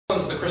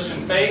of the Christian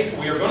faith.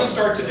 We are going to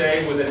start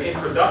today with an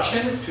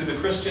introduction to the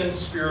Christian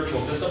spiritual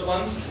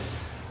disciplines.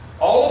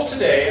 All of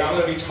today, I'm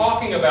going to be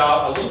talking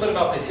about a little bit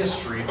about the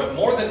history, but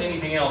more than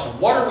anything else,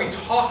 what are we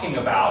talking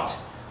about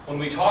when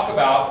we talk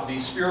about the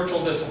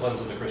spiritual disciplines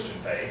of the Christian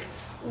faith?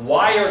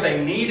 Why are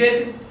they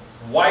needed?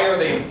 Why are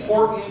they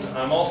important?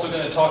 I'm also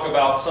going to talk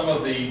about some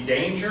of the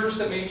dangers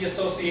that may be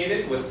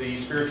associated with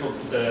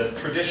the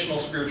traditional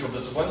spiritual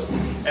disciplines,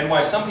 and why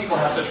some people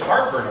have such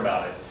heartburn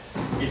about it.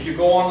 If you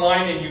go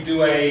online and you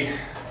do a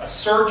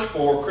search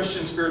for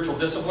Christian spiritual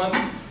disciplines,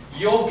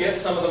 you'll get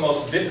some of the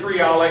most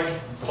vitriolic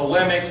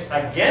polemics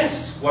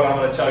against what I'm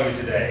going to tell you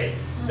today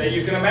that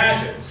you can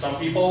imagine. Some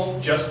people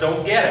just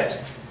don't get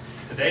it.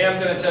 Today I'm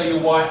going to tell you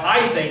why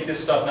I think this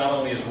stuff not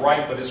only is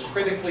right, but is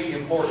critically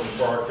important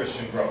for our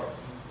Christian growth.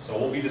 So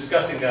we'll be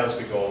discussing that as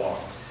we go along.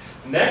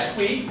 Next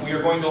week, we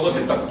are going to look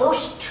at the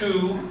first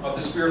two of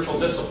the spiritual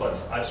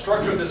disciplines. I've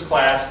structured this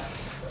class,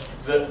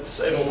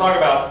 and we'll talk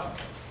about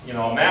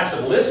a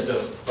massive list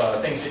of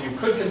things that you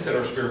could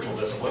consider spiritual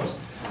disciplines.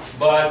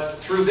 But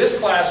through this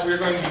class, we're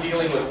going to be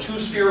dealing with two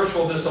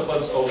spiritual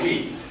disciplines a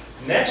week.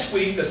 Next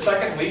week, the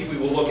second week, we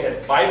will look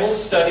at Bible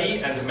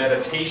study and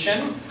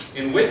meditation.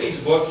 In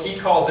Whitney's book, he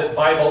calls it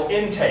Bible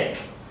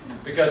intake,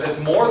 because it's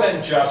more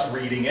than just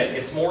reading it.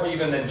 It's more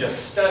even than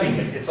just studying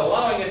it. It's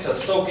allowing it to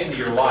soak into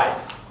your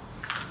life.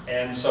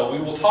 And so we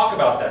will talk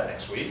about that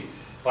next week.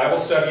 Bible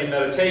study and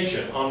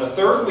meditation. On the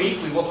third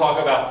week, we will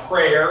talk about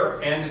prayer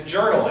and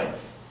journaling.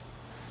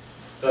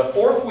 The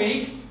fourth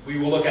week, we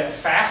will look at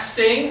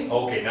fasting.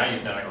 Okay, now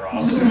you've done it,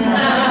 Ross. You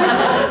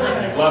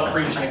love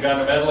preaching a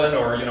gun of Medlin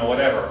or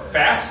whatever.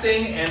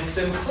 Fasting and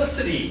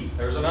simplicity.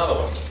 There's another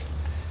one.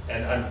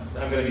 And I'm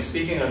going to be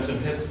speaking on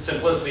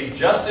simplicity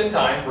just in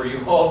time for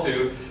you all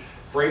to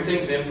bring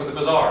things in for the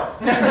bazaar.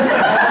 I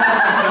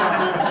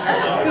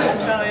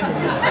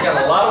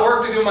got a lot of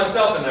work to do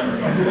myself in that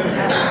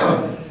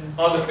regard.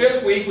 On the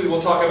fifth week, we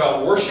will talk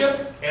about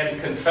worship and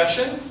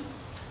confession.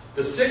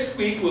 The sixth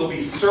week will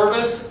be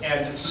service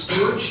and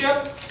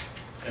stewardship.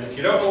 And if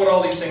you don't know what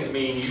all these things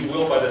mean, you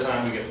will by the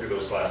time we get through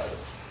those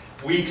classes.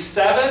 Week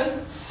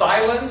 7,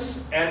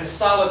 silence and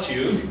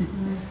solitude.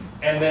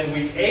 And then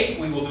week 8,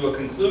 we will do a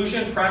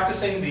conclusion,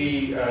 practicing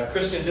the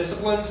Christian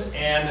disciplines,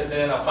 and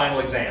then a final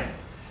exam.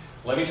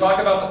 Let me talk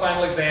about the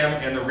final exam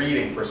and the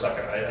reading for a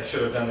second. I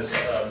should have done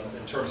this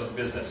in terms of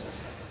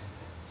business.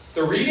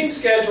 The reading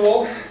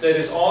schedule that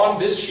is on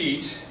this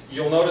sheet,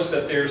 you'll notice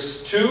that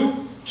there's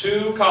two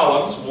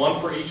columns, one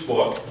for each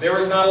book. There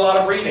is not a lot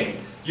of reading.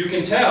 You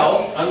can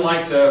tell,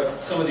 unlike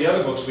some of the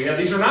other books we have,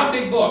 these are not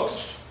big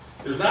books.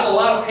 There's not a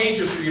lot of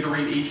pages for you to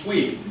read each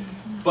week.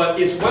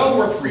 But it's well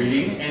worth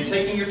reading and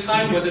taking your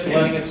time with it and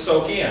letting it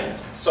soak in.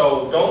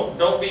 So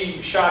don't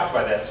be shocked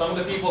by that. Some of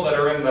the people that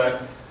are in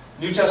the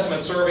New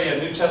Testament survey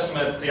and New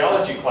Testament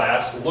theology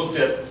class looked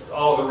at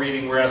all the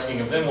reading we're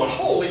asking of them and went,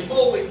 holy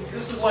moly,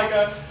 this is like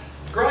a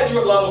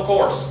graduate level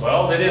course.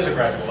 Well, it is a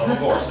graduate level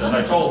course, as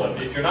I told them.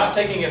 If you're not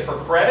taking it for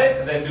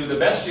credit, then do the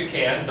best you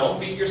can. Don't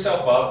beat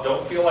yourself up.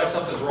 Don't feel like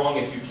something's wrong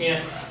if you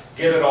can't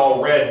get it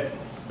all read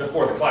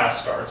before the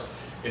class starts.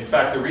 In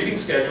fact, the reading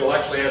schedule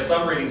actually has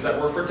some readings that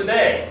were for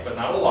today, but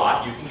not a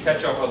lot. You can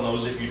catch up on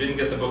those if you didn't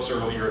get the books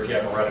earlier if you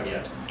haven't read them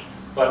yet.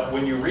 But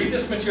when you read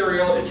this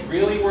material, it's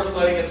really worth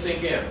letting it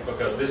sink in,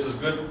 because this is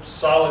good,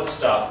 solid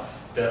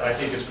stuff that I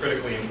think is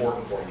critically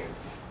important for you.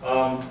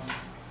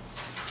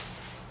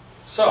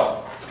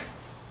 So,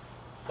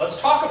 let's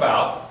talk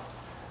about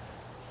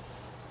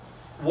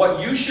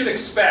what you should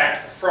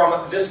expect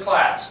from this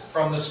class,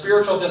 from the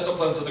spiritual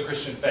disciplines of the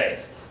Christian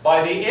faith.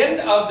 By the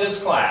end of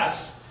this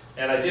class,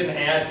 and I didn't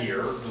add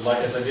here,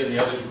 as I did in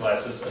the other two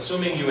classes,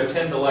 assuming you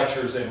attend the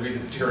lectures and read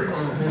the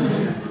materials.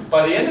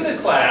 By the end of the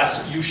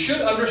class, you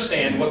should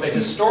understand what the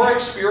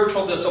historic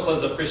spiritual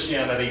disciplines of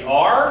Christianity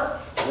are,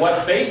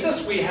 what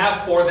basis we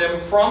have for them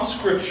from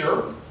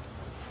Scripture.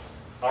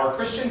 Our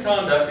Christian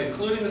conduct,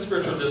 including the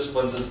spiritual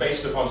disciplines, is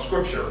based upon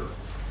Scripture.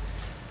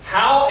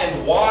 How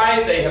and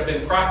why they have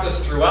been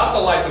practiced throughout the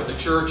life of the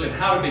church, and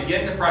how to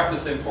begin to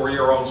practice them for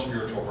your own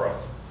spiritual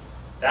growth.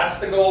 That's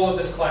the goal of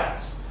this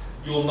class.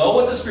 You'll know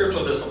what the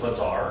spiritual disciplines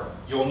are,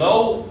 you'll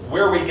know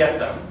where we get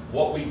them,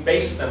 what we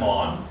base them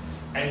on,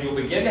 and you'll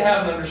begin to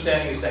have an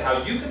understanding as to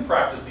how you can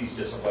practice these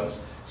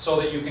disciplines so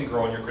that you can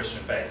grow in your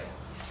Christian faith.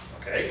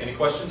 Okay, any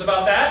questions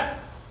about that?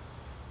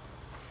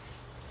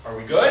 Are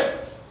we good?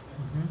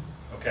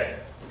 Okay.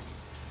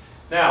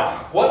 Now,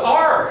 what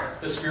are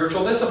the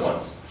spiritual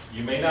disciplines?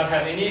 You may not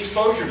have any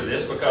exposure to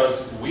this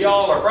because we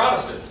all are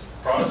Protestants.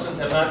 Protestants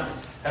have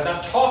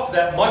not talked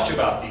that much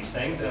about these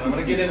things, and I'm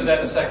going to get into that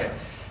in a second.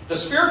 The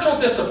spiritual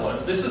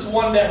disciplines, this is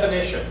one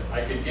definition.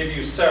 I could give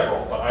you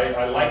several, but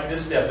I like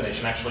this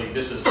definition. Actually,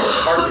 this is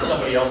partly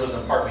somebody else's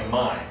and partly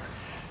mine.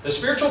 The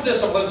spiritual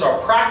disciplines are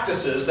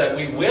practices that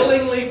we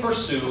willingly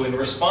pursue in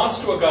response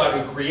to a God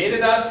who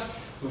created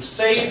us, who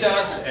saved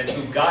us, and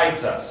who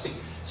guides us.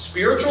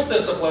 Spiritual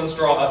disciplines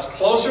draw us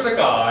closer to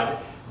God,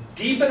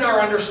 deepen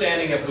our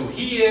understanding of who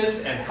He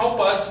is, and help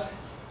us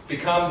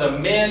become the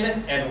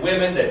men and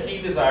women that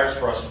He desires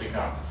for us to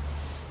become.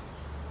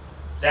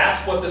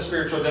 That's what the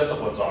spiritual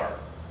disciplines are.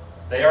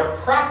 They are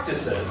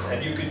practices,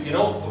 and you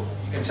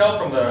can tell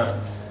from the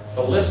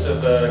list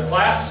of the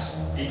classes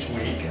each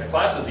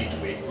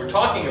week. We're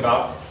talking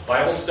about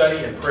Bible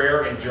study and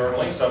prayer and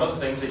journaling, some of the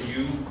things that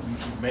you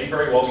may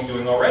very well be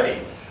doing already.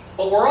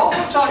 But we're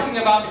also talking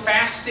about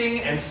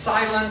fasting and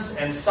silence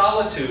and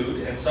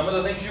solitude and some of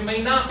the things you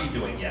may not be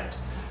doing yet.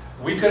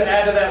 We could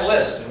add to that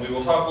list, and we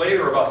will talk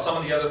later about some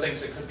of the other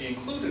things that could be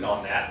included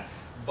on that,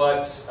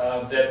 but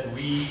that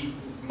we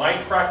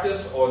might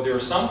practice, or there are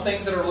some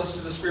things that are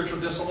listed as spiritual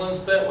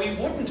disciplines that we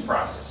wouldn't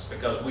practice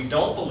because we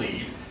don't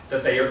believe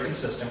that they are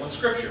consistent with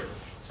Scripture.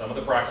 Some of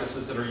the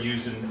practices that are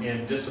used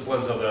in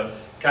disciplines of the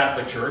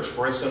Catholic Church,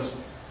 for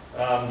instance,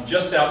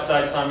 just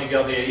outside San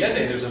Miguel de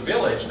Allende, there's a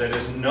village that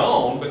is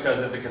known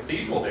because at the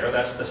cathedral there,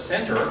 that's the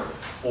center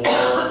for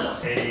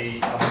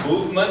a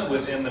movement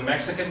within the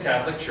Mexican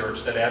Catholic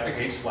Church that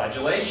advocates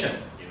flagellation.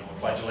 You know what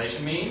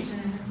flagellation means?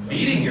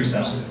 Beating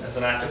yourself as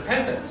an act of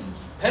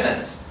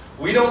penance.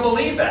 We don't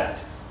believe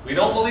that. We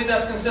don't believe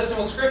that's consistent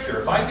with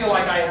Scripture. If I feel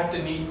like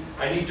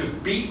I need to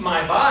beat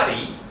my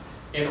body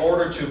in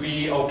order to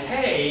be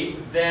okay,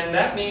 then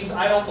that means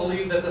I don't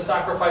believe that the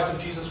sacrifice of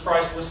Jesus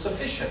Christ was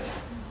sufficient.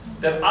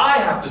 That I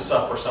have to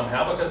suffer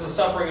somehow because the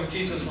suffering of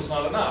Jesus was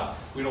not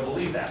enough. We don't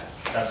believe that.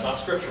 That's not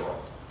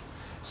scriptural.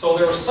 So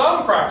there are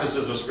some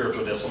practices of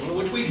spiritual discipline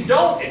which we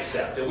don't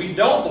accept and we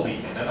don't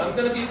believe in. And I'm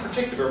going to be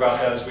particular about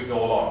that as we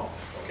go along.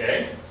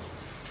 Okay?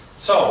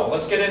 So,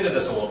 let's get into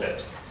this a little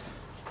bit.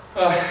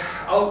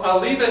 I'll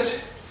leave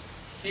it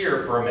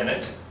here for a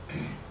minute.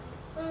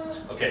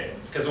 Okay,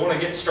 because I want to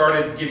get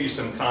started and give you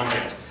some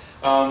content.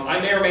 I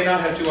may or may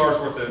not have 2 hours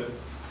worth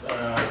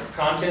of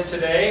content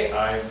today.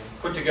 I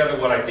put together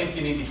what I think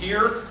you need to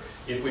hear.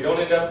 If we don't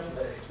end up,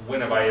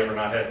 when have I ever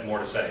not had more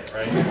to say,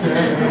 right?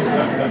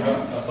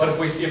 But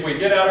if we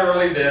get out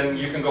early, then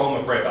you can go home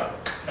and pray about it.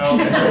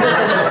 Okay.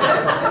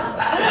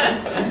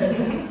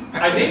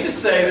 I need to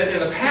say that in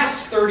the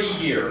past 30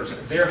 years,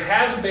 there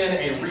has been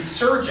a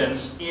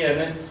resurgence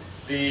in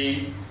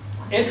the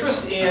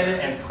interest in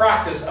and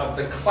practice of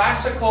the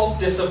classical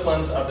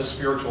disciplines of the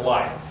spiritual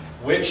life,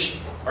 which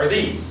are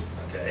these.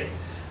 Okay,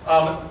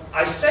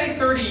 I say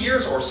 30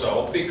 years or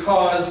so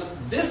because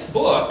this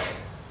book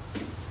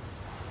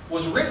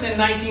was written in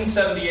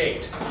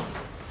 1978.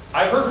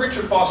 I've heard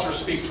Richard Foster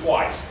speak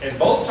twice, and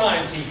both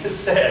times he has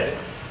said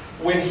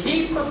when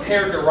he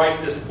prepared to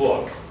write this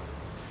book,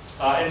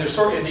 and there's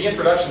sort of in the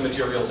introduction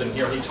materials in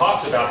here, he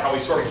talks about how he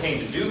sort of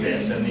came to do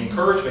this and the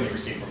encouragement he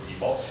received from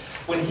people.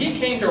 When he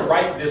came to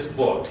write this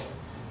book,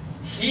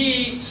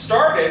 he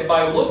started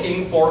by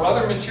looking for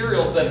other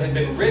materials that had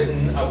been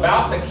written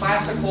about the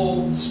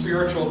classical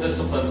spiritual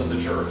disciplines of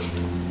the church.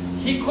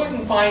 He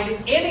couldn't find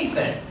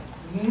anything,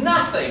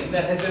 nothing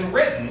that had been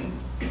written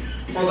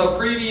for the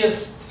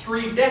previous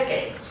 3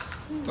 decades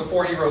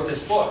before he wrote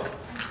this book.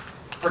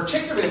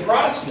 Particularly in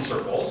Protestant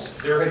circles,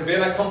 there had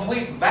been a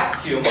complete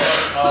vacuum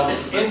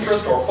of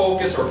interest or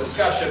focus or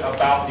discussion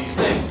about these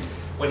things.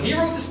 When he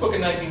wrote this book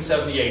in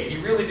 1978, he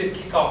really did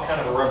kick off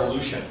kind of a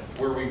revolution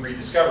where we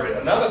rediscovered it.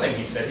 Another thing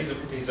he said,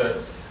 he's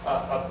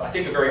I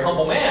think a very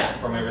humble man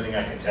from everything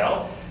I can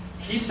tell.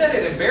 He said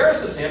it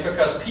embarrasses him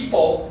because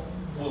people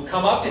will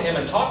come up to him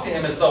and talk to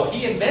him as though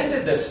he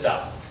invented this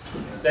stuff.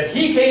 That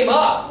he came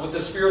up with the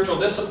spiritual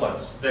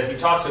disciplines that he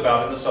talks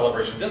about in the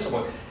Celebration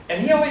Discipline.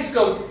 And he always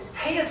goes,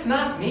 hey, it's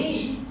not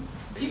me.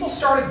 People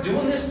started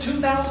doing this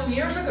 2,000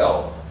 years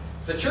ago.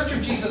 The Church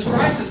of Jesus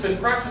Christ has been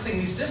practicing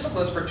these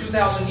disciplines for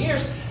 2,000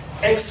 years,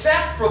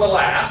 except for the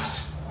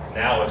last,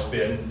 now it's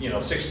been,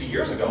 60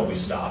 years ago we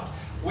stopped.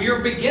 We are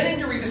beginning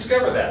to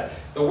rediscover that.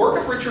 The work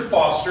of Richard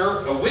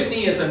Foster,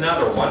 Whitney is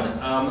another one.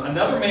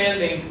 Another man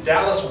named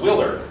Dallas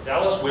Willard.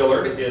 Dallas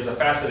Willard is a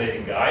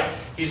fascinating guy.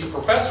 He's a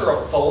professor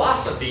of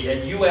philosophy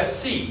at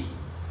USC,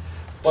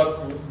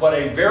 but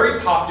a very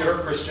popular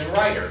Christian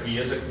writer. He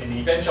is an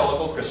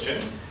evangelical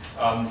Christian.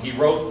 He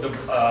wrote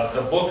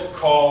the book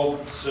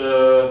called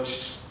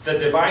The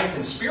Divine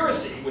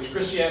Conspiracy, which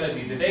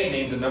Christianity Today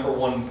named the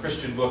 #1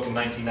 Christian book in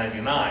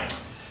 1999.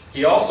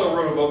 He also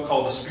wrote a book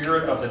called The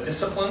Spirit of the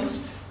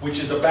Disciplines, which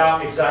is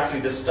about exactly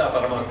this stuff,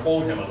 and I'm going to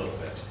quote him a little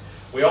bit.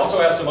 We also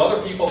have some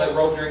other people that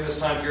wrote during this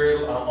time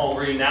period.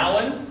 Henri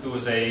Nouwen, who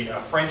was a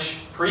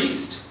French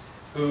priest,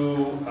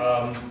 who,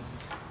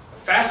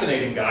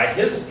 fascinating guy.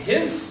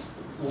 His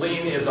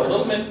lean is a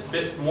little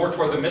bit more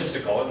toward the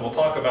mystical, and we'll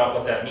talk about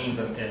what that means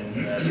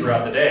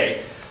throughout the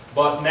day.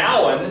 But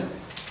Nouwen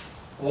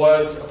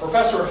was a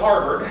professor at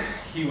Harvard.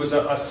 He was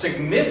a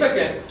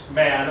significant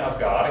man of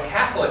God, a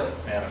Catholic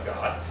man of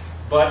God.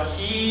 But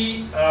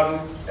he,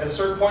 at a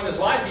certain point in his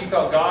life, he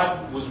felt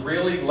God was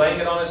really laying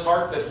it on his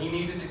heart that he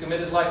needed to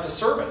commit his life to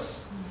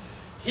service.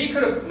 He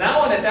could have,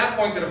 Nouwen at that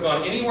point could have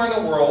gone anywhere in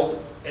the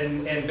world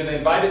and been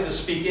invited to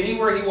speak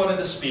anywhere he wanted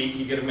to speak.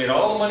 He could have made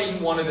all the money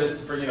he wanted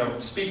for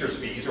speaker's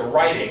fees or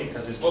writing,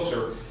 because his books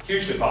are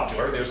hugely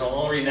popular. There's an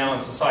Henri Nouwen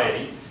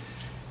Society.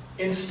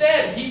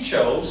 Instead, he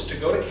chose to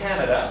go to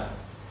Canada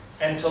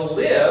and to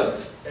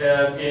live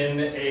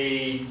in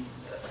a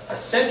a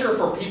center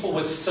for people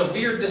with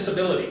severe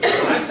disabilities.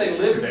 When I say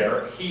live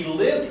there, he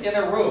lived in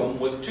a room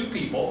with two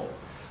people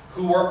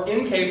who were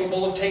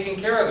incapable of taking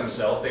care of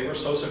themselves. They were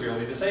so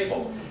severely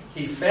disabled.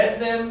 He fed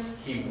them,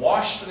 he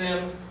washed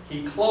them,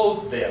 he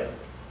clothed them.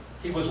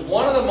 He was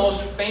one of the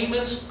most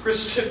famous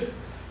Christian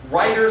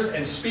writers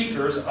and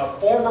speakers, a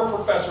former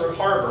professor at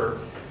Harvard.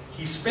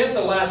 He spent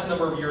the last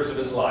number of years of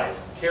his life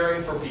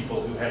caring for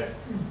people who had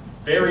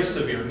very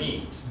severe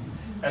needs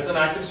as an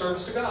act of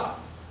service to God.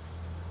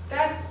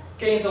 That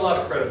gains a lot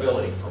of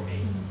credibility for me.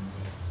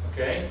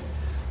 Okay?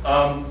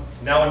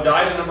 Now, he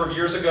died a number of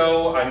years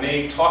ago. I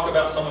may talk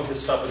about some of his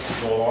stuff as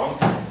we go along.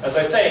 As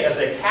I say, as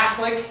a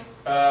Catholic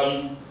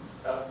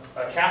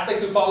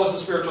who follows the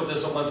spiritual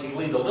disciplines, he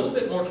leaned a little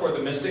bit more toward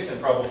the mystic than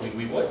probably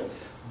we would.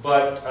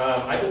 But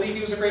I believe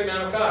he was a great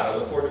man of God. I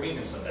look forward to meeting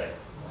him someday.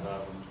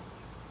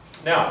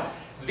 Now,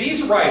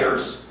 these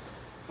writers,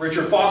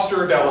 Richard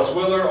Foster, Dallas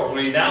Willard,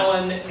 Henri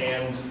Nouwen,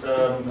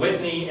 and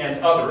Whitney,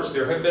 and others,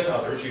 there have been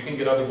others, you can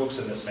get other books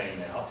in this vein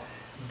now,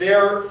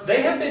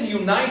 they have been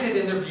united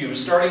in their view,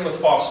 starting with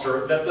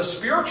Foster, that the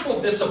spiritual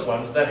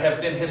disciplines that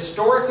have been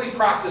historically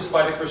practiced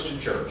by the Christian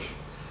church,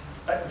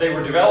 they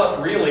were developed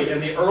really in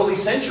the early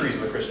centuries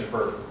of the Christian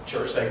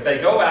church. They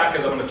go back,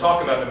 as I'm going to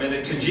talk about in a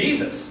minute, to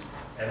Jesus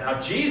and how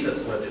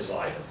Jesus lived his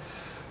life.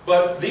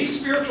 But these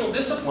spiritual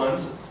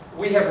disciplines,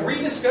 we have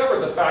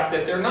rediscovered the fact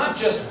that they're not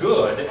just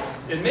good.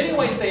 In many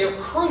ways, they are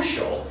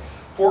crucial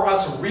for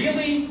us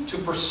really to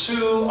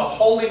pursue a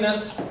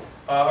holiness,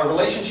 a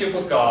relationship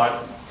with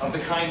God of the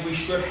kind we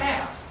should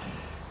have.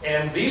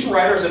 And these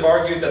writers have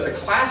argued that the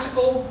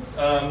classical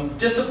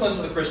disciplines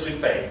of the Christian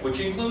faith,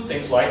 which include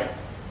things like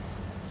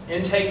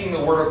intaking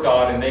the Word of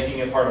God and making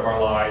it part of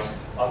our lives,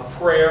 of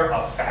prayer,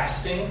 of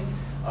fasting,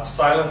 of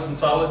silence and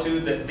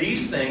solitude, that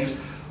these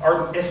things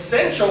are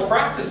essential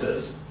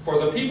practices for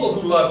the people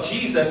who love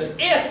Jesus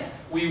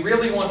if we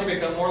really want to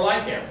become more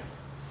like Him.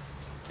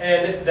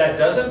 And that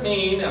doesn't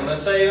mean, I'm going to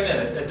say in a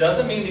minute, it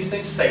doesn't mean these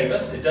things save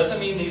us. It doesn't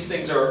mean these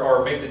things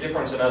make the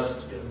difference in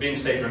us being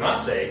saved or not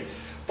saved.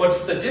 But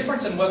it's the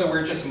difference in whether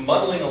we're just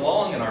muddling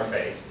along in our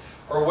faith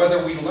or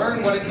whether we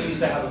learn what it means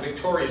to have a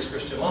victorious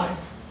Christian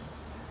life.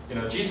 You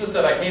know, Jesus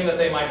said, I came that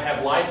they might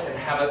have life and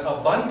have it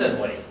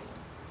abundantly.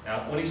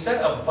 Now, when He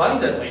said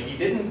abundantly, He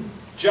didn't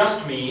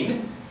just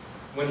mean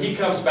when He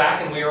comes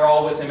back and we are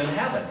all with Him in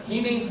heaven.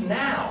 He means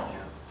now.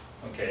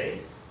 Okay?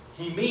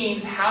 He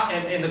means how,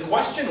 and the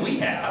question we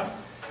have,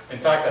 in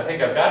fact, I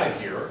think I've got it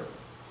here,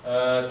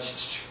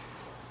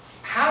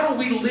 how do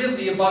we live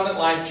the abundant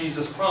life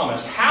Jesus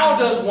promised? How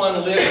does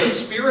one live the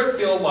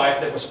Spirit-filled life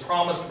that was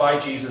promised by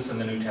Jesus in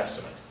the New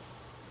Testament?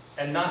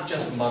 And not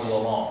just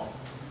muddle along.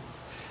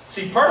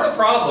 See, part of the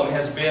problem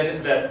has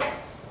been that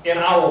in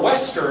our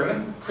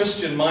Western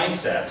Christian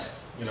mindset,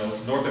 you know,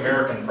 North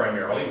American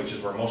primarily, which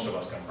is where most of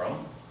us come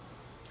from,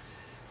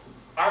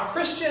 our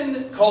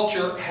Christian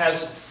culture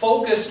has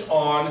focused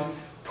on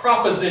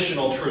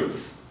propositional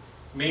truth,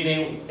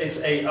 meaning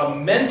it's a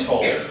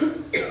mental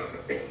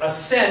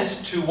assent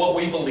to what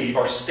we believe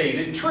are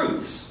stated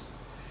truths.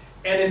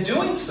 And in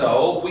doing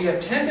so, we have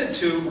tended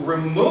to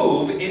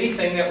remove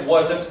anything that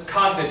wasn't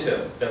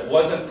cognitive, that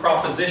wasn't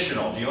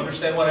propositional. Do you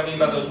understand what I mean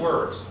by those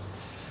words?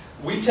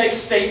 We take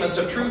statements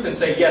of truth and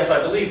say, yes,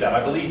 I believe that.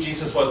 I believe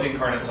Jesus was the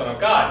incarnate Son of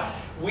God.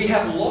 We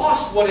have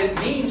lost what it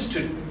means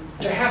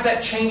to have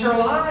that change our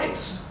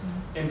lives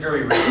in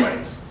very real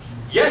ways.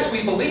 Yes,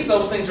 we believe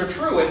those things are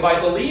true, and by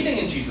believing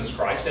in Jesus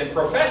Christ and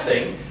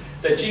professing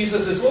that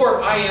Jesus is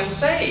Lord, I am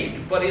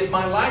saved. But is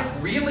my life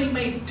really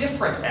made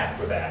different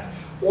after that?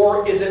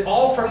 Or is it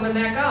all from the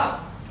neck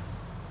up?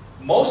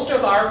 Most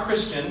of our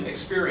Christian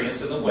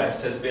experience in the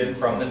West has been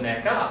from the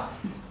neck up.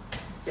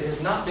 It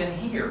has not been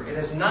here. It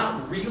has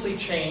not really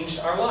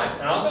changed our lives.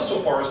 And I'll go so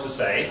far as to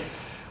say,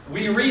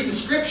 we read in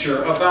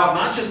Scripture about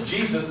not just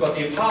Jesus, but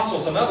the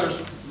apostles and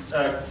others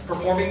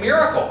performing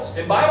miracles.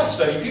 In Bible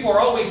study, people are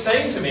always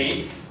saying to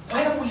me,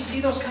 why don't we see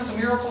those kinds of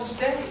miracles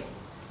today?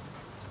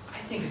 I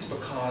think it's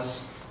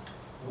because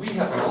we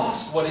have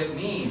lost what it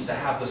means to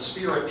have the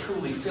Spirit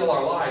truly fill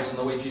our lives in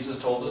the way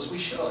Jesus told us we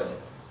should.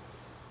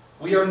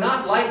 We are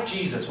not like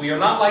Jesus. We are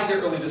not like the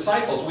early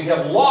disciples. We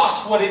have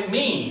lost what it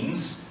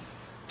means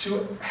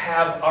to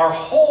have our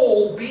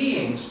whole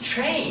beings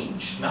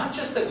changed. Not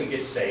just that we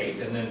get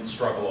saved and then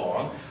struggle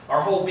along.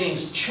 Our whole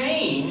beings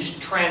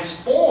changed,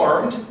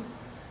 transformed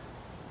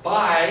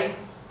by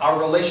our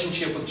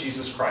relationship with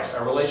Jesus Christ.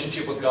 Our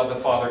relationship with God the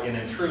Father in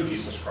and through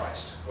Jesus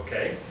Christ.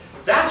 Okay?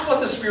 That's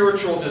what the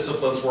spiritual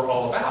disciplines were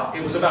all about.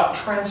 It was about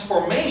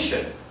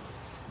transformation.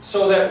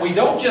 So that we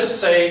don't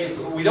just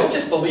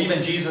believe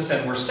in Jesus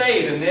and we're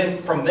saved, and then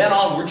from then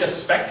on we're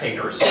just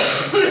spectators.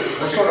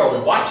 We're sort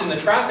of watching the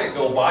traffic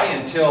go by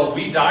until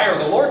we die or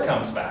the Lord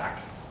comes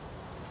back.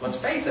 Let's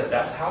face it,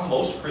 that's how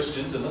most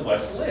Christians in the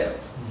West live.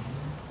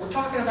 We're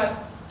talking about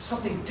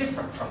something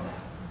different from that.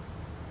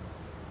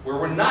 Where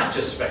we're not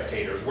just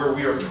spectators, where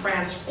we are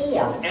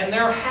transformed. And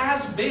there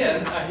has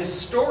been a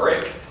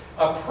historic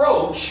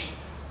approach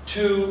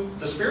to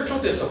the spiritual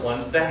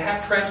disciplines that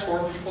have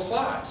transformed people's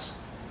lives.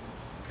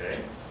 Okay?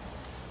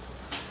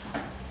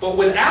 But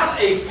without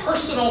a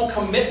personal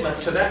commitment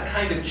to that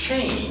kind of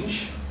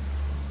change,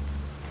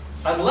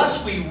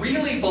 unless we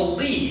really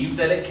believe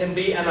that it can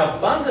be an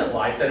abundant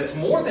life, that it's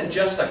more than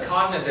just a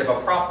cognitive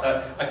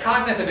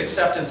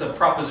acceptance of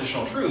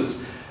propositional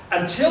truths,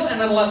 until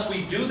and unless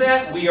we do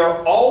that, we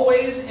are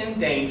always in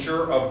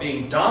danger of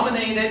being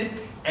dominated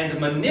and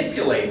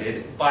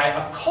manipulated by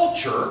a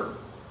culture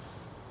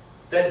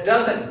that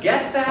doesn't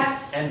get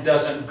that and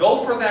doesn't go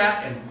for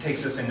that and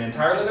takes us in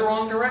entirely the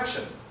wrong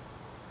direction.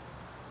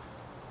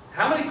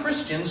 How many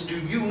Christians do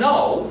you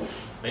know,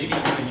 maybe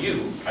even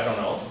you, I don't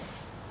know,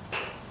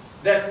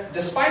 that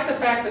despite the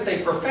fact that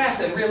they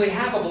profess and really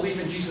have a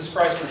belief in Jesus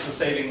Christ as the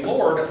saving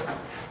Lord,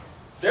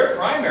 their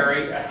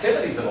primary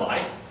activities in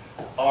life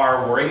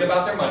are worrying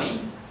about their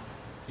money,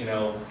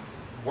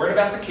 worrying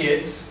about the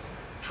kids,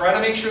 trying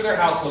to make sure their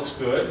house looks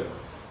good,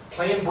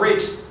 playing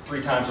bridge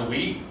 3 times a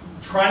week,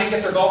 trying to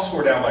get their golf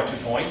score down by 2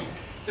 points.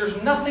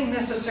 There's nothing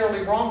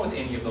necessarily wrong with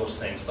any of those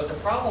things, but the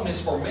problem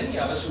is for many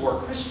of us who are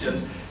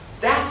Christians,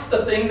 that's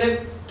the thing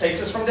that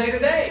takes us from day to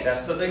day.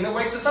 That's the thing that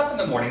wakes us up in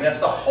the morning. That's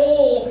the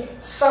whole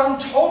sum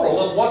total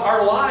of what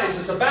our lives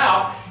is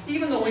about,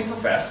 even though we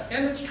profess,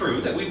 and it's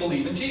true, that we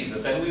believe in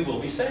Jesus and we will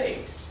be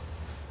saved.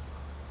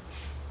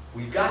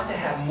 We've got to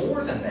have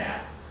more than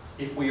that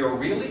if we are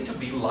really to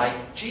be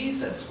like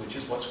Jesus, which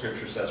is what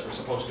Scripture says we're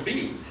supposed to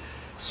be.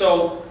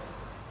 So,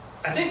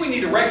 I think we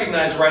need to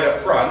recognize right up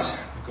front,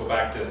 go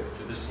back to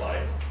this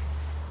slide.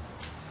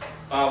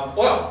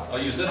 Well,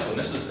 I'll use this one.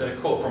 This is a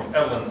quote from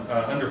Evelyn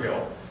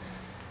Underhill.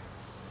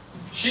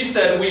 She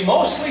said, "We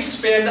mostly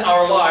spend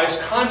our lives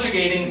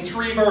conjugating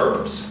 3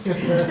 verbs.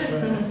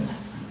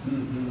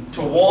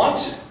 To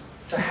want,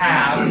 to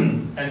have,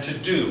 and to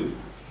do.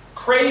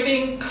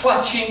 Craving,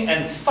 clutching,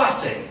 and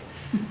fussing.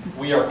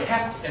 We are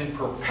kept in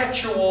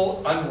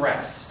perpetual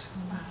unrest."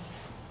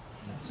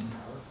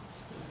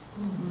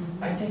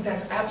 I think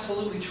that's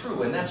absolutely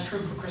true, and that's true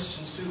for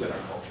Christians too in our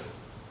culture.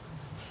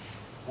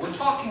 We're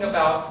talking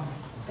about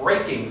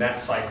breaking that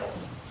cycle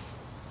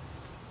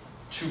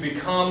to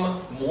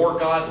become more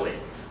godly.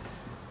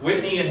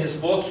 Whitney, in his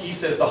book, he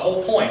says the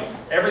whole point,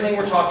 everything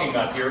we're talking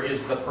about here,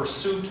 is the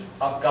pursuit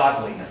of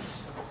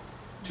godliness,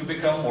 to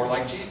become more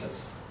like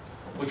Jesus,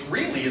 which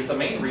really is the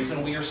main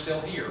reason we are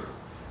still here.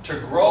 To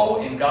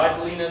grow in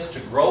godliness, to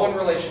grow in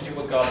relationship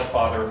with God the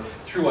Father,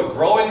 through a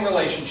growing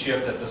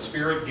relationship that the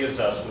Spirit gives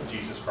us with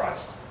Jesus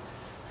Christ.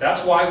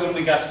 That's why when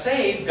we got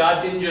saved,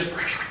 God didn't just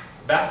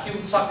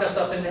vacuum suck us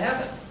up into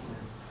heaven.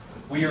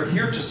 We are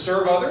here to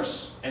serve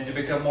others and to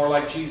become more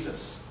like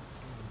Jesus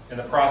in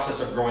the process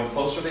of growing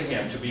closer to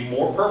Him, to be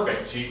more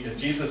perfect.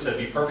 Jesus said,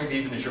 "Be perfect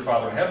even as your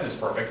Father in heaven is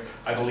perfect."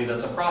 I believe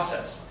that's a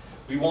process.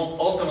 We won't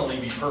ultimately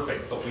be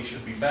perfect, but we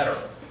should be better.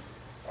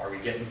 Are we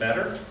getting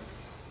better?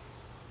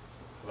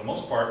 For the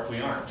most part,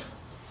 we aren't.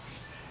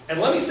 And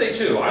let me say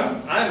too,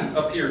 I'm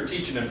up here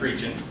teaching and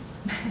preaching.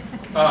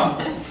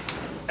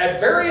 At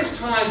various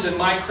times in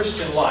my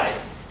Christian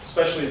life,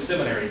 especially in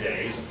seminary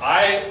days,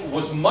 I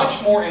was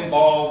much more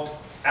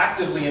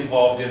actively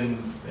involved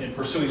in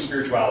pursuing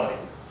spirituality.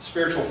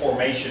 Spiritual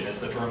formation is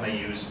the term they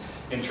use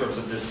in terms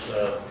of this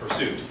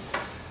pursuit.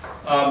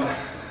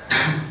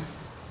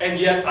 And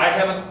yet,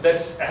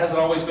 that hasn't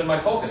always been my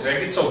focus. I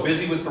get so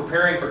busy with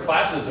preparing for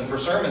classes and for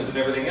sermons and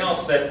everything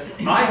else that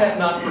I have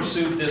not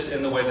pursued this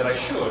in the way that I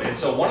should. And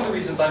so one of the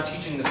reasons I'm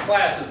teaching this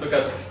class is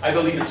because I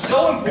believe it's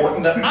so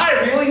important that I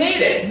really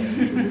need it.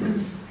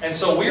 And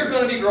so we're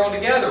going to be growing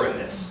together in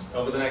this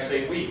over the next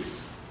 8 weeks.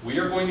 We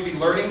are going to be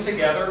learning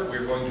together.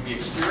 We're going to be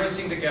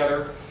experiencing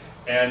together.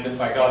 And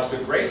by God's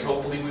good grace,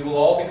 hopefully we will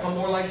all become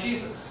more like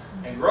Jesus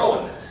and grow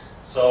in this.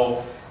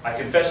 So I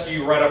confess to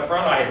you right up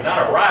front, I have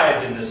not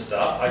arrived in this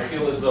stuff. I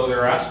feel as though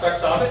there are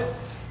aspects of it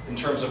in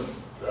terms of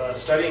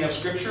studying of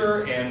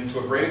Scripture and to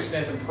a great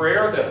extent in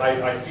prayer that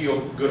I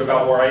feel good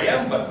about where I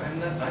am, but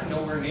I'm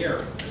nowhere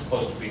near as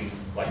close to being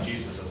like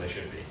Jesus as I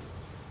should be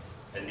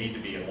and need to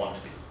be and want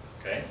to be.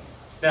 Okay?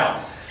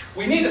 Now,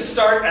 we need to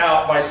start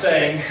out by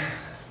saying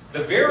the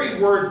very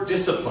word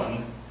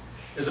discipline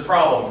is a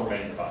problem for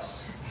many of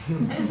us.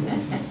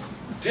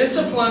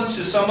 Discipline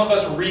to some of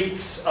us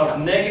reeks of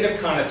negative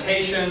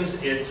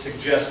connotations. It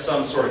suggests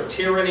some sort of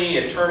tyranny,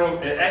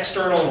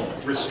 external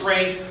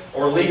restraint,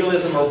 or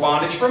legalism or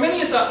bondage. For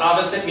many of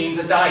us, it means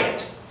a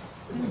diet.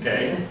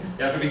 Okay?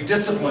 You have to be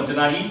disciplined to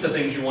not eat the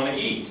things you want to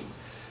eat.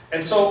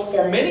 And so,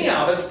 for many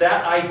of us,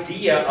 that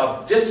idea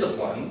of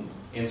discipline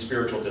in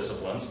spiritual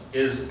disciplines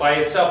is by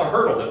itself a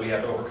hurdle that we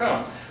have to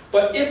overcome.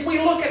 But if we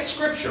look at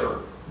Scripture,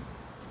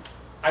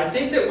 I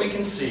think that we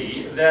can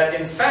see that,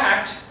 in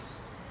fact,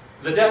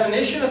 the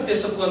definition of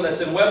discipline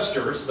that's in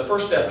Webster's, the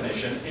first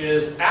definition,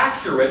 is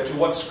accurate to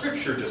what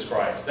Scripture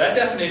describes. That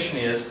definition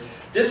is,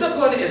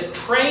 discipline is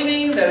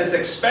training that is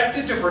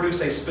expected to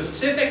produce a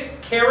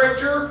specific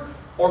character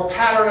or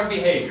pattern of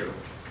behavior.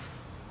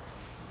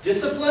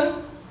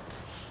 Discipline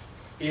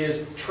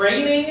is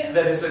training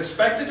that is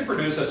expected to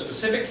produce a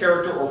specific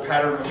character or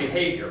pattern of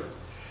behavior.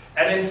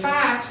 And in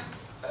fact,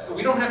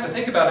 we don't have to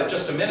think about it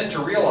just a minute to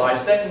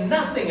realize that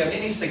nothing of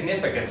any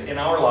significance in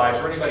our lives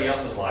or anybody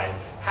else's life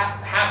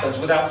happens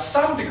without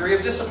some degree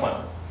of discipline.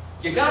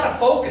 You got to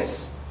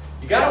focus.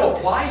 You got to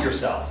apply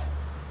yourself.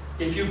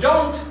 If you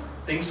don't,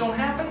 things don't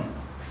happen.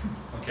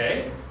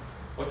 Okay?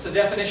 What's the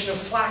definition of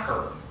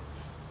slacker?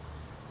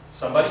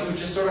 Somebody who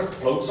just sort of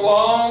floats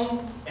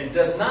along and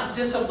does not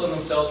discipline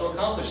themselves to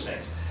accomplish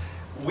things.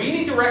 We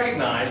need to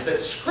recognize that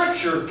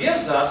Scripture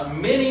gives us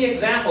many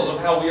examples of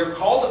how we are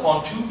called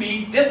upon to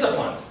be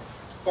disciplined.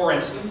 For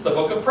instance, the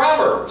book of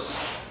Proverbs.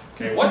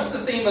 Okay, what's the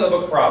theme of the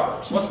book of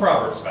Proverbs? What's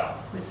Proverbs about?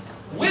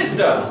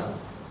 Wisdom.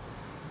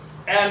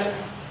 And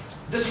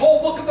this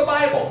whole book of the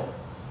Bible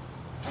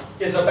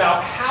is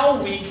about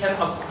how we can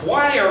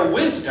acquire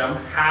wisdom.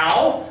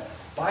 How?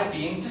 By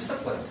being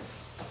disciplined.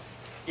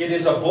 It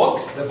is a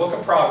book, the book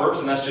of Proverbs,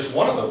 and that's just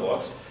one of the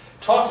books,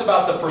 talks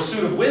about the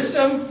pursuit of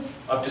wisdom,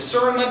 of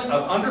discernment,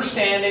 of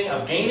understanding,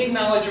 of gaining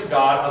knowledge of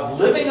God, of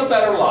living a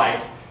better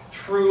life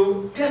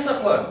through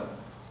discipline.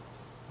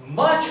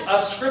 Much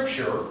of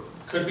Scripture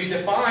could be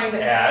defined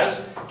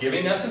as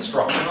giving us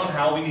instruction on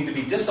how we need to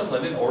be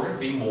disciplined in order to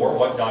be more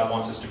what God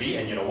wants us to be.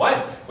 And you know what?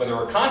 Whether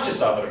we're conscious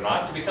of it or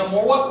not, to become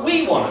more what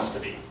we want us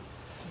to be.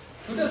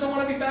 Who doesn't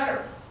want to be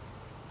better?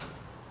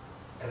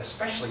 And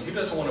especially, who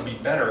doesn't want to be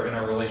better in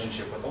our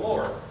relationship with the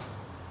Lord?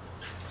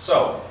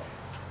 So,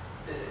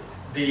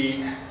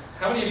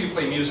 how many of you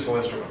play musical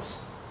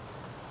instruments?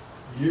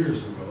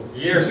 Years ago.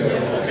 Years ago,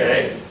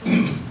 okay.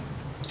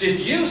 Did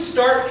you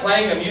start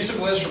playing a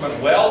musical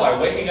instrument well by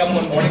waking up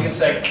one morning and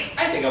saying,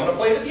 I think I'm going to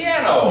play the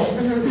piano?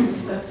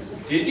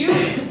 Did you?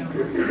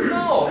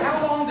 No.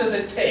 How long does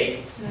it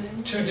take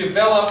to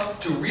develop,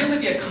 to really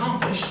be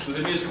accomplished with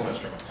a musical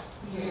instrument?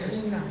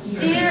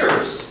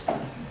 Years.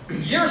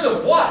 Years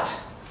of what?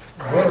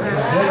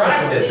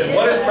 Practice. And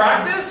what is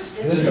practice?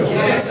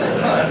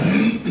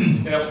 Discipline.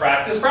 You know,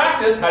 practice,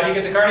 practice. How do you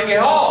get to Carnegie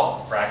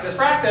Hall? Practice,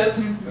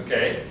 practice.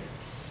 Okay.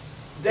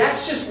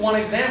 That's just one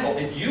example.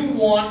 If you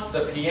want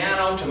the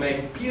piano to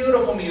make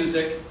beautiful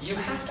music, you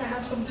have to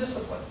have some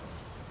discipline.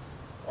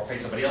 Or pay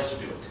somebody else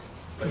to do it.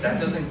 But that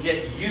doesn't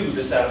get you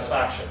the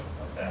satisfaction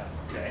of that.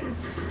 Okay?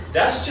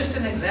 That's just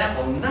an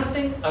example.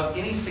 Nothing of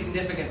any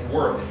significant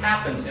worth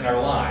happens in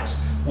our lives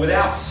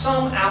without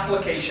some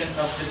application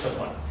of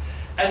discipline.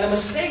 And the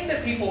mistake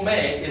that people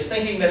make is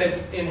thinking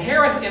that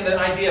inherent in the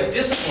idea of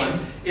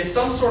discipline is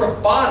some sort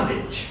of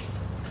bondage.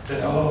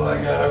 That, oh,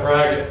 I gotta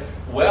practice.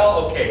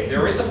 Well, okay,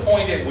 there is a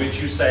point at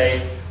which you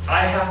say,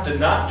 I have to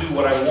not do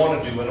what I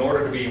want to do in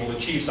order to be able to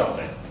achieve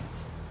something.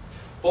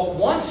 But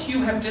once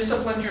you have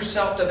disciplined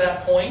yourself to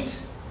that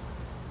point,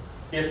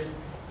 and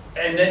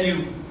then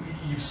you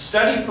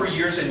study for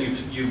years and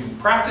you've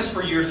practiced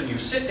for years and you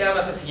sit down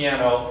at the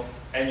piano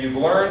and you've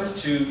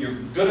learned you're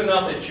good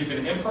enough that you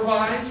can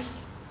improvise,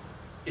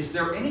 is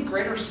there any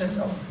greater sense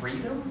of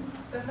freedom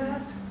than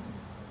that?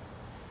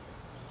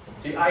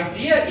 The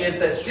idea is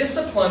that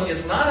discipline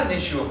is not an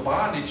issue of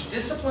bondage.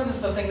 Discipline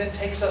is the thing that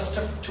takes us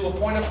to a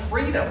point of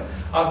freedom,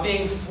 of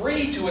being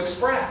free to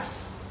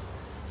express.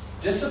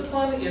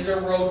 Discipline is a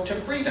road to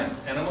freedom.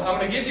 And I'm going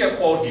to give you a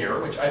quote here,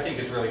 which I think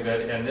is really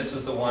good, and this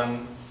is the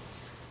one,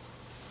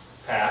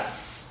 Pat.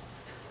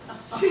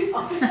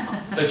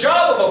 The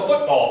job of a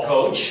football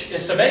coach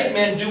is to make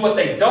men do what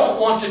they don't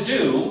want to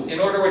do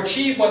in order to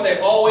achieve what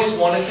they've always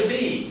wanted to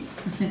be.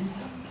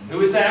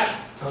 Who is that?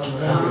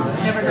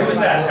 Who is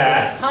that,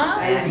 Pat?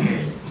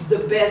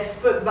 The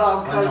best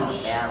football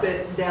coach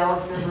that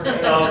Dallas ever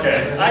had.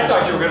 Okay, I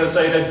thought you were going to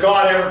say that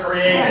God ever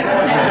created.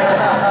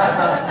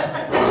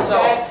 So,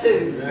 that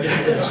too.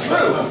 It's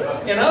true.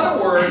 In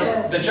other words,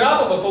 the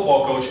job of a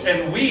football coach,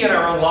 and we in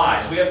our own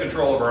lives, we have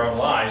control of our own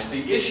lives.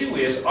 The issue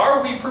is,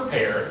 are we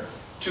prepared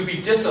to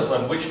be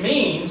disciplined, which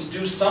means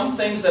do some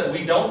things that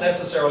we don't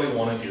necessarily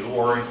want to do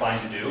or are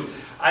inclined to do.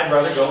 I'd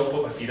rather go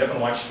put my feet up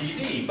and watch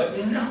TV. But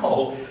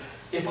no,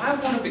 if I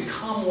want to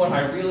become what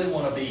I really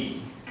want to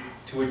be,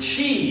 to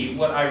achieve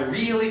what I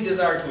really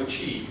desire to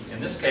achieve, in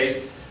this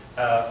case,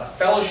 a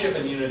fellowship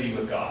and unity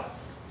with God,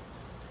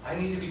 I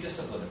need to be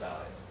disciplined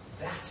about it.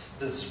 That's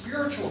the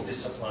spiritual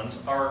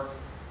disciplines are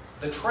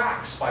the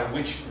tracks by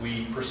which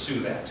we pursue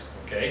that.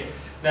 Okay?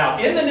 Now,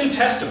 in the New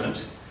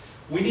Testament,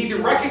 we need to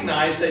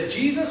recognize that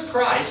Jesus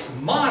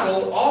Christ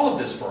modeled all of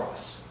this for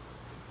us.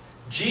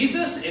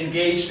 Jesus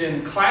engaged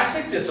in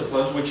classic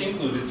disciplines, which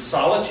included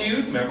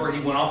solitude. Remember, he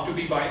went off to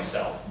be by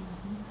himself.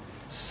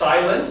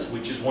 Silence,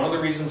 which is one of the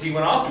reasons he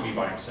went off to be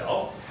by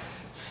himself.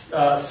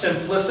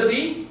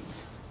 Simplicity.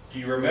 Do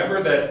you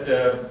remember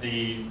that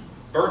the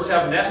birds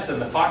have nests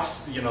and the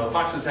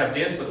foxes have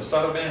dens, but the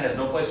Son of Man has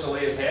no place to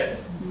lay his head?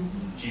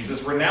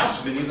 Jesus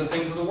renounced many of the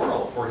things of the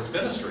world for his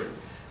ministry.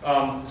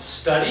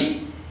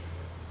 Study,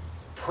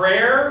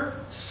 prayer,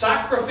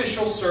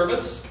 sacrificial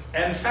service,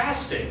 and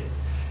fasting.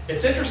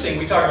 It's interesting,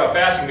 we talk about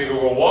fasting, people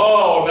go,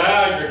 whoa,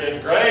 now you're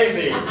getting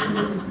crazy.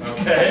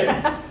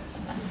 Okay?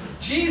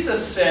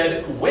 Jesus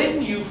said,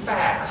 when you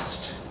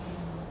fast,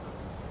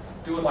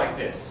 do it like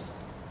this.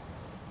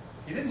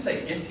 He didn't say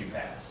if you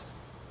fast.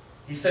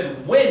 He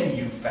said when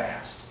you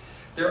fast.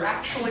 There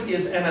actually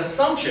is an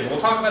assumption. We'll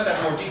talk about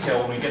that in more detail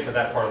when we get to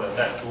that part of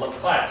that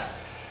class.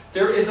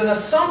 there is an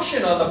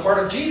assumption on the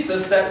part of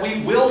Jesus that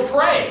we will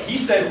pray. He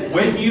said,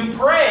 when you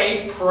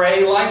pray,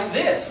 pray like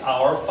this,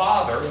 Our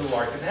Father who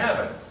art in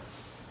heaven.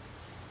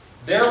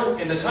 There,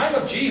 in the time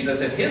of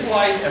Jesus, in his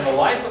life and the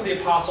life of the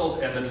apostles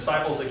and the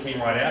disciples that came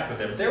right after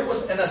them, there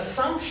was an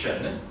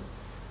assumption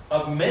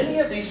of many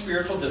of these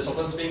spiritual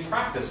disciplines being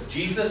practiced.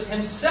 Jesus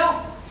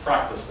himself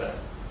practiced them.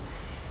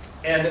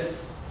 And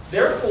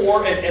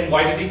therefore, and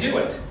why did he do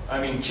it?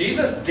 I mean,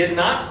 Jesus did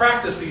not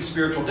practice these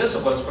spiritual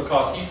disciplines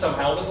because he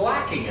somehow was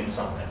lacking in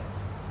something.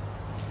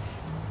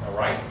 All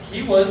right?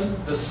 He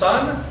was the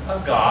Son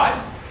of God,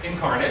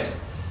 incarnate,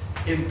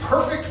 in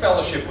perfect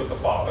fellowship with the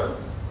Father,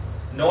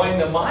 knowing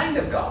the mind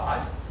of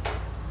God,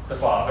 the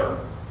Father,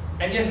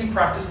 and yet he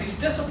practiced these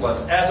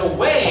disciplines as a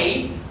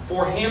way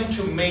for him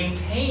to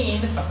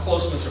maintain a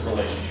closeness of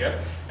relationship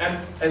and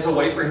as a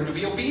way for him to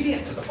be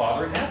obedient to the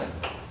Father in heaven.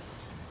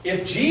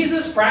 If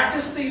Jesus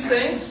practiced these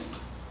things,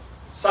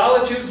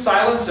 solitude,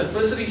 silence,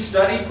 simplicity,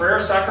 study, prayer,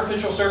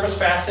 sacrificial service,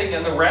 fasting,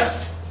 and the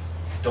rest,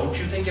 don't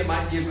you think it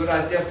might be a good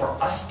idea for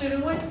us to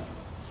do it?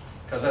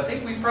 Because I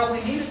think we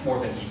probably need it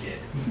more than he did.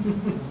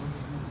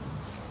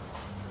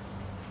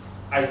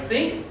 I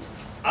think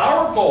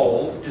our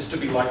goal is to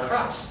be like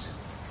Christ.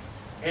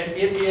 And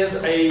it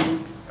is a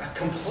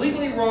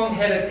completely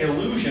wrong-headed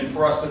illusion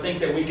for us to think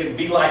that we can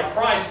be like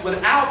Christ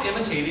without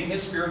imitating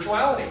his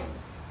spirituality.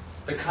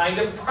 The kind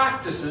of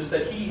practices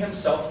that he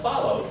himself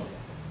followed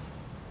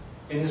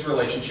in his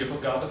relationship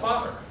with God the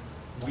Father.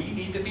 We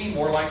need to be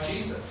more like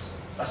Jesus,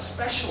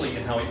 especially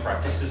in how he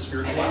practiced his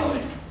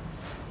spirituality.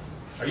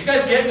 Are you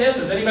guys getting this?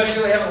 Is anybody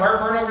really having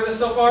heartburn over this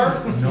so far?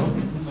 No.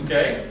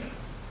 Okay.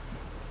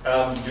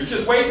 You're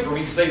just waiting for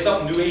me to say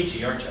something new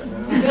agey, aren't you?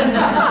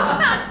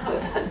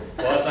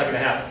 Well, that's not going to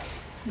happen.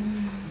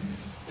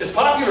 It's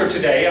popular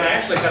today, and I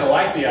actually kind of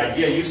like the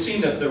idea. You've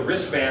seen the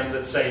wristbands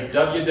that say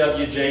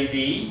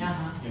WWJD.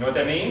 You know what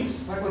that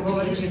means?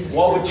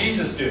 What would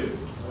Jesus do?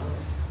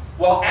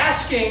 Well,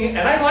 asking,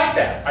 and I like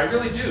that, I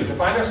really do, to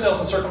find ourselves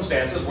in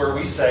circumstances where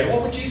we say,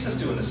 what would Jesus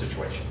do in this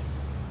situation?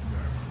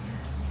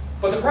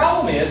 But the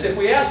problem is, if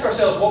we ask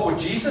ourselves, what would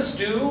Jesus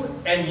do,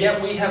 and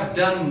yet we have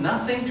done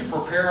nothing to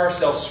prepare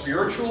ourselves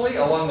spiritually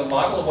along the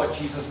model of what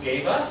Jesus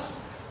gave us,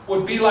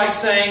 would be like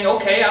saying,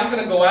 okay, I'm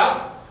going to go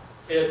out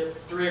at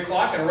 3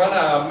 o'clock and run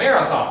a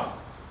marathon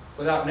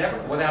without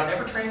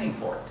ever training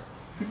for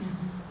it.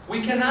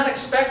 We cannot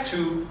expect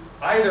to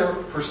either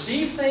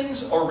perceive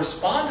things or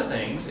respond to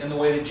things in the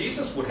way that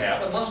Jesus would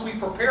have unless we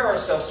prepare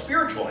ourselves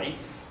spiritually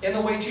in the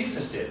way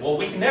Jesus did. Well,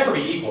 we can never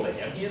be equal to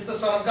him. He is the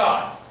Son of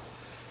God.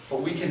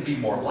 But we can be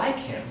more like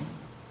him,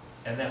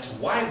 and that's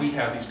why we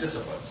have these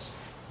disciplines.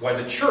 Why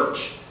the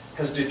church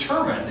has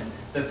determined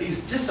that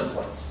these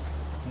disciplines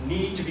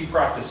need to be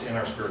practiced in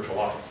our spiritual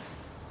life.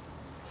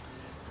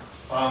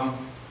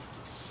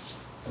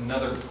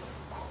 Another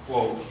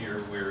quote here,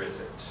 where is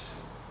it?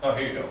 Oh,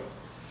 here you go.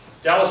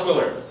 Dallas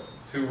Willard,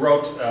 who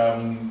wrote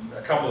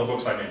a couple of the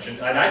books I mentioned,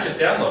 and I just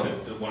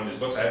downloaded one of his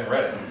books, I haven't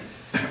read it.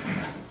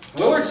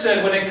 Willard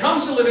said, when it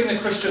comes to living the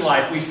Christian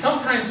life, we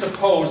sometimes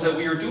suppose that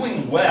we are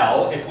doing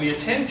well if we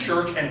attend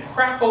church and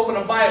crack open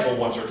a Bible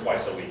once or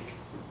twice a week.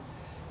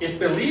 If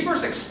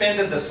believers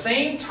expended the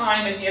same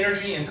time and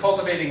energy in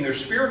cultivating their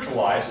spiritual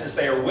lives as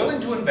they are willing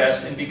to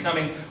invest in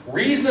becoming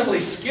reasonably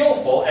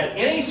skillful at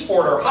any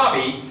sport or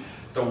hobby,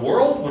 the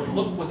world would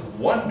look with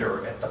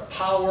wonder at the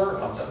power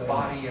of the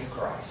body of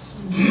Christ.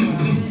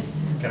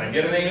 Can I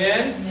get an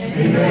amen?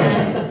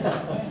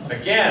 Amen.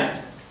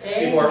 Again,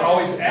 people are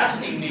always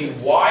asking me,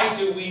 why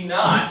do we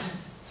not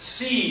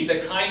see the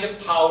kind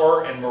of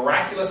power and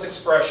miraculous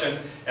expression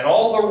and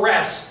all the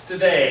rest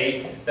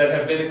today that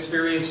have been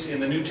experienced in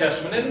the New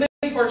Testament and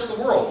many parts of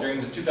the world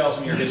during the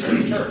 2,000-year history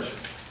of the church?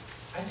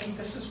 I think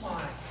this is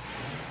why.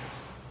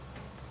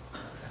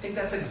 I think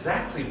that's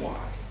exactly why.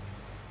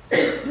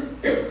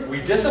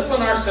 We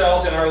discipline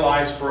ourselves in our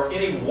lives for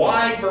any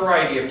wide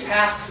variety of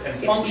tasks and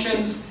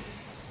functions.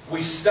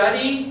 We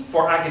study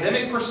for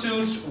academic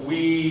pursuits,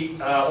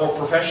 or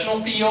professional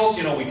fields.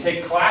 You know, we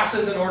take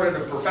classes in order to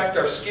perfect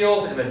our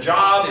skills in the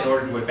job, in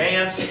order to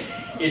advance.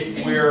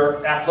 If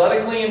we're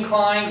athletically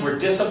inclined, we're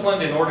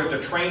disciplined in order to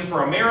train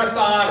for a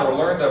marathon or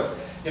learn to,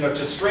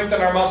 to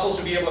strengthen our muscles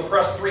to be able to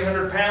press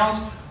 300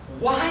 pounds.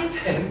 Why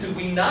then do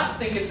we not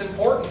think it's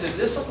important to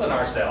discipline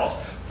ourselves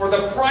for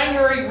the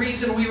primary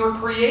reason we were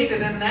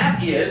created, and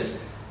that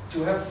is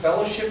to have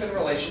fellowship and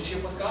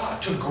relationship with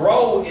God, to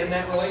grow in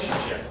that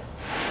relationship?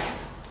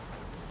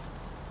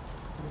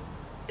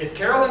 If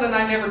Carolyn and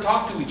I never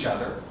talked to each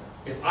other,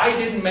 if I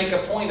didn't make a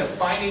point of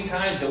finding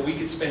times that we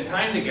could spend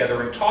time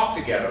together and talk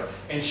together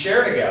and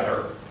share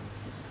together,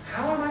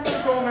 how am I going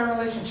to grow in my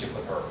relationship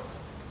with her?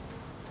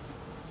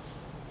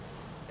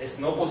 Es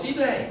no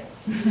posible.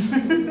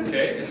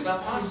 Okay? It's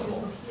not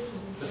possible.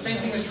 The same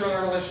thing is true in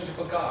our relationship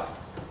with God.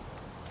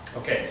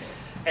 Okay.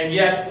 And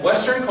yet,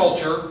 Western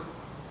culture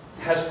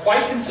has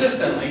quite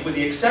consistently, with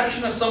the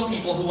exception of some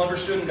people who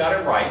understood and got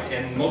it right,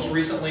 and most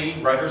recently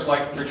writers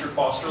like Richard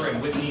Foster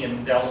and Whitney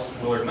and Dallas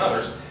Willard and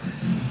others,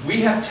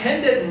 we have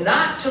tended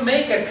not to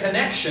make a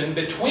connection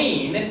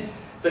between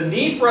the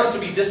need for us to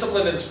be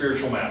disciplined in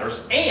spiritual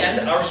matters, and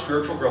our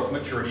spiritual growth and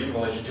maturity in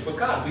relationship with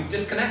God. We've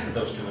disconnected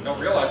those two and don't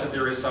realize that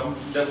there is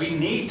that we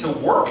need to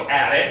work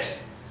at it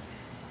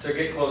to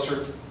get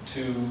closer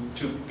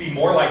to be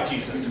more like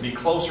Jesus, to be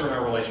closer in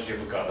our relationship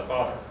with God the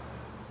Father.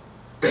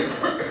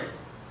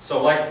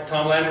 So like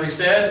Tom Landry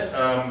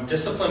said,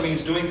 discipline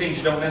means doing things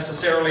you don't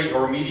necessarily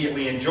or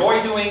immediately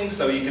enjoy doing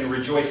so you can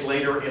rejoice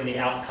later in the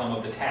outcome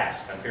of the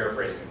task. I'm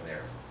paraphrasing him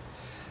there.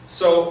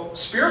 So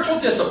spiritual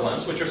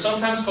disciplines, which are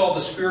sometimes called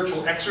the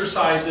spiritual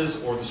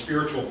exercises or the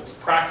spiritual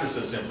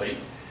practices simply,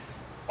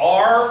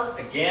 are,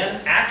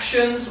 again,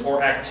 actions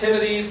or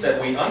activities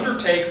that we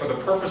undertake for the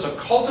purpose of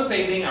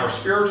cultivating our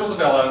spiritual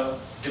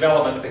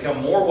development to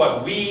become more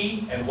what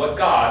we and what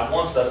God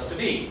wants us to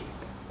be.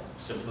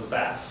 Simple as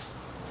that.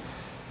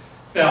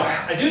 Now,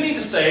 I do need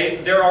to say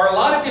there are a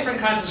lot of different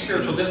kinds of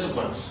spiritual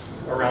disciplines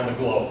around the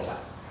globe.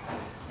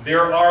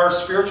 There are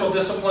spiritual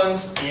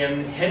disciplines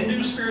in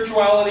Hindu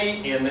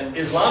spirituality, in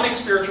Islamic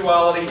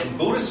spirituality, in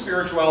Buddhist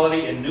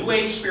spirituality, in New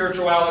Age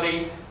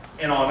spirituality,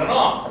 and on and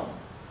on.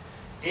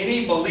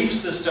 Any belief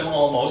system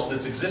almost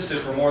that's existed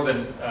for more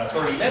than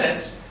 30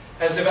 minutes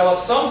has developed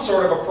some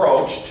sort of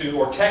approach to,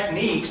 or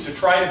techniques to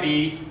try to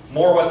be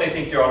more what they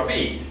think you ought to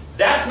be.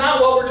 That's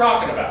not what we're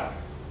talking about.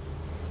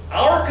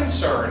 Our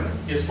concern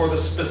is for the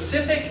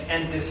specific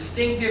and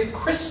distinctive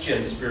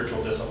Christian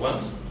spiritual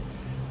disciplines,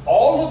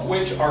 all of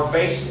which are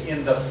based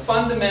in the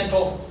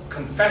fundamental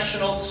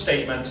confessional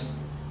statement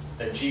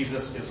that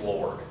Jesus is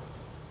Lord.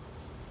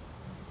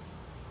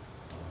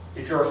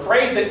 If you're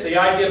afraid that the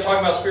idea of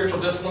talking about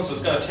spiritual disciplines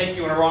is going to take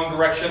you in a wrong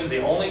direction,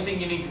 the only thing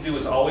you need to do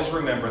is always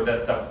remember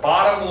that the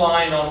bottom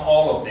line on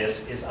all of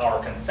this is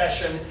our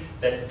confession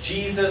that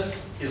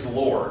Jesus is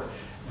Lord.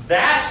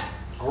 That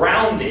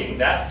grounding,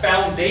 that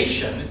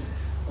foundation,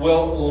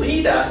 will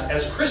lead us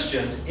as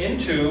Christians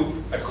into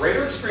a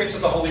greater experience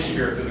of the Holy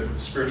Spirit through the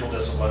spiritual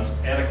disciplines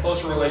and a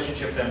closer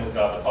relationship then with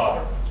God the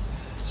Father.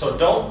 So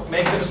don't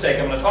make the mistake.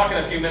 I'm going to talk in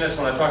a few minutes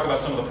when I talk about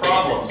some of the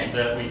problems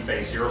that we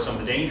face here, or some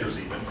of the dangers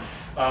even.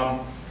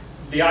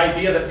 The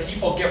idea that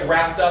people get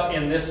wrapped up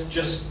in this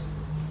just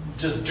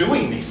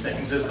doing these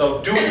things as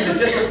though doing the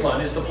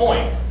discipline is the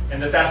point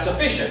and that that's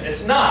sufficient.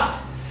 It's not.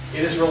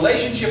 It is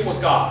relationship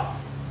with God.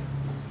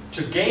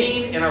 To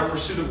gain in our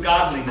pursuit of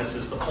godliness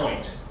is the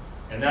point.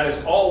 And that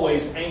is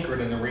always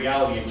anchored in the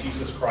reality of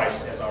Jesus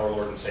Christ as our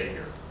Lord and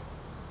Savior.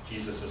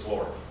 Jesus is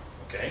Lord.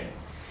 Okay?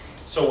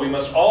 So we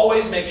must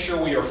always make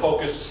sure we are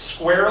focused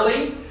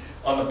squarely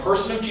on the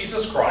person of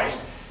Jesus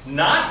Christ,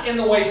 not in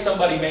the way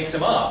somebody makes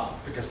him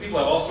up, because people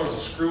have all sorts of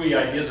screwy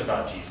ideas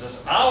about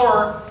Jesus.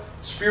 Our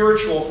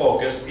spiritual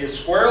focus is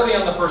squarely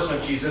on the person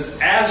of Jesus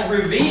as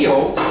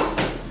revealed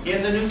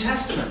in the New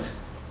Testament.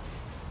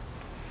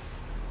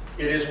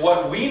 It is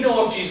what we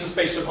know of Jesus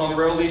based upon the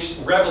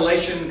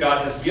revelation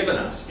God has given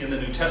us in the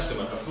New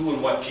Testament of who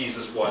and what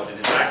Jesus was in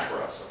his act for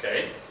us,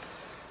 okay?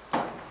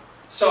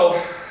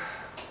 So,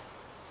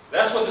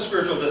 that's what the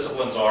spiritual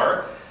disciplines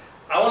are.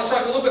 I want to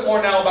talk a little bit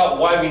more now about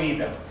why we need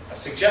them. I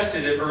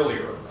suggested it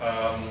earlier.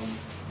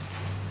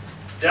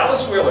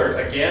 Dallas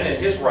Willard, again,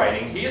 in his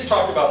writing, he has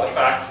talked about the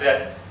fact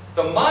that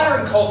the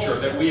modern culture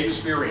that we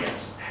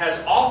experience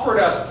has offered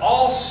us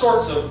all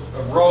sorts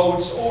of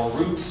roads or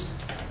routes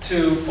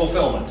to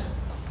fulfillment,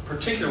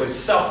 particularly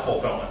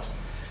self-fulfillment.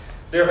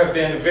 There have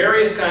been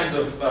various kinds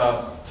of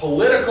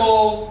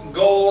political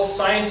goals,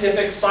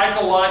 scientific,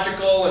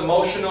 psychological,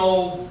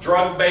 emotional,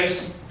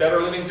 drug-based, better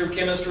living through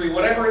chemistry,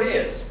 whatever it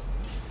is.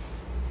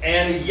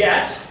 And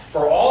yet,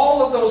 for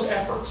all of those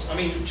efforts, I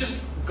mean,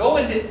 just go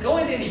into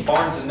any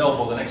Barnes &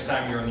 Noble the next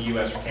time you're in the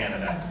U.S. or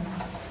Canada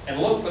and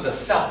look for the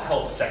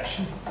self-help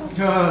section.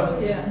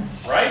 Yeah.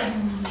 Right?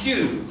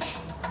 Huge.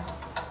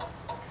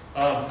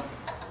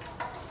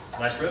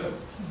 Nice rhythm.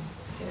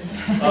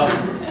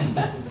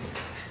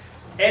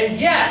 And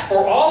yet,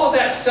 for all of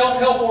that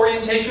self-help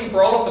orientation,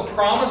 for all of the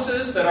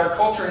promises that our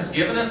culture has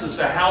given us as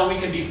to how we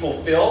can be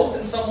fulfilled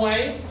in some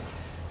way,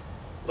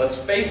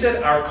 let's face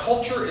it, our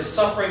culture is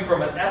suffering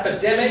from an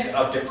epidemic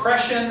of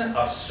depression,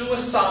 of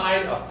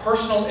suicide, of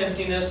personal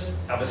emptiness,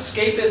 of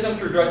escapism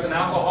through drugs and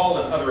alcohol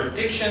and other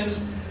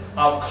addictions,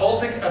 of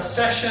cultic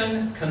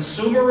obsession,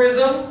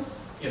 consumerism,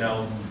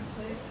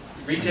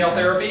 retail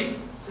therapy,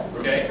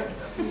 okay,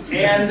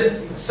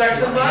 and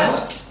sex and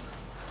violence.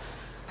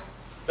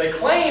 They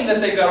claim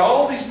that they've got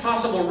all these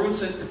possible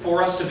routes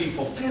for us to be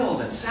fulfilled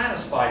and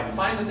satisfied and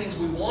find the things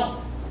we want.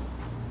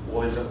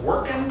 Well, is it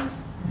working?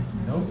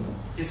 No.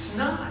 It's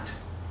not.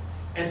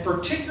 And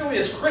particularly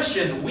as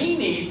Christians, we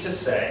need to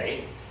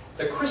say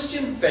the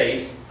Christian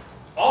faith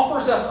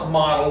offers us a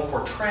model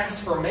for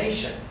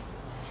transformation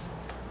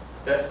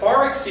that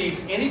far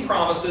exceeds any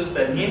promises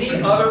that any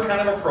other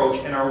kind of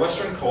approach in our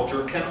Western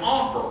culture can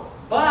offer.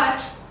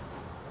 But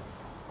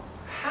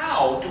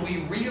how do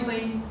we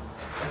really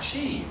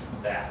achieve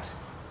that?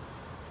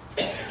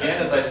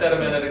 Again, as I said a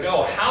minute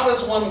ago, how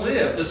does one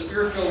live the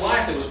Spirit-filled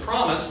life that was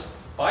promised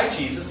by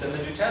Jesus in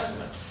the New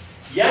Testament?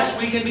 Yes,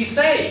 we can be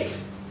saved.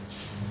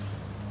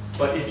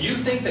 But if you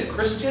think that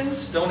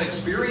Christians don't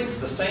experience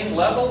the same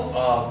level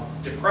of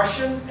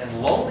depression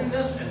and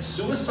loneliness and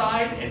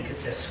suicide and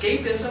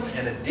escapism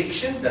and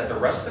addiction that the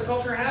rest of the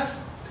culture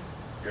has,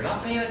 you're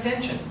not paying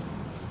attention.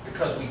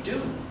 Because we do.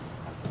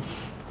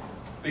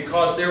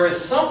 Because there is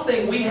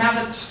something we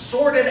haven't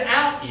sorted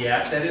out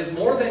yet that is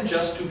more than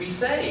just to be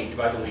saved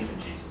by belief in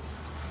Jesus.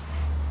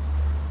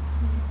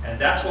 And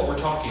that's what we're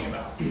talking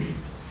about.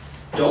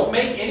 Don't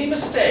make any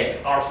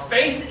mistake. Our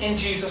faith in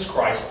Jesus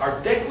Christ, our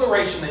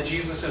declaration that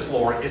Jesus is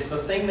Lord, is the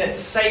thing that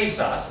saves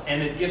us,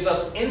 and it gives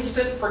us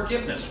instant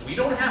forgiveness. We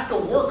don't have to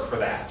work for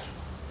that.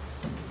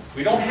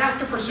 We don't have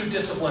to pursue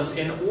disciplines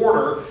in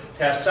order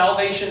to have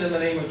salvation in the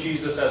name of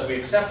Jesus as we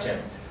accept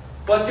Him.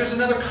 But there's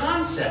another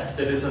concept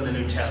that is in the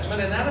New Testament,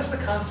 and that is the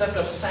concept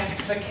of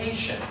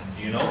sanctification.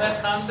 Do you know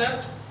that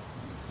concept?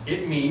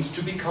 It means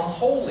to become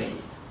holy.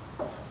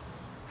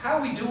 How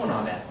are we doing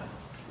on that one?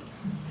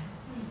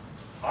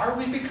 Are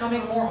we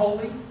becoming more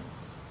holy?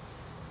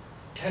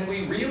 Can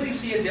we really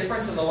see a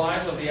difference in the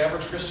lives of the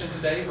average Christian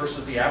today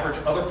versus the average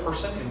other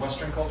person in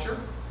Western culture?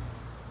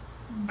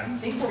 I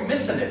think we're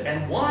missing it.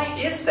 And why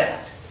is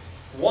that?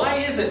 Why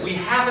is it we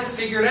haven't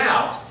figured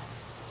out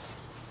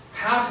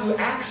how to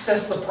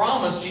access the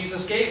promise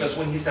Jesus gave us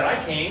when He said,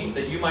 I came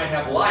that you might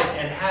have life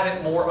and have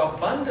it more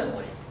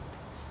abundantly?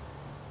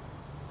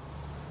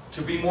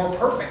 To be more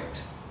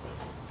perfect.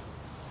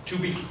 To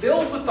be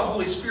filled with the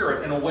Holy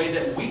Spirit in a way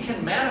that we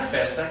can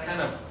manifest that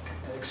kind of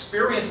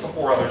experience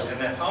before others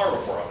and that power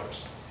before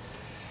others.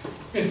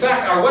 In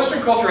fact, our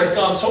Western culture has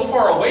gone so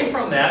far away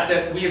from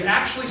that we have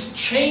actually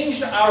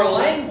changed our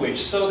language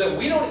so that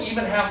we don't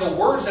even have the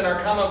words in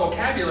our common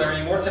vocabulary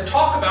anymore to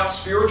talk about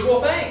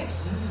spiritual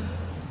things.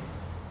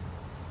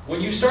 When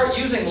you start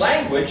using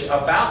language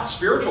about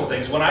spiritual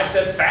things, when I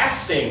said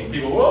fasting,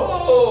 people,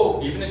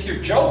 whoa, even if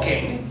you're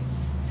joking,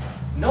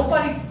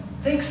 nobody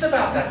thinks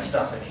about that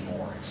stuff anymore.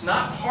 It's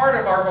not part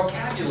of our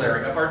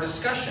vocabulary, of our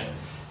discussion.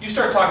 You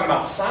start talking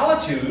about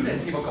solitude,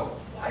 and people go,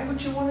 why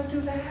would you want to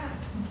do that?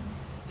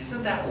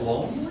 Isn't that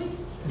lonely?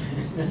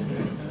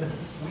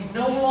 We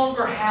no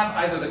longer have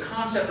either the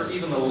concept or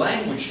even the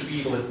language to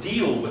be able to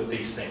deal with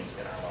these things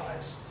in our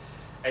lives.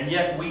 And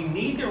yet we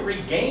need to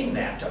regain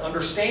that, to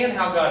understand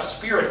how God's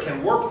Spirit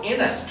can work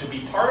in us, to be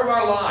part of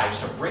our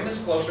lives, to bring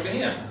us closer to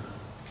Him.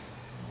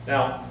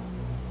 Now,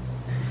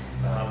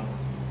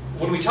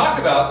 when we talk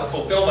about the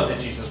fulfillment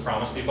that Jesus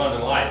promised, the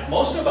abundant life,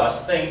 most of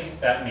us think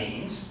that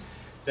means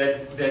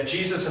that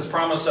Jesus has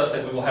promised us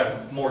that we will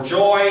have more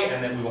joy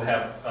and that we will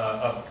have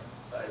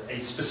a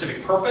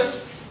specific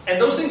purpose.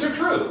 And those things are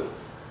true.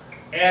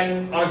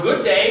 And on a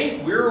good day,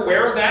 we're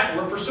aware of that,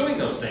 we're pursuing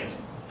those things.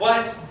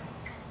 But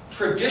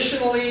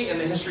traditionally in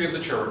the history of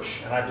the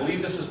church, and I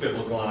believe this is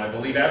biblical and I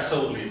believe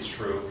absolutely it's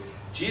true,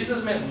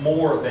 Jesus meant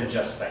more than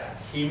just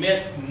that. He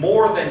meant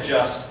more than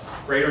just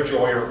greater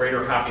joy or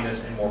greater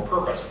happiness and more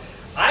purpose.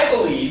 I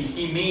believe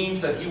He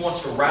means that He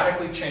wants to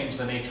radically change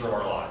the nature of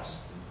our lives.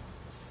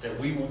 That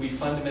we will be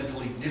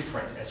fundamentally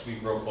different as we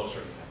grow closer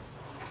to Him.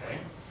 Okay?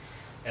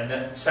 And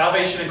that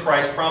salvation in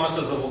Christ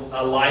promises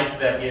a life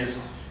that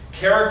is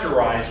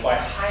characterized by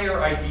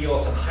higher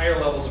ideals and higher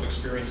levels of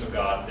experience of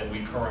God than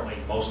we currently,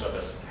 most of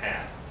us,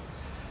 have.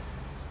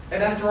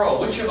 And after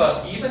all, which of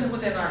us, even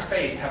within our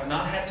faith, have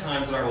not had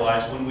times in our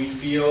lives when we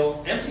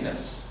feel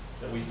emptiness,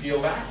 that we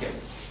feel vacuum?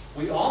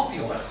 We all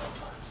feel that sometimes.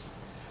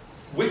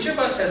 Which of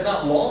us has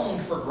not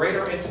longed for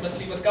greater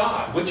intimacy with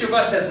God? Which of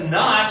us has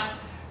not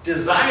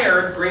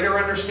desired greater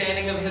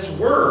understanding of His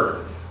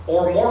Word,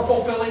 or more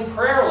fulfilling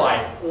prayer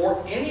life,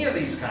 or any of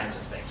these kinds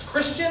of things?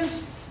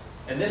 Christians,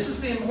 and this is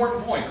the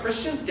important point,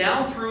 Christians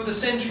down through the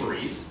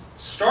centuries,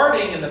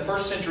 starting in the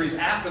first centuries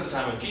after the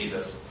time of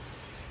Jesus,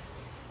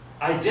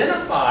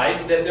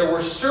 identified that there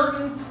were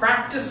certain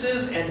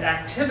practices and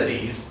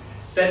activities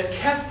that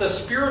kept the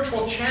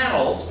spiritual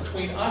channels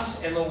between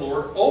us and the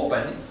Lord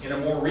open in a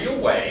more real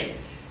way,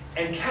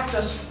 and kept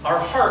our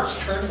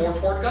hearts turned more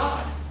toward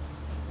God.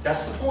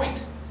 That's the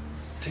point.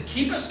 To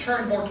keep us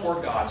turned more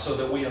toward God so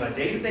that we on a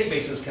day-to-day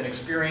basis can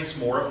experience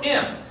more of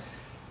Him.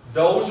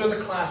 Those are the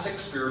classic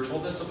spiritual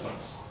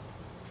disciplines.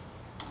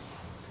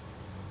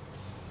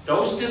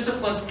 Those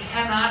disciplines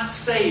cannot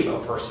save a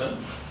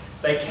person.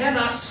 They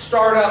cannot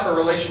start up a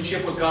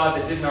relationship with God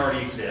that didn't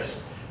already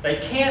exist. They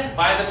can't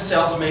by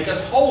themselves make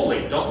us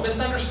holy. Don't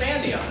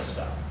misunderstand me on this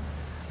stuff.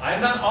 I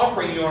am not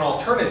offering you an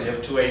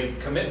alternative to a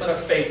commitment of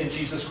faith in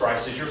Jesus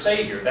Christ as your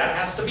Savior. That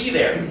has to be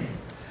there.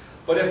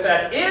 But if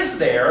that is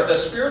there, the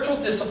spiritual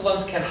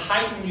disciplines can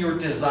heighten your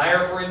desire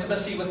for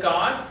intimacy with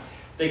God.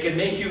 They can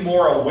make you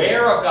more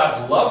aware of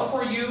God's love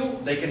for you.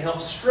 They can help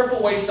strip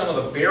away some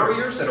of the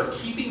barriers that are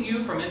keeping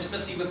you from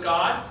intimacy with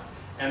God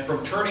and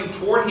from turning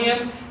toward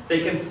Him. They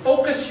can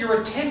focus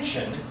your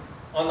attention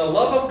on the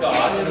love of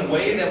God in a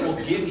way that will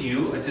give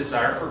you a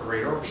desire for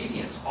greater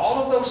obedience.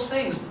 All of those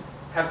things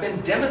have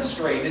been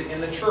demonstrated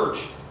in the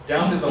church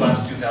down through the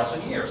last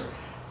 2,000 years.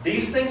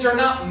 These things are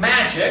not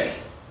magic,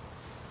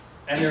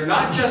 and they're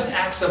not just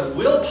acts of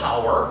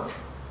willpower.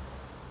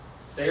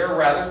 They are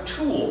rather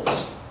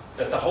tools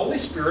that the Holy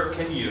Spirit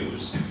can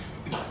use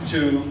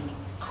to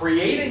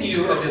create in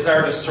you a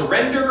desire to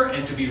surrender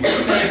and to be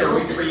remade or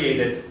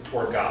recreated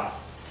toward God.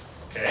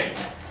 Okay?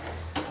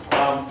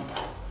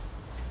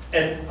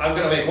 And I'm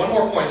going to make one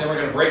more point, then we're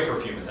going to break for a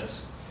few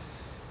minutes.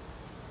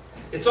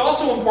 It's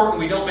also important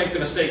we don't make the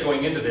mistake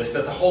going into this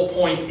that the whole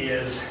point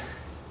is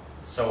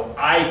so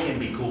I can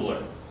be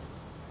cooler.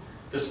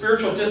 The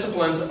spiritual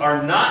disciplines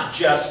are not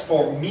just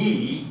for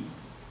me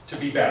to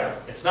be better.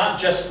 It's not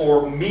just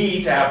for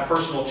me to have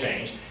personal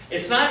change.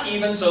 It's not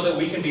even so that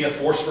we can be a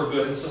force for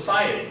good in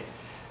society.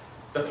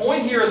 The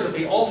point here is that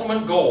the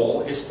ultimate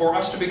goal is for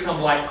us to become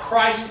like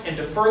Christ and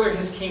to further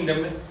His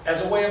kingdom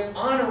as a way of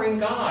honoring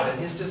God and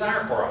His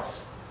desire for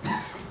us.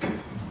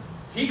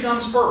 He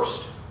comes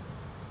first.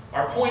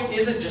 Our point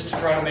isn't just to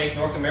try to make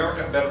North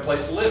America a better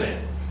place to live in.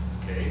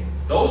 Okay?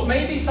 Those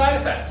may be side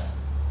effects.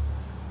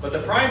 But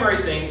the primary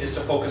thing is to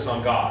focus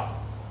on God.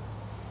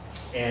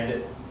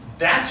 And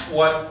that's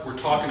what we're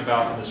talking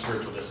about in the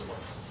spiritual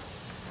disciplines.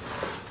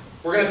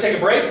 We're going to take a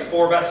break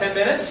for about 10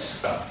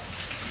 minutes.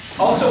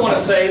 Also want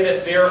to say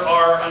that there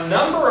are a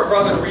number of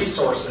other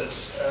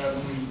resources.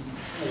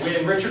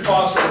 When Richard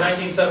Foster in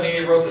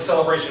 1978 wrote The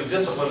Celebration of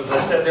Discipline, as I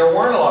said, there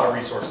weren't a lot of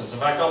resources. In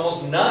fact,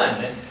 almost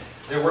none.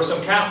 There were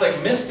some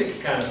Catholic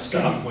mystic kind of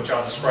stuff, which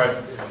I'll describe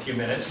in a few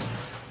minutes,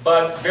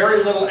 but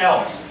very little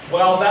else.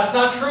 Well, that's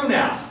not true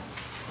now.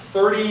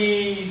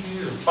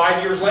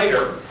 35 years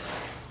later,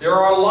 there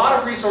are a lot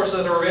of resources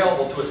that are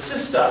available to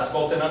assist us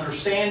both in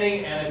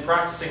understanding and in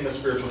practicing the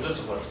spiritual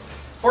disciplines.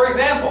 For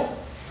example,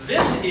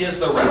 this is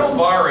the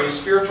Renovare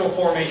Spiritual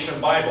Formation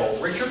Bible.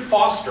 Richard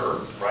Foster,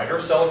 writer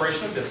of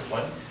Celebration of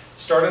Discipline,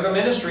 started a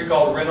ministry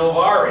called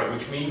Renovare,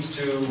 which means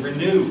to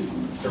renew,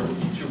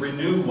 to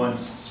renew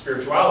one's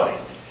spirituality.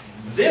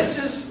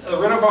 This is the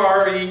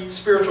Renovare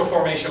Spiritual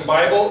Formation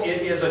Bible.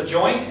 It is a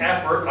joint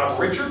effort of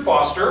Richard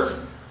Foster,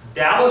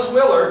 Dallas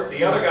Willard,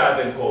 the other guy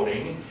I've been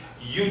quoting,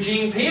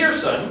 Eugene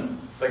Peterson,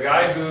 the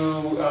guy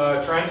who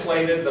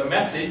translated The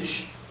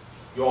Message.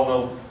 You all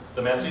know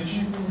The Message?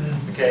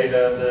 Okay,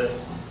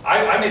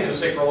 I made the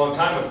mistake for a long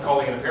time of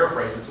calling it a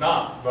paraphrase. It's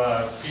not.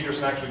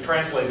 Peterson actually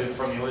translated it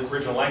from the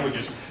original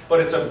languages.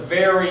 But it's a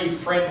very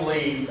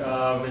friendly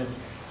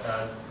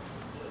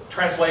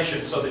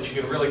translation so that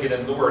you can really get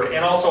into the Word.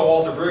 And also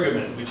Walter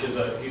Brueggemann, which is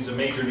he's a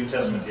major New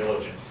Testament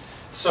theologian.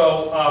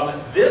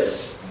 So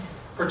this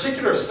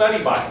particular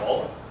study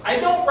Bible, I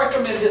don't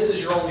recommend this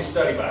as your only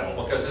study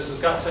Bible because this has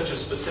got such a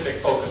specific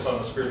focus on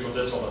the spiritual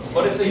discipline.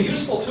 But it's a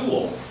useful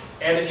tool.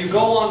 And if you go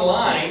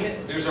online,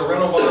 there's a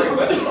Renovare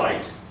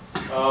website.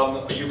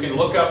 You can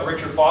look up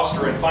Richard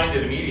Foster and find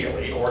it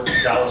immediately, or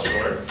Dallas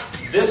Willard.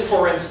 This,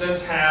 for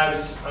instance,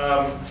 has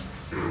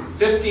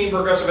 15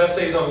 progressive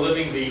essays on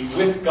living the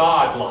with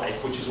God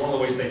life, which is one of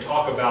the ways they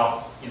talk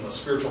about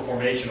spiritual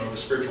formation or the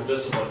spiritual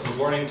disciplines, is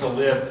learning to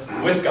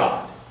live with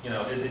God,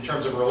 in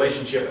terms of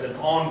relationship at an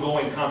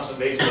ongoing, constant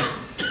basis.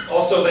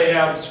 Also, they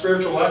have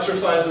spiritual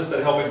exercises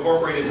that help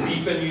incorporate and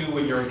deepen you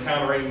when you're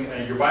encountering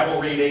your Bible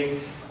reading.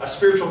 A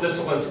spiritual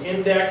disciplines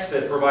index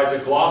that provides a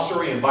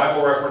glossary and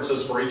Bible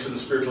references for each of the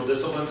spiritual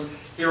disciplines.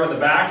 Here on the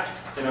back,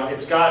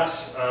 it's got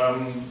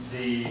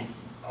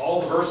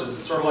all the verses.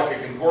 It's sort of like a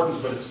concordance,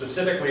 but it's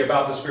specifically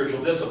about the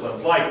spiritual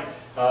disciplines, like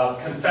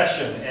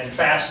confession and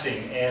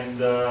fasting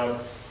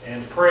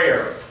and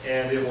prayer.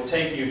 And it will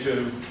take you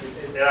to,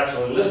 it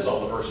actually lists all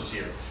the verses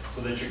here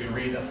so that you can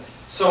read them.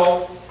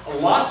 So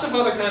lots of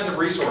other kinds of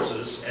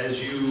resources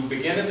as you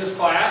begin in this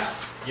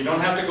class. You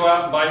don't have to go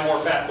out and buy more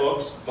fat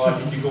books, but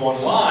if you go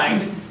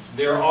online,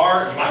 you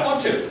might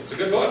want to. It's a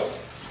good book.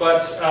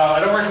 But I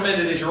don't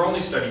recommend it as your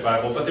only study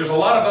Bible, but there's a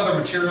lot of other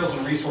materials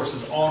and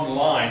resources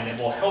online that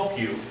will help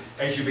you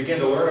as you begin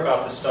to learn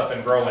about this stuff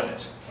and grow in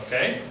it.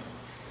 Okay?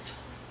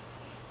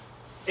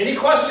 Any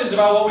questions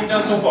about what we've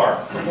done so far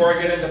before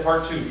I get into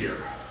part 2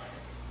 here?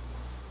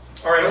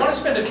 All right, I want to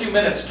spend a few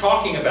minutes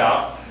talking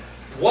about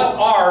what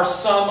are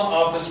some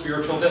of the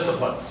spiritual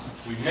disciplines.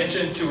 We've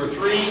mentioned 2 or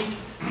 3.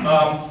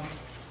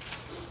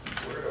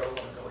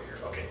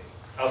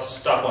 I'll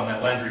stop on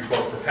that Landry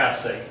quote for Pat's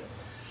sake.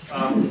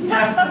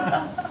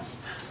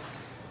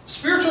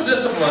 Spiritual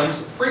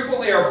disciplines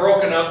frequently are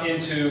broken up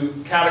into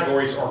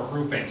categories or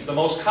groupings. The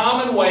most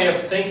common way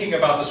of thinking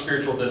about the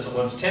spiritual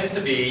disciplines tend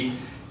to be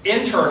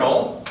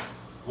internal,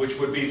 which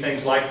would be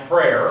things like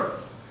prayer,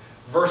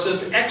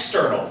 versus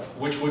external,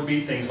 which would be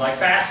things like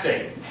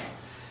fasting.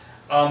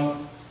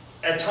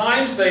 At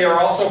times they are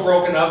also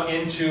broken up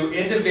into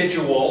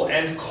individual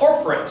and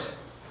corporate,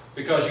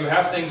 because you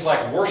have things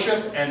like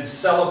worship and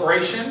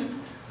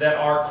celebration that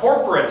are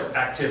corporate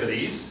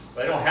activities.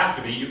 They don't have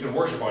to be. You can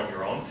worship on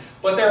your own.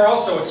 But they're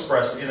also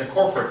expressed in a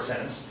corporate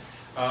sense.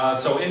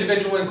 So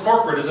individual and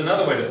corporate is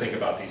another way to think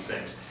about these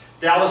things.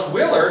 Dallas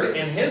Willard,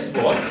 in his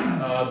book,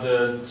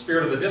 The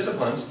Spirit of the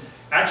Disciplines,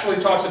 actually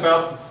talks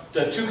about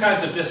the 2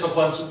 kinds of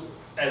disciplines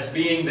as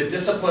being the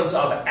disciplines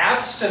of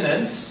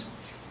abstinence,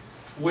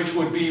 which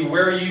would be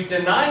where you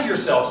deny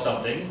yourself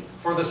something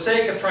for the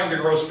sake of trying to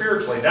grow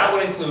spiritually. That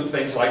would include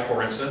things like,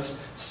 for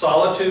instance,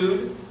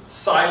 solitude,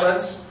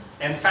 silence,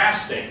 and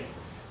fasting.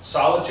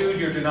 Solitude,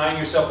 you're denying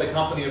yourself the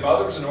company of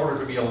others in order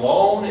to be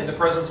alone in the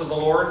presence of the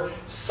Lord.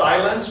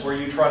 Silence, where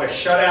you try to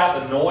shut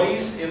out the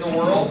noise in the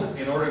world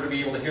in order to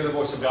be able to hear the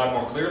voice of God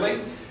more clearly.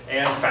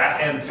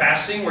 And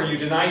fasting, where you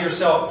deny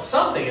yourself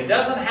something. It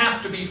doesn't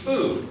have to be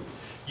food.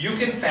 You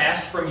can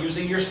fast from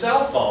using your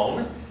cell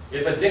phone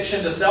if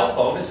addiction to cell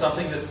phone is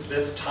something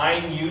that's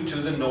tying you to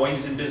the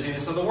noise and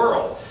busyness of the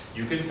world.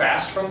 You can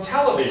fast from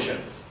television.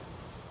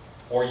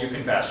 Or you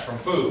can fast from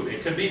food.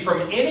 It could be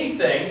from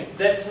anything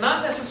that's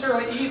not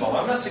necessarily evil.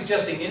 I'm not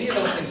suggesting any of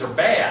those things are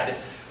bad.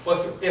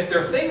 But if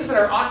they're things that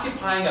are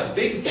occupying a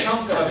big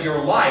chunk of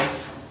your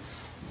life,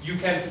 you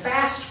can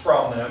fast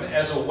from them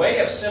as a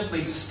way of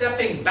simply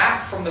stepping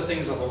back from the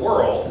things of the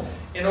world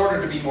in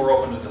order to be more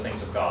open to the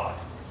things of God.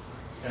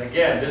 And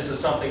again, this is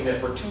something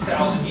that for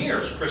 2,000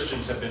 years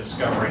Christians have been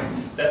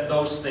discovering, that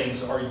those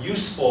things are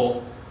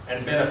useful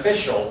and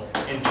beneficial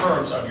in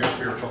terms of your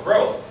spiritual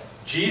growth.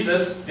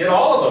 Jesus did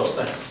all of those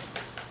things.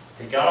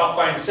 He got off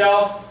by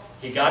himself.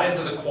 He got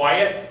into the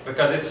quiet,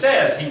 because it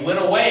says he went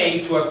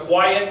away to a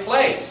quiet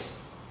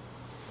place.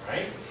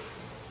 Right?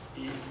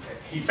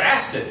 He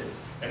fasted,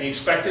 and he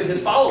expected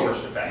his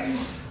followers to fast.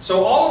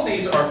 So all of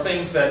these are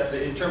things that,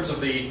 in terms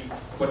of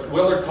what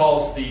Willard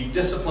calls the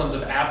disciplines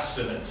of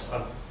abstinence,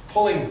 of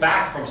pulling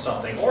back from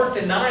something or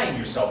denying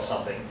yourself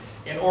something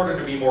in order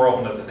to be more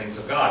open to the things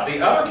of God.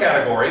 The other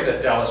category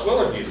that Dallas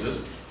Willard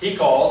uses, he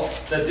calls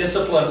the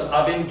disciplines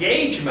of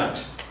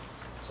engagement.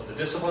 So the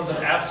disciplines of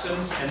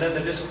abstinence and then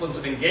the disciplines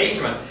of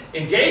engagement.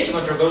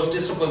 Engagement are those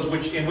disciplines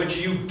in which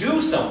you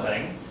do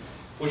something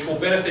which will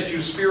benefit you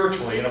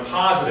spiritually in a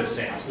positive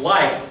sense,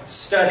 like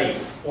study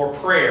or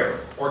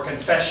prayer or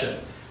confession,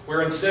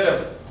 where instead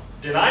of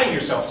denying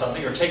yourself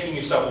something or taking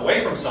yourself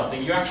away from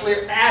something, you actually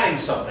are adding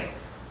something.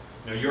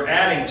 You're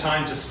adding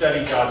time to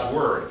study God's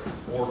Word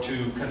or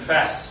to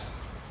confess.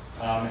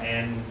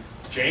 And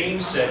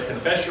James said,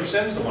 confess your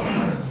sins to one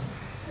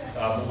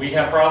another. We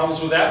have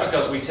problems with that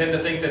because we tend to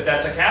think that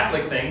that's a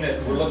Catholic thing,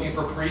 that we're looking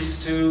for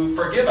priests to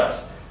forgive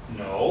us.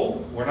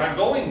 No, we're not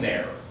going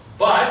there.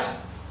 But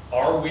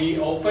are we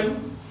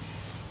open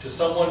to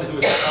someone who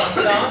is a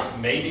confidant,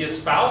 maybe a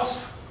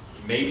spouse,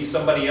 maybe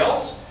somebody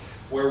else,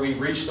 where we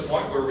reach the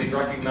point where we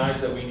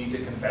recognize that we need to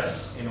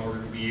confess in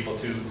order to be able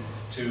to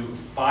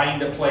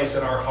find a place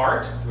in our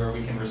heart where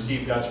we can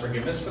receive God's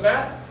forgiveness for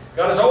that?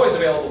 God is always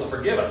available to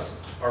forgive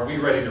us. Are we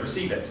ready to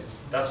receive it?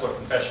 That's what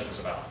confession is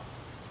about.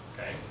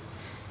 Okay?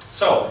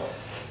 So,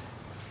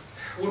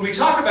 when we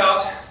talk about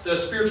the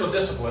spiritual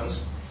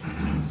disciplines,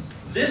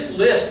 this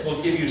list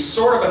will give you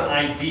sort of an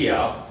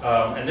idea,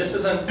 and this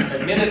is an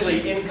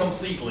admittedly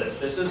incomplete list.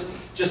 This is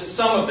just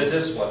some of the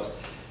disciplines.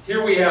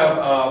 Here we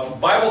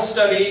have Bible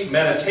study,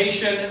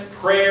 meditation,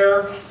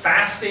 prayer,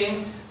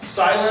 fasting,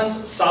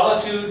 silence,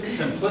 solitude,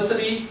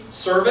 simplicity,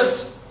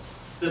 service,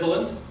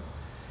 sibilant,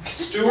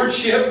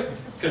 stewardship,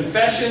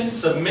 confession,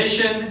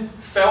 submission,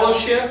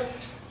 fellowship.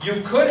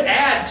 You could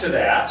add to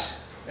that,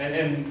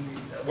 and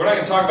we're not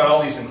going to talk about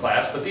all these in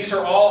class, but these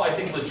are all, I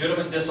think,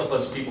 legitimate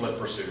disciplines people have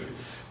pursued.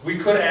 We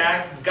could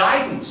add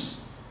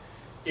guidance.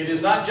 It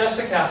is not just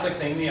a Catholic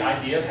thing, the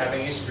idea of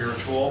having a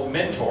spiritual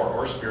mentor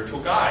or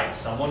spiritual guide,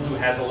 someone who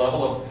has a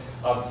level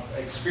of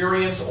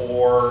experience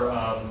or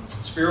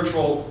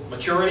spiritual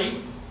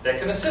maturity that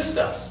can assist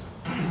us.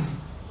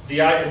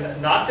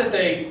 Not that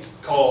they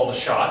call the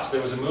shots.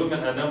 There was a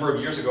movement a number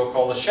of years ago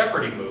called the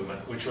shepherding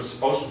movement, which was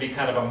supposed to be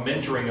kind of a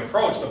mentoring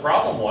approach. The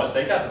problem was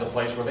they got to the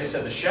place where they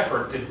said the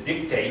shepherd could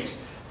dictate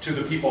to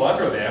the people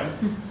under them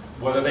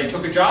whether they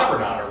took a job or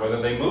not, or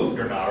whether they moved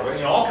or not,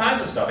 or all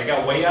kinds of stuff. It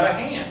got way out of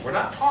hand. We're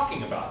not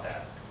talking about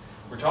that.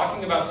 We're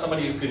talking about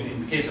somebody who can,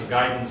 in the case of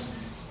guidance,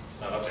 it's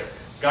not up there,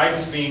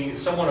 guidance being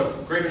someone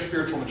of greater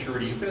spiritual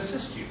maturity who can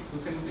assist you,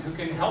 who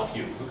can help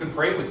you, who can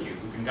pray with you,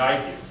 who can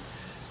guide you.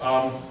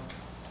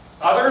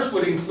 Others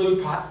would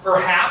include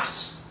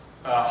perhaps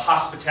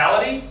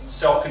hospitality,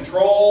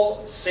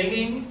 self-control,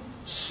 singing,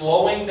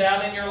 slowing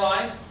down in your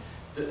life,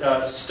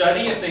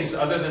 study of things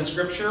other than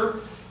Scripture,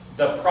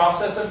 the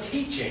process of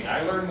teaching.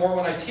 I learn more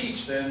when I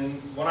teach than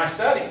when I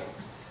study.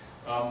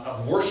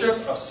 Of worship,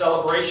 of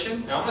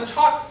celebration. Now I'm going to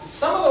talk,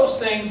 some of those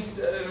things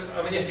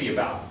I'm iffy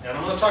about. And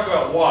I'm going to talk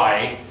about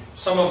why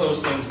some of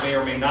those things may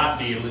or may not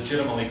be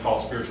legitimately called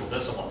spiritual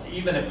disciplines,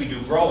 even if we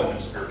do grow in them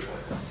spiritually.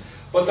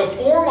 But the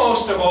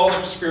foremost of all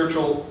the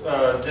spiritual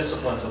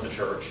disciplines of the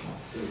church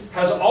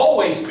has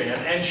always been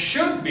and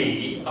should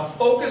be a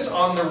focus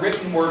on the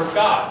written Word of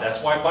God.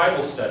 That's why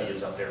Bible study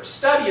is up there.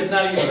 Study is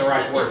not even the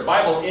right word.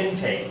 Bible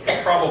intake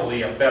is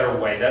probably a better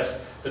way.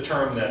 That's the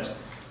term that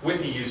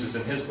Whitney uses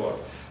in his book.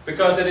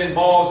 Because it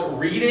involves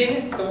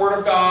reading the Word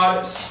of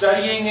God,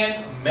 studying it,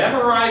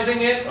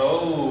 memorizing it.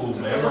 Oh,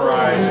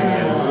 memorizing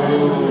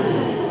it. Ooh.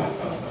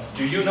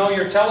 Do you know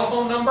your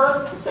telephone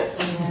number?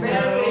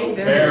 Barely.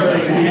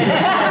 Barely.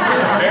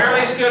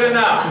 Barely's good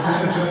enough.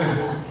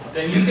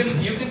 Then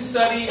you can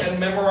study and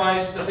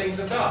memorize the things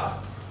of God,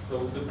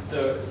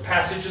 the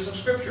passages of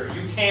Scripture.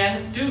 You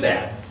can do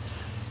that.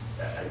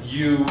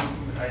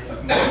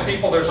 Most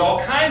people, there's all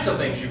kinds of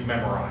things you've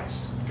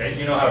memorized. Okay,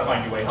 you know how to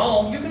find your way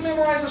home. You can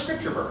memorize a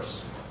Scripture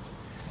verse.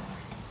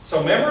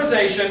 So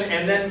memorization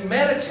and then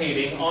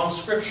meditating on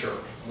Scripture.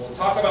 We'll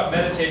talk about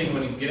meditating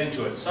when we get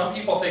into it. Some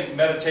people think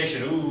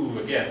meditation, ooh,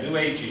 again, New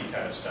Agey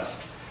kind of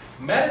stuff.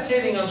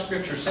 Meditating on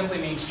Scripture simply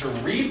means to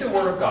read the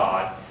Word of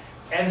God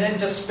and then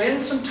to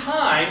spend some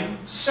time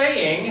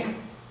saying,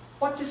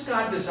 what does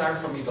God desire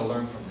for me to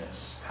learn from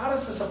this? How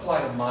does this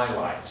apply to my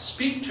life?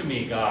 Speak to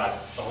me, God,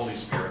 the Holy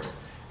Spirit,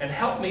 and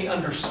help me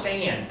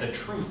understand the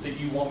truth that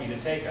you want me to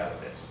take out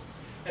of this.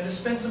 And to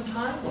spend some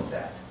time with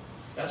that.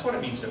 That's what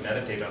it means to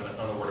meditate on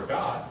the Word of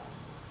God.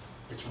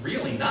 It's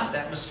really not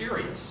that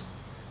mysterious.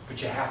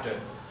 But you have to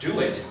do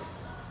it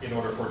in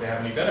order for it to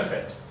have any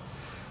benefit.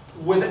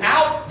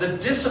 Without the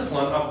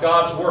discipline of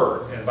God's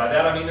Word, and by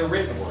that I mean the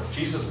written Word.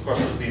 Jesus, of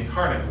course, was the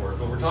incarnate Word,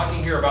 but we're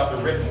talking here about the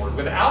written Word.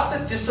 Without the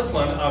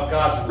discipline of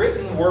God's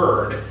written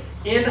Word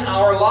in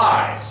our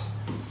lives,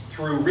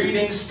 through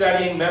reading,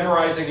 studying,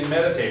 memorizing, and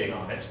meditating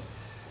on it,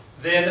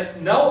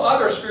 then no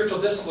other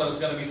spiritual discipline is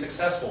going to be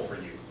successful for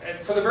you. And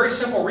for the very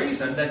simple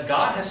reason that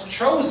God has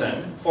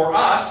chosen for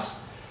us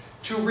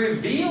to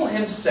reveal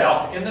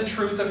Himself in the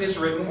truth of His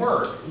written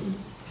Word.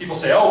 People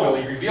say, oh, well,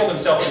 He revealed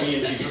Himself to me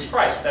in Jesus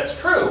Christ.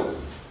 That's true.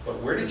 But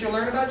where did you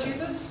learn about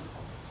Jesus?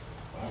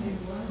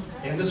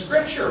 In the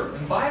Scripture,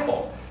 in the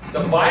Bible. The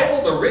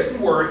Bible, the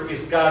written Word,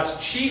 is God's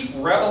chief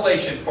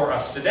revelation for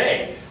us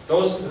today.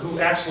 Those who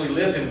actually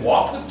lived and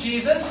walked with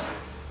Jesus,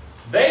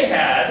 they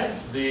had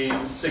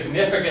the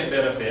significant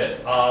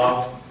benefit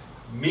of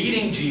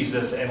meeting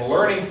Jesus and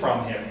learning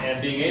from Him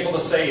and being able to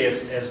say,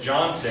 as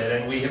John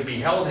said, and we have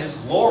beheld His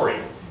glory,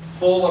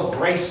 full of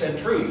grace and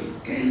truth.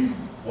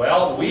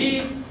 Well,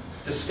 we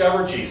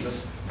discovered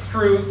Jesus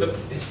through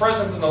His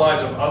presence in the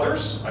lives of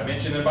others. I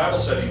mentioned in Bible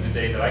study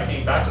today that I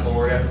came back to the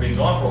Lord after being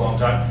gone for a long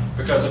time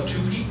because of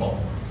two people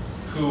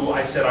who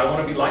I said, I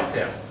want to be like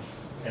them.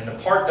 And the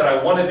part that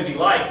I wanted to be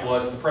like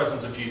was the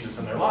presence of Jesus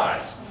in their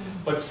lives.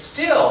 But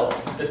still,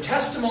 the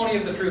testimony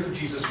of the truth of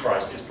Jesus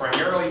Christ is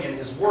primarily in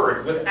His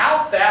Word.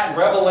 Without that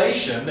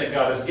revelation that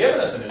God has given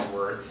us in His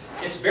Word,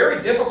 it's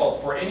very difficult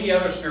for any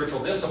other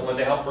spiritual discipline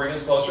to help bring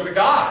us closer to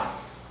God.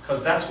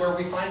 Because that's where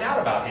we find out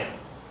about Him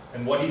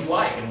and what He's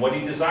like and what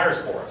He desires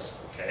for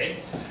us. Okay?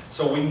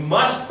 So we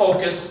must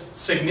focus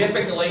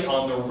significantly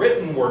on the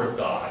written Word of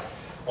God,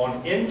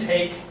 on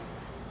intake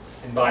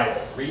in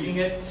Bible, reading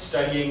it,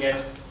 studying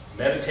it,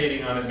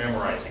 meditating on it,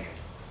 memorizing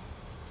it.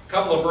 A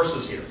couple of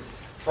verses here.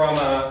 From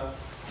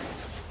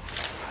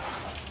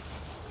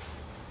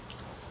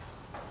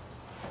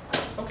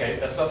okay,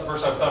 that's not the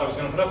verse I thought I was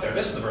going to put up there.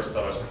 This is the verse I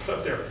thought I was going to put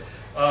up there.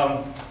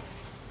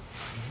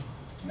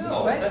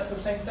 No, that's the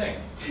same thing.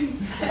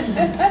 I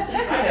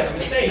have a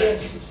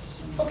mistake.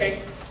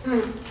 Okay,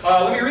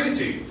 let me read it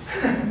to you.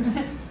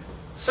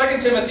 2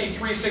 Timothy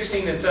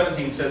 3:16 and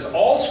 17 says,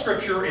 all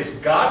Scripture is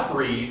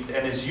God-breathed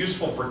and is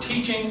useful for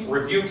teaching,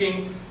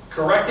 rebuking,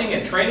 correcting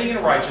and training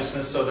in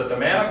righteousness, so that the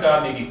man of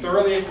God may be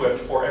thoroughly equipped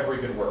for every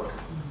good work.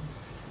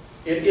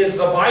 It is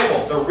the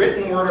Bible, the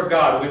written Word of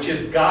God, which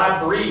is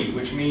God-breathed,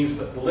 which means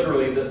that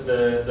literally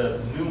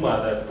the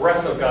pneuma, the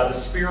breath of God, the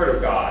Spirit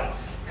of God,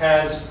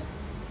 has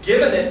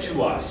given it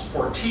to us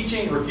for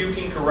teaching,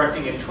 rebuking,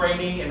 correcting, and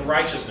training in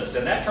righteousness.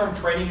 And that term,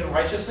 training in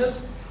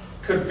righteousness,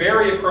 could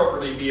very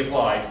appropriately be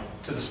applied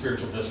to the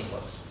spiritual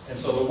disciplines. And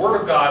so the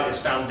Word of God is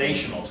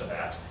foundational to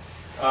that.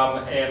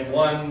 And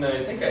one,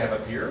 I think I have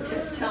up here.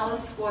 Tell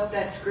us what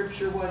that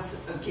scripture was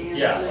again.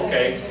 Yeah,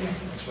 okay.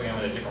 Actually,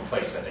 I'm in a different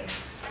place, I think.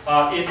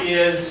 It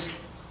is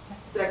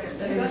 2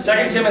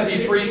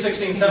 Timothy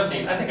 3:16,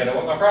 17. I think I know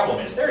what my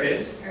problem is. There it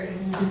is.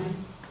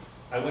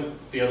 I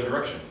went the other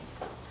direction.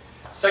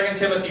 2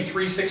 Timothy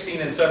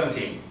 3:16 and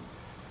 17.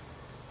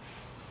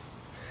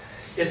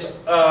 It's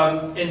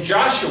in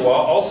Joshua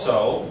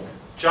also.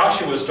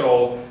 Joshua is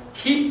told,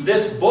 keep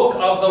this book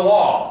of the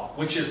law,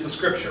 which is the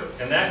Scripture.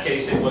 In that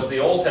case, it was the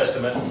Old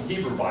Testament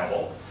Hebrew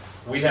Bible.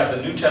 We have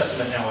the New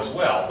Testament now as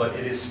well, but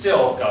it is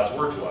still God's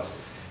Word to us.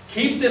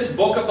 Keep this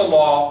book of the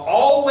law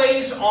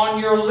always on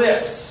your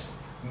lips.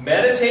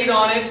 Meditate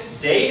on it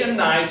day and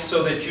night,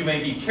 so that you may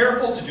be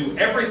careful to do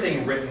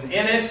everything written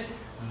in it.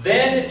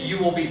 Then you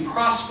will be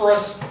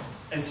prosperous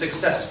and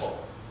successful.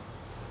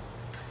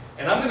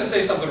 And I'm going to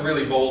say something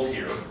really bold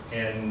here,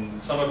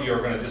 and some of you are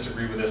going to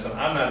disagree with this, and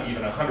I'm not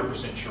even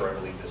 100% sure I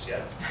believe this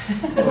yet.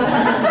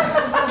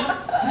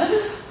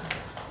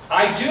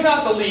 I do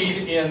not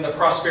believe in the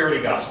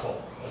prosperity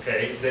gospel,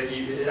 okay?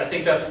 I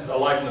think that's a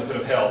lie from the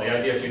pit of hell, the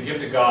idea if you give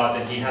to God,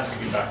 then He has to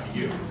give back to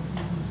you.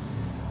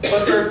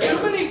 But there are too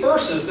many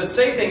verses that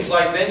say things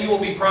like, then you will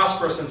be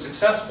prosperous and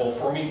successful,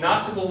 for me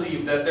not to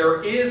believe that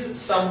there is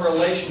some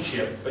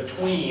relationship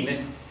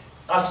between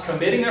us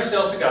committing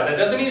ourselves to God. That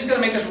doesn't mean He's going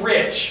to make us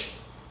rich.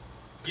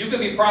 You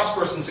can be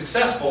prosperous and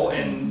successful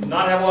and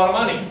not have a lot of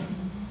money.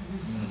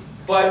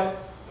 But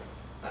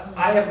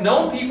I have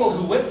known people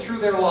who went through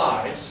their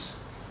lives,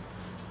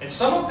 and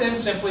some of them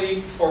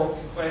simply,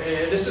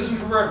 this isn't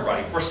for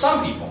everybody, for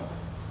some people.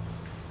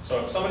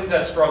 So if somebody's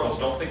had struggles,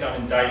 don't think I'm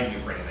indicting you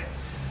for anything.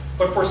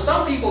 But for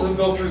some people who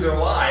go through their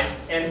life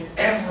and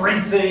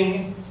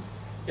everything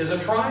is a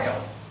trial.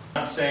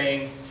 I'm not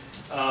saying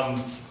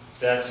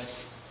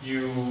that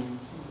you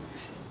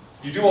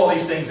you do all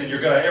these things and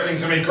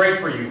everything's going to be great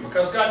for you,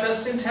 because God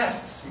does send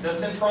tests. He does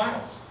send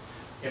trials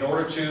in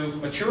order to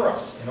mature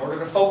us, in order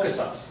to focus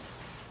us.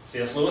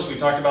 C.S. Lewis, we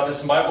talked about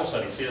this in Bible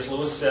study. C.S.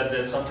 Lewis said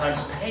that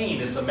sometimes pain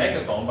is the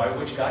megaphone by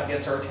which God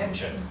gets our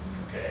attention.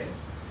 Okay?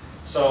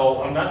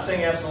 So I'm not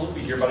saying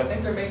absolutely here, but I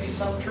think there may be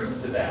some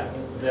truth to that.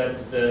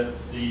 That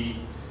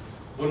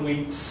when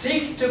we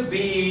seek to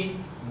be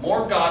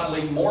more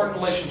godly, more in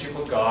relationship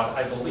with God,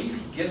 I believe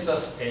He gives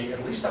us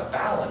at least a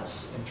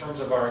balance in terms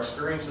of our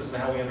experiences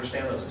and how we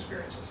understand those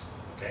experiences.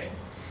 Okay?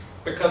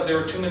 Because there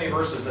are too many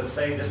verses that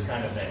say this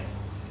kind of thing.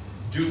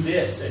 Do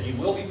this and you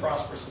will be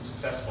prosperous and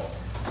successful.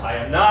 I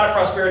am not a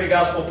prosperity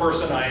gospel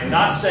person. I am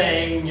not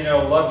saying,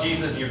 love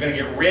Jesus and you're going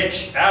to get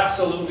rich.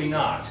 Absolutely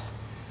not.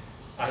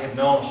 I have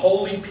known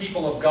holy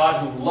people of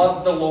God who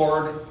loved the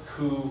Lord,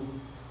 who,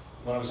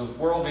 when I was with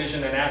World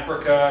Vision in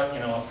Africa,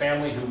 a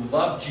family who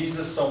loved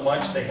Jesus so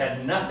much they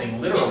had nothing,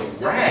 literally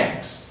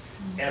rags,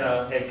 and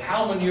a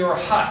cow manure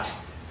hut.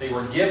 They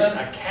were given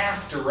a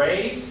calf to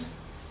raise,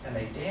 and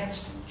they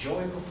danced in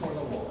joy before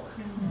the Lord.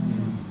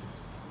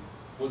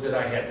 Would that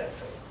I had that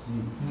faith.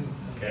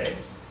 Okay?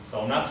 So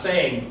I'm not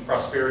saying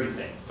prosperity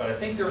thing, but I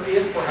think there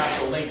is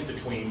perhaps a link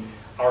between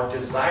our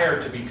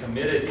desire to be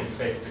committed in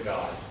faith to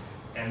God,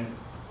 and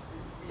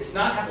if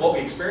not what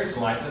we experience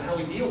in life, then how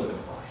we deal with it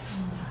in life.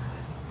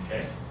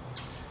 Okay?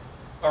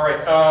 All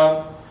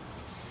right.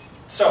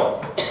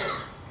 So,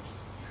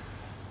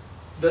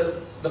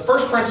 the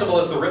first principle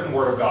is the written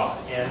Word of God,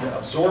 and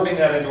absorbing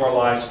that into our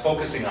lives,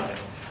 focusing on it.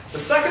 The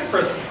second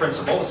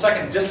principle, the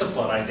second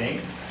discipline, I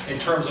think, in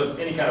terms of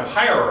any kind of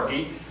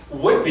hierarchy,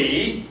 would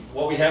be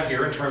what we have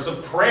here in terms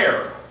of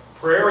prayer.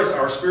 Prayer is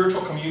our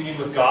spiritual communion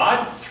with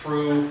God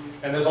through,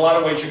 and there's a lot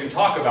of ways you can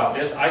talk about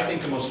this. I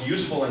think the most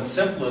useful and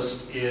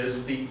simplest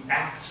is the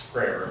ACTS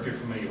prayer, if you're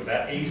familiar with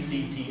that,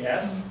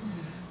 ACTS,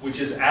 which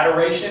is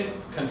adoration,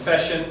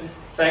 confession,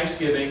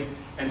 thanksgiving,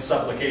 and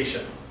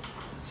supplication.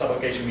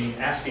 Supplication means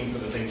asking for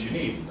the things you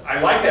need.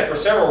 I like that for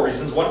several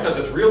reasons. One, because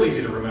it's real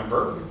easy to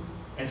remember,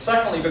 and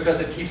secondly,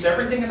 because it keeps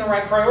everything in the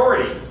right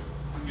priority.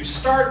 You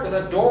start with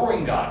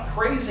adoring God,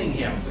 praising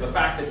Him for the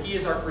fact that He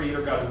is our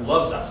Creator God who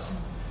loves us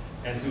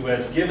and who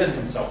has given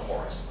Himself for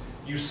us.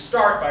 You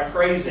start by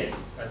praising,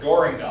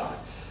 adoring God.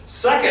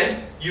 Second,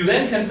 you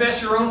then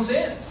confess your own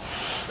sins.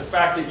 The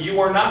fact that you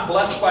are not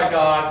blessed by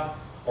God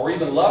or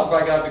even loved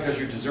by God because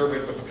you deserve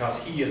it, but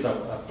because He is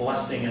a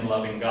blessing and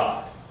loving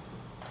God.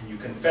 And you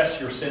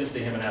confess your sins to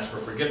Him and ask for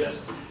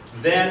forgiveness.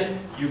 Then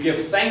you give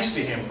thanks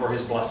to Him for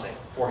His blessing,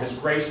 for His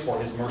grace,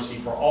 for His mercy,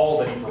 for all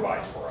that He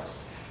provides for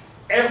us.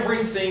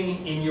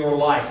 Everything in your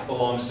life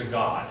belongs to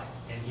God,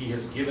 and He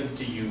has given it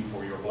to you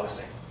for your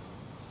blessing.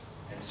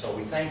 And so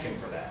we thank Him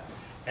for that.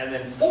 And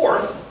then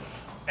fourth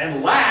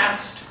and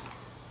last,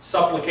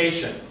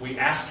 supplication. We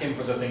ask Him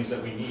for the things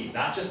that we need,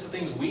 not just the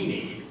things we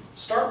need.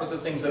 Start with the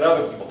things that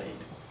other people need.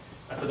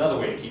 That's another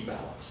way to keep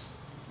balance.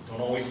 Don't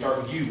always start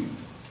with you.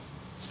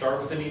 Start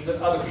with the needs that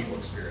other people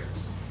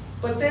experience.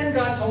 But then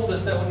God told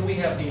us that when we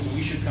have needs,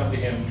 we should come to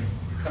Him,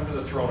 come to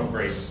the throne of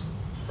grace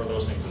for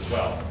those things as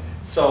well.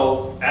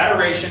 So,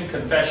 adoration,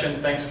 confession,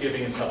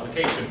 thanksgiving, and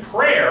supplication.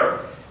 Prayer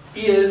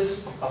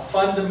is a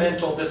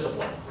fundamental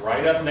discipline,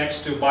 right up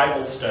next to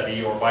Bible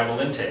study or Bible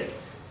intake,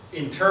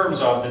 in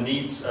terms of the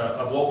needs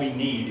of what we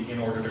need in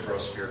order to grow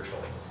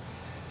spiritually.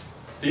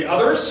 The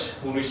others,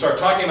 when we start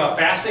talking about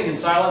fasting and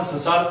silence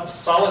and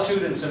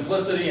solitude and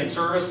simplicity and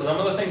service, some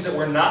of the things that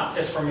we're not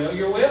as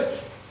familiar with,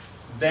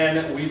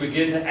 then we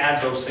begin to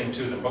add those things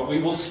to them. But we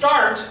will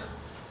start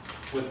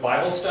with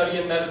Bible study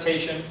and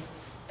meditation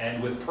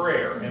and with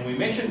prayer. And we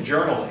mentioned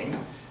journaling.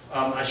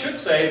 I should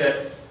say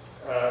that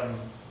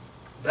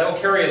that'll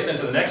carry us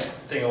into the next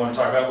thing I want to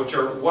talk about, which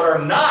are what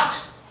are not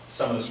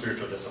some of the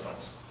spiritual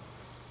disciplines.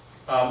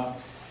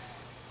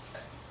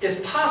 It's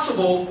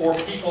possible for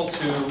people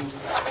to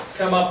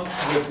come up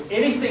with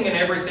anything and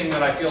everything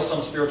that I feel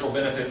some spiritual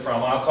benefit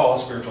from, I'll call a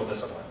spiritual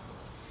discipline.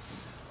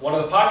 One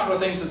of the popular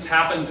things that's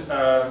happened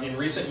in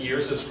recent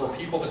years is for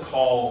people to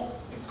call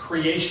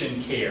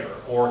creation care,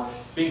 or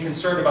being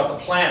concerned about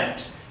the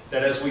planet,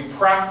 that as we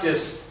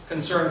practice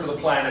concern for the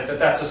planet,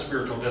 that's a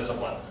spiritual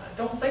discipline. I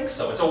don't think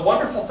so. It's a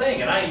wonderful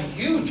thing, and I am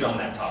huge on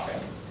that topic.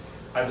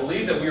 I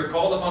believe that we are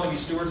called upon to be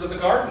stewards of the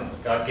garden.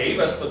 God gave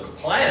us the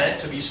planet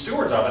to be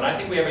stewards of, and I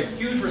think we have a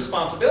huge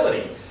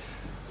responsibility.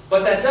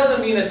 But that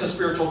doesn't mean it's a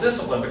spiritual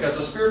discipline, because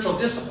a spiritual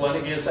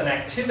discipline is an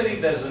activity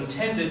that is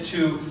intended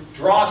to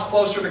draw us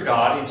closer to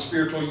God in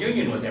spiritual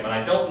union with Him, and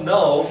I don't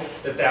know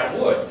that that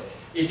would.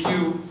 If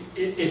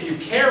you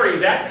carry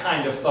that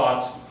kind of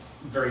thought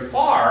very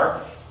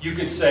far, you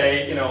could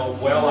say,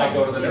 well, I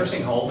go to the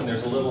nursing home and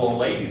there's a little old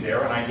lady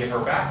there and I give her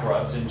back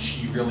rubs and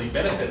she really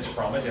benefits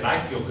from it and I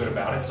feel good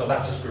about it, so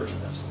that's a spiritual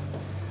discipline.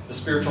 The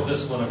spiritual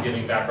discipline of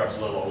giving back rubs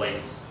to little old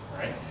ladies.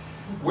 Right?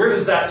 Where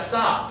does that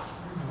stop?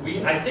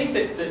 I think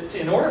that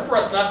in order for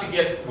us not to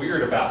get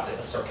weird about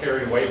this or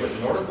carried away with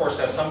it, in order for us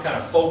to have some kind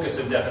of focus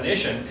and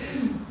definition,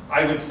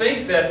 I would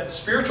think that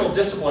spiritual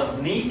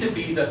disciplines need to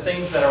be the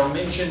things that are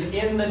mentioned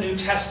in the New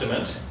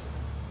Testament,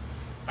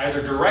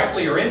 either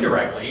directly or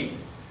indirectly,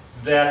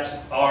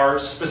 that are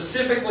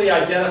specifically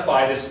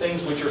identified as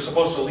things which are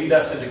supposed to lead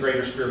us into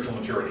greater spiritual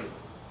maturity.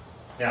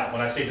 Now,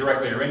 when I say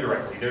directly or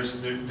indirectly, there's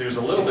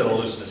a little bit of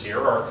looseness here,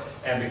 or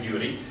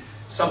ambiguity.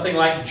 Something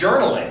like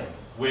journaling,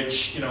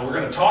 which we're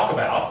going to talk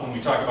about when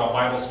we talk about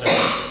Bible study.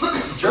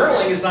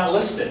 Journaling is not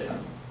listed.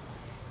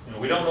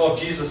 We don't know of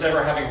Jesus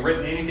ever having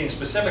written anything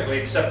specifically,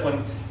 except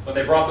when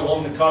they brought the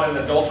woman caught in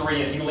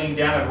adultery and he leaned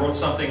down and wrote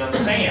something on the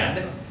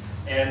sand.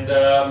 And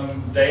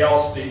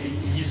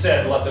he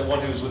said, "Let the one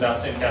who is without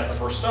sin cast the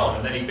first stone."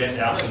 And then he bent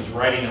down and he was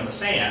writing on the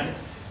sand.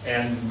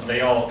 And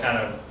they all kind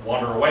of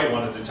wander away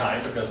one at a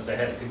time because they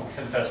had to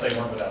confess they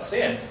weren't without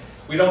sin.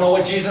 We don't know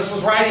what Jesus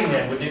was writing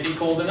then. Wouldn't it be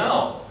cool to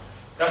know?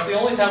 That's the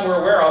only time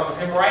we're aware of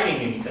him writing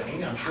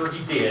anything. I'm sure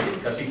he did,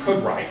 because he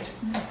could write.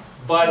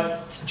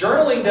 But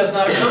journaling does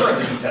not occur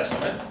in the New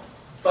Testament.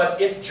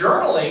 But if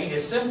journaling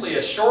is simply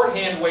a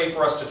shorthand way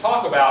for us to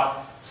talk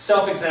about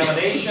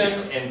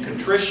self-examination and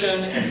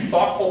contrition and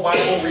thoughtful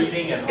Bible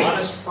reading and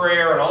honest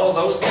prayer and all of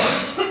those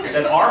things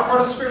that are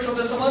part of the spiritual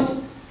disciplines,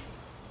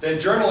 then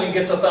journaling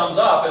gets a thumbs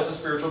up as a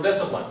spiritual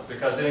discipline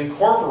because it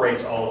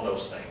incorporates all of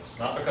those things,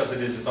 not because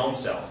it is its own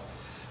self.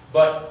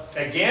 But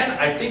again,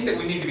 I think that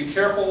we need to be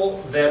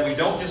careful that we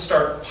don't just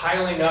start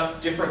piling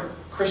up different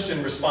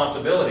Christian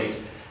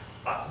responsibilities.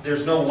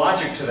 There's no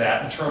logic to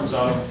that in terms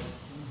of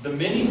the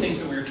many things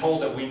that we are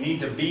told that we need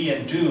to be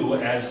and do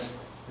as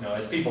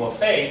people of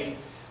faith.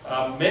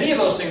 Many of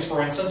those things,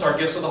 for instance, are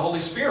gifts of the Holy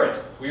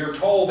Spirit. We are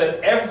told that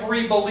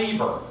every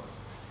believer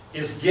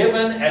is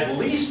given at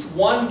least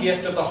one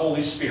gift of the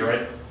Holy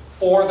Spirit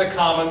for the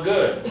common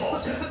good, Paul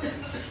said.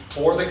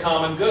 For the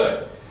common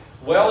good.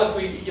 Well, if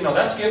we,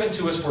 that's given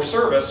to us for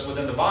service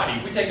within the body.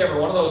 If we take every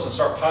one of those and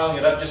start piling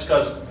it up just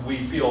because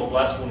we feel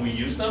blessed when we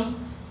use them,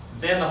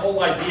 then the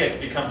whole idea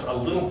becomes a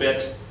little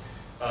bit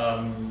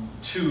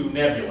too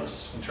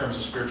nebulous in terms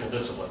of spiritual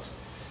disciplines.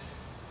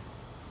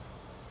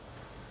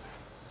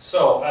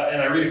 So,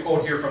 and I read a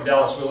quote here from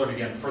Dallas Willard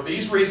again. "For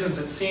these reasons,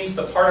 it seems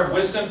the part of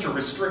wisdom to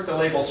restrict the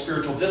label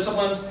spiritual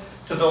disciplines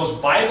to those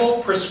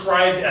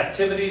Bible-prescribed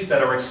activities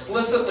that are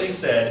explicitly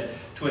said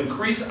to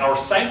increase our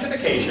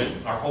sanctification,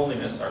 our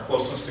holiness, our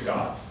closeness to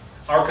God,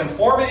 our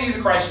conformity to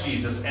Christ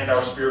Jesus, and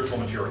our spiritual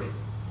maturity."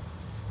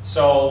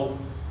 So,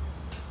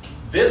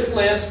 this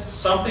lists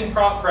something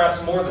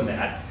perhaps more than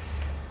that.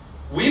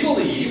 We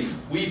believe,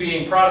 we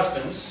being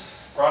Protestant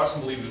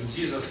believers in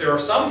Jesus, there are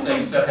some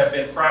things that have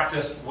been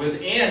practiced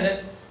within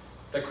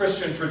the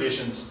Christian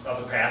traditions of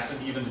the past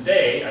and even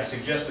today, I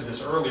suggested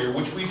this earlier,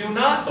 which we do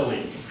not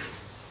believe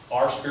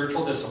are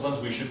spiritual disciplines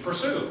we should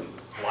pursue,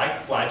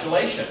 like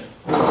flagellation,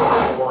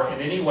 or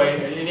in any way,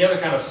 any other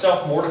kind of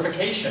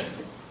self-mortification,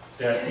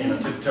 that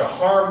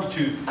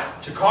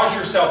to cause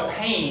yourself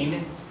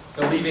pain,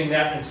 believing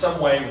that in some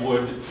way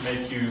would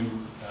make you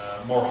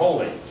more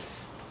holy.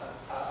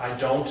 I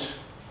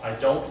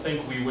don't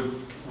think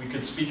we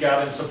could speak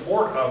out in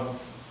support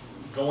of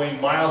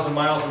going miles and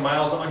miles and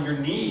miles on your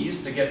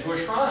knees to get to a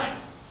shrine.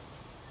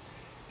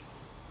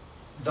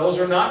 Those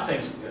are not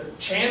things.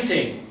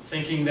 Chanting,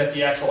 thinking that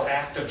the actual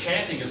act of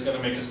chanting is going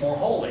to make us more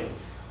holy.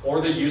 Or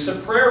the use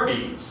of prayer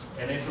beads.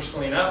 And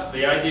interestingly enough,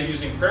 the idea of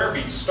using prayer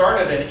beads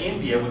started in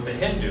India with the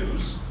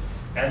Hindus,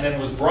 and then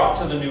was brought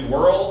to the New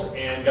World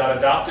and got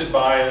adopted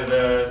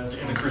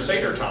in the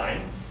Crusader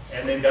time,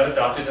 and then got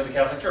adopted in the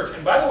Catholic Church.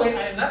 And by the way,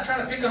 I am not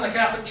trying to pick on the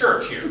Catholic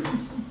Church here.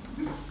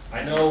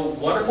 I know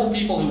wonderful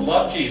people who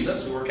love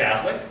Jesus, who are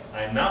Catholic.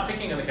 I am not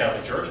picking on the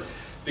Catholic Church,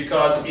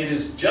 because it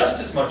is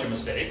just as much a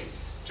mistake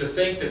to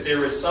think that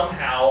there is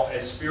somehow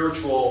a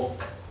spiritual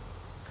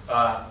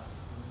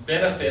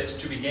benefit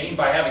to be gained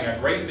by having a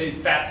great big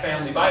fat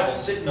family Bible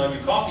sitting on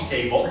your coffee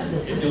table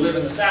if you live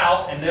in the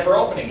South and never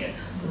opening it.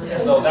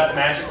 As though that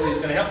magically is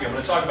going to help you. I'm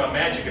going to talk about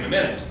magic in a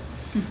minute.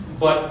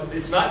 But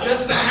it's not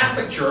just the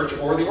Catholic Church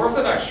or the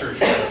Orthodox Church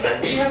who does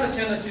that. We have a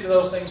tendency to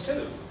those things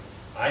too.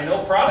 I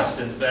know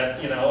Protestants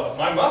that,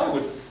 my mother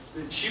would,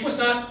 she was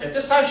not, at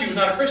this time she was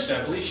not a Christian.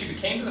 I believe she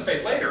became to the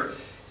faith later.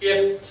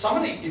 If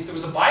there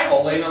was a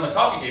Bible laying on the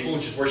coffee table,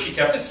 which is where she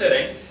kept it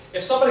sitting,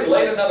 if somebody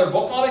laid another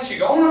book on it, she'd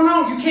go, "Oh,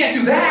 no, you can't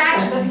do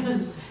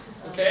that!"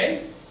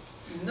 Okay?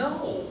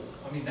 No.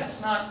 I mean, that's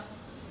not,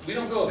 we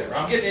don't go there.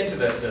 I'm getting into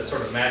the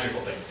sort of magical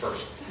thing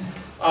first.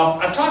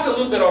 I've talked a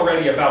little bit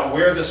already about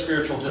where the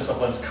spiritual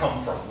disciplines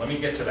come from. Let me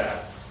get to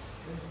that.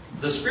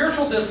 The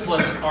spiritual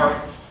disciplines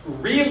are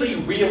really,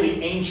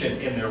 really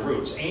ancient in their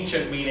roots.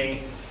 Ancient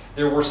meaning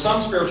there were some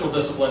spiritual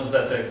disciplines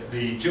that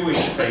the Jewish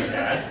faith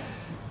had.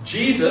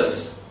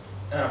 Jesus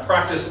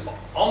practiced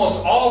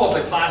almost all of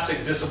the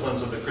classic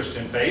disciplines of the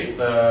Christian faith: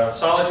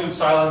 solitude,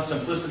 silence,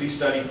 simplicity,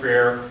 study,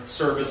 prayer,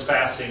 service,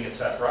 fasting,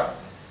 etc.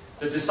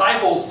 The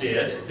disciples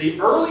did. The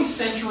early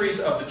centuries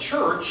of the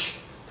church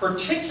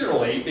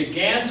particularly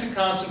began to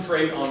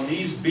concentrate on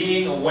these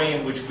being a way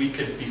in which we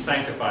could be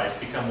sanctified,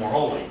 become more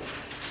holy.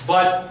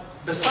 But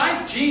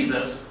besides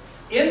Jesus,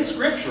 in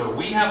Scripture,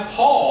 we have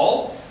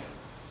Paul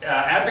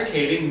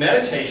advocating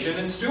meditation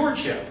and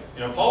stewardship.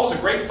 Paul was a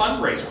great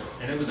fundraiser,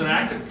 and it was an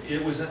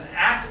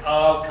act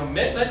of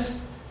commitment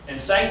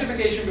and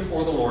sanctification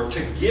before the Lord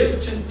to give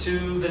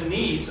to the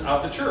needs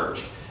of the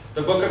church.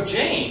 The book of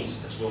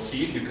James, as we'll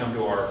see if you come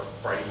to our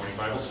Friday morning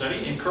Bible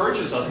study,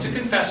 encourages us to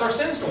confess our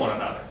sins to one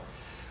another.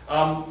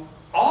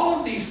 All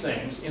of these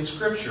things in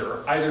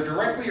Scripture, either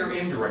directly or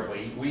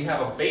indirectly, we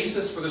have a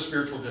basis for the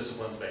spiritual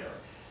disciplines there.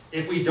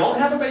 If we don't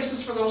have a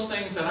basis for those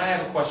things, then I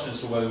have a question as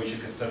to whether we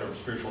should consider them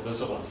spiritual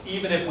disciplines,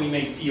 even if we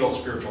may feel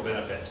spiritual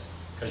benefit.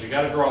 Because you've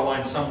got to draw a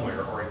line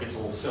somewhere, or it gets a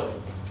little silly.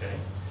 Okay?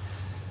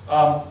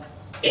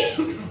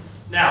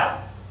 Now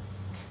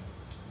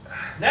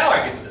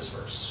I get to this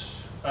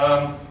verse.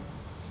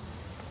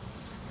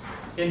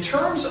 In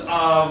terms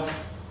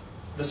of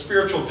the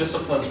spiritual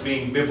disciplines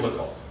being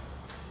biblical,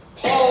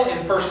 Paul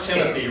in 1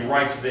 Timothy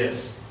writes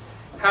this: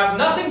 have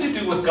nothing to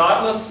do with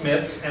godless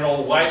myths and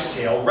old wives'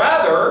 tale.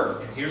 Rather,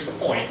 and here's the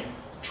point,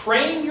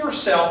 train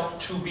yourself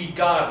to be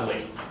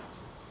godly.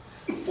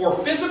 For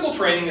physical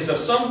training is of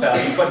some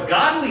value, but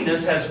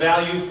godliness has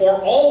value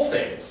for all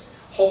things,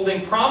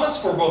 holding promise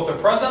for both the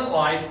present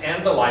life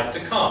and the life to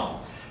come.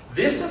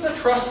 This is a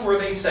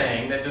trustworthy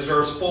saying that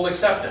deserves full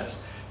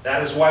acceptance.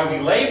 That is why we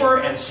labor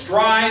and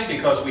strive,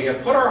 because we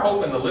have put our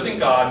hope in the living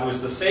God, who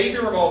is the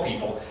Savior of all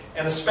people,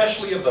 and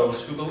especially of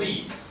those who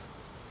believe.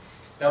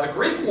 Now, the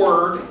Greek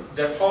word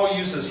that Paul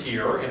uses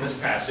here in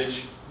this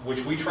passage,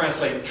 which we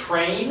translate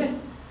train,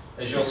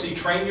 as you'll see,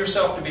 train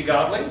yourself to be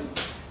godly,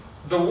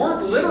 the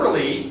word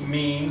literally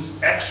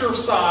means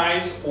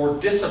exercise or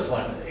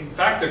discipline. In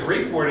fact, the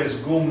Greek word is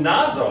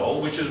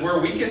gymnazo, which is where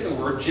we get the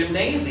word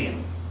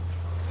gymnasium.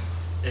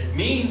 It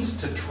means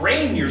to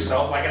train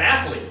yourself like an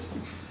athlete.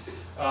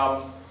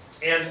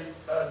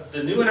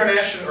 The New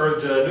International, or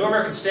the New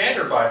American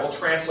Standard Bible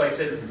translates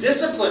it,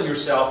 discipline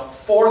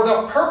yourself for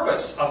the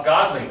purpose of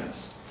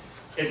godliness.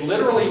 It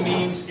literally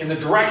means in the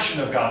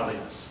direction of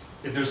godliness.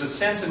 There's a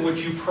sense in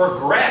which you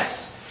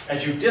progress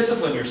as you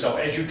discipline yourself,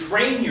 as you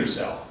train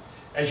yourself,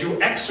 as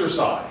you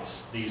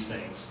exercise these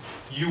things.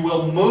 You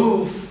will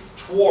move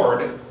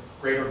toward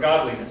greater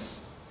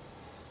godliness.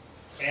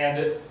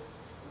 And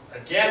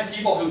again,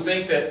 people who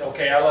think that,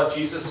 okay, I love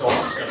Jesus, so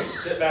I'm just going to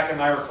sit back in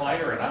my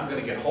recliner and I'm going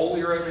to get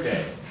holier every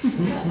day.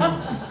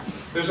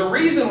 There's a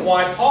reason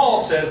why Paul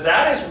says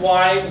that is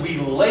why we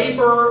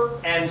labor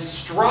and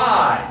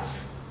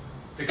strive,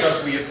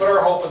 because we have put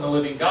our hope in the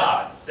living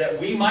God, that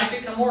we might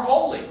become more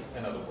holy,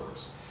 in other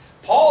words.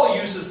 Paul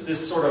uses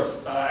this sort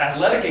of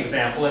athletic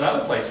example in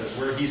other places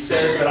where he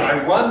says that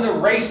I run the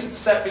race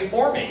set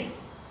before me.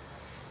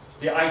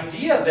 The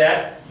idea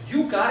that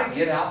you've got to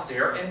get out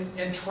there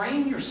and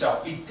train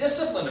yourself, be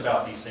disciplined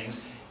about these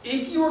things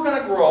if you are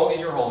going to grow in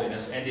your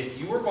holiness and if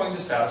you are going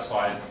to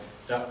satisfy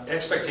the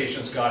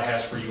expectations God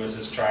has for you as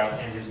His child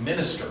and His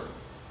minister.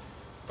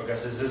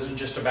 Because this isn't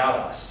just about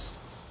us.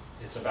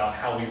 It's about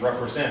how we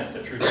represent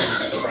the truth of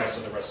Jesus Christ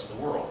to the rest of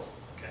the world.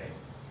 Okay?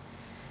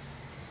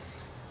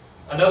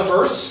 Another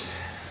verse,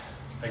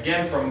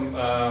 again from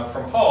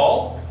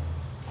Paul,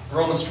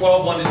 Romans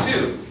 12,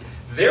 1-2.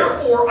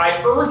 Therefore,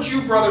 I urge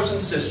you, brothers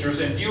and sisters,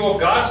 in view of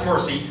God's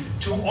mercy,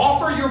 to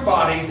offer your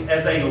bodies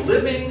as a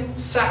living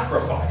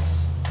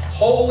sacrifice,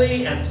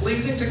 holy and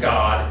pleasing to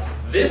God.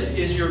 This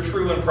is your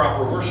true and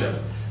proper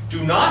worship.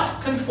 Do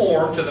not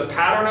conform to the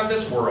pattern of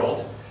this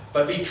world,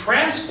 but be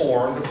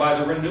transformed by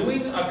the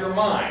renewing of your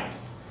mind.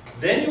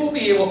 Then you will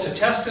be able to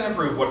test and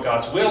approve what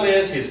God's will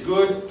is, His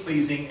good,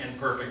 pleasing, and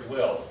perfect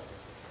will.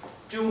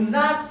 Do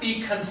not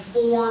be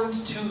conformed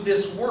to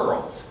this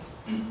world.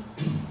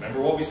 Remember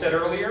what we said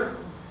earlier?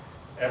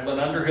 Evelyn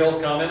Underhill's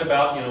comment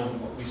about,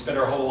 we spend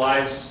our whole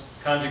lives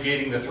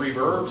conjugating the three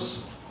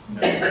verbs.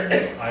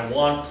 I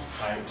want,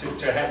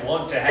 to have,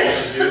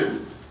 to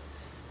do.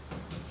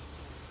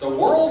 The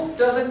world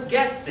doesn't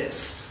get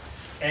this.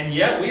 And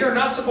yet we are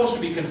not supposed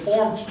to be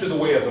conformed to the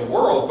way of the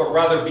world, but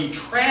rather be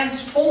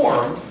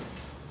transformed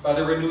by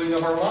the renewing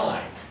of our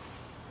mind.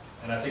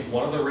 And I think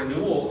one of the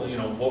renewal,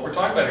 what we're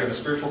talking about here, the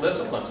spiritual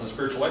disciplines, the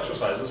spiritual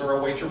exercises, are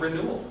a way to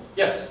renewal.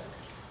 Yes?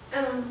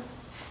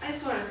 I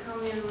just want to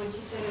comment on what you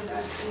said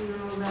about,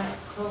 about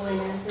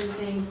holiness and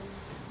things.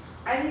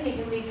 I think it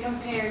can be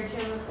compared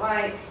to,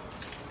 like,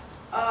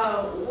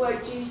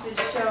 what Jesus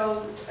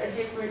showed a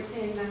difference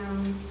in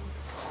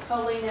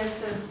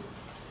holiness of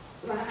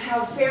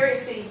how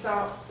Pharisees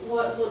thought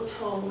what looked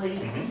holy,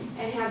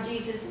 and how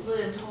Jesus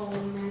lived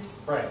holiness.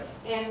 Right.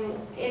 And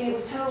it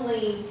was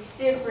totally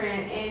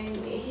different. And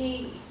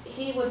he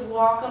would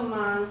walk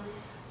among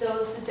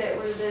those that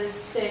were the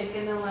sick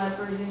and the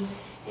lepers, and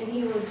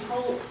he was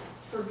hope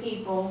for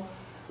people,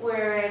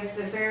 whereas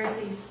the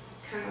Pharisees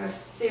kind of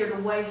steered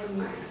away from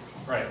that.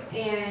 Right.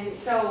 And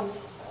so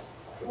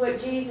what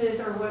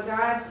Jesus, or what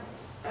God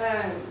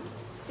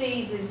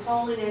sees as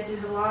holiness,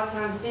 is a lot of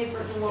times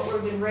different from what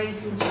we've been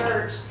raised in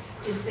church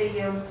to see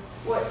of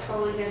what's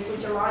holiness,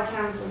 which a lot of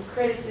times was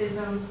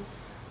criticism,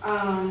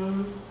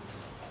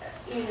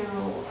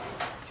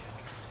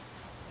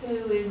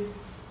 who is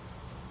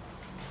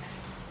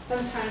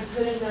sometimes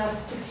good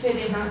enough to fit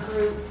in our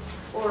group,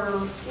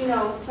 or,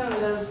 some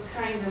of those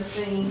kind of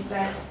things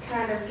that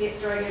kind of get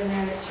dragged in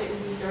there that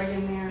shouldn't be dragged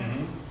in there.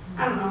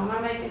 I don't know, am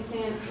I making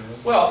sense?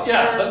 Well,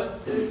 yeah,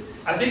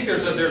 I think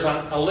there's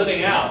a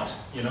living out.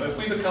 You know, if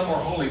we become more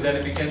holy, then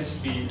it begins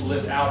to be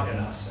lived out in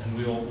us, and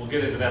we'll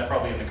get into that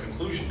probably in the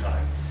conclusion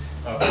time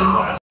of the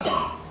class.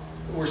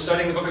 We're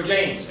studying the book of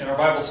James in our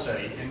Bible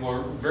study, and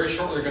we're very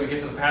shortly going to get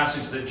to the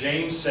passage that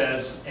James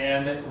says,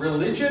 and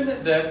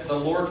religion that the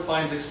Lord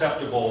finds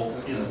acceptable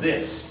is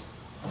this,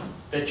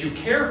 that you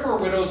care for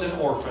widows and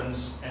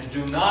orphans and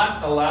do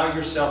not allow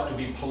yourself to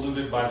be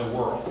polluted by the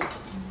world.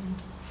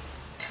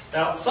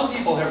 Now, some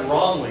people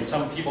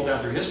down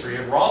through history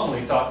have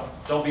wrongly thought,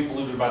 don't be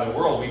polluted by the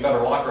world, we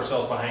better lock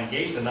ourselves behind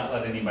gates and not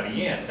let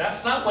anybody in.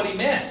 That's not what he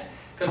meant.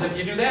 Because if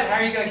you do that,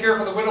 how are you going to care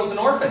for the widows and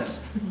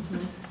orphans?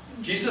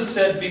 Jesus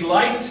said, be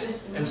light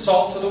and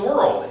salt to the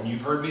world. And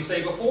you've heard me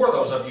say before,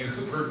 those of you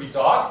who've heard me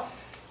talk,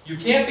 you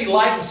can't be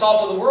light and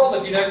salt to the world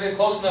if you never get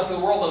close enough to the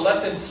world to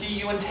let them see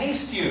you and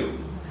taste you.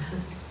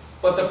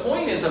 But the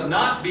point is of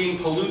not being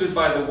polluted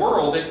by the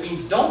world, it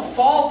means don't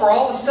fall for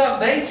all the stuff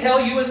they tell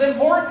you is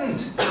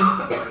important.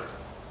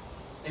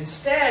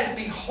 Instead,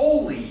 be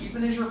holy,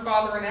 even as your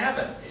Father in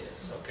heaven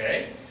is,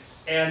 okay?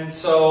 And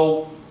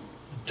so,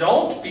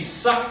 don't be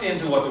sucked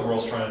into what the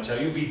world's trying to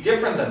tell you. Be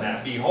different than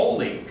that. Be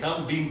holy.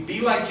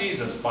 Be like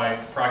Jesus by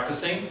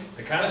practicing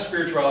the kind of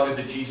spirituality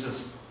that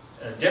Jesus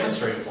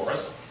demonstrated for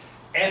us.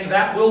 And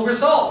that will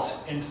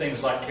result in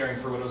things like caring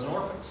for widows and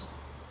orphans.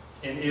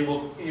 And it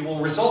will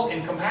result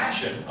in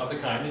compassion of the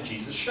kind that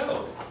Jesus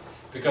showed.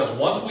 Because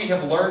once we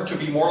have learned to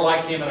be more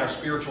like Him in our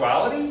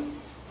spirituality,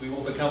 we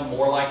will become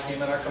more like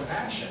Him in our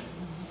compassion.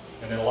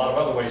 And in a lot of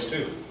other ways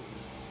too.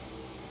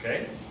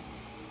 Okay?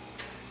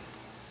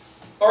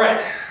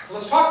 Alright,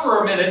 let's talk for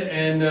a minute,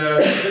 and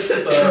this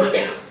is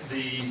the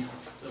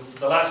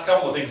last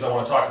couple of things I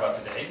want to talk about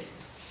today.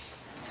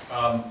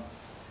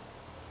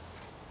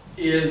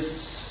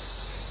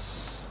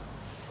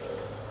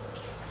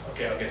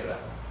 Okay, I'll get to that.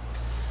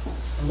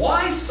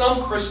 Why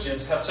some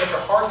Christians have such a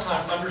hard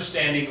time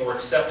understanding or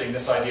accepting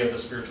this idea of the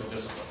spiritual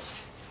disciplines.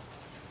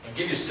 I'll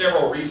give you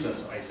several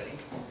reasons, I think.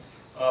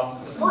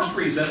 The first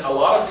reason, a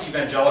lot of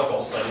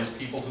evangelicals, that is,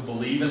 people who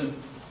believe in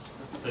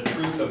the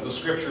truth of the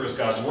Scripture as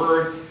God's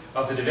Word,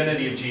 of the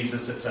divinity of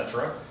Jesus,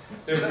 etc.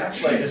 There's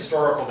actually a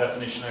historical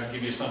definition I can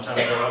give you sometime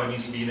about what it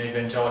means to be an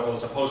evangelical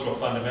as opposed to a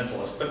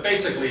fundamentalist. But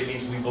basically it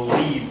means we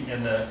believe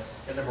in the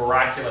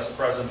miraculous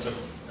presence of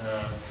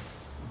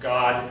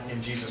God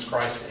in Jesus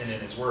Christ and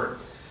in His Word.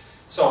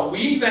 So we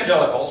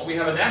evangelicals, we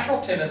have a natural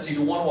tendency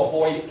to want to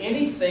avoid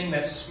anything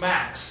that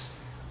smacks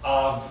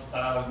of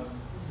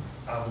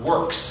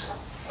works,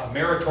 of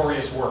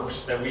meritorious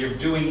works, that we are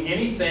doing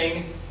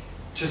anything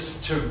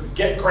to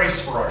get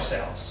grace for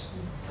ourselves.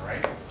 All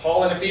right?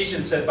 Paul in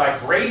Ephesians said, by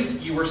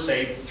grace you were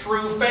saved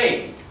through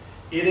faith.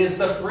 It is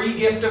the free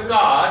gift of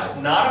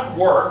God, not of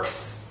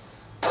works,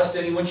 lest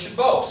anyone should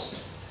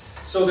boast.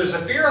 So there's a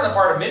fear on the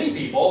part of many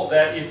people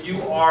that if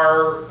you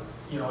are,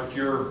 if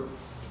you're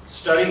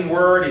studying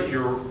Word, if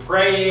you're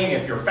praying,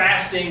 if you're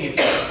fasting, if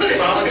you're in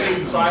solitude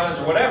and silence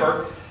or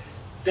whatever,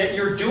 that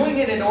you're doing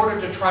it in order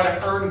to try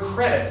to earn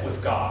credit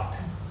with God.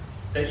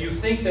 That you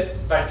think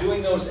that by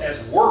doing those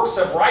as works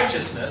of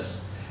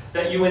righteousness,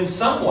 that you in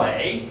some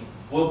way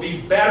will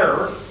be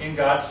better in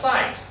God's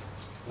sight.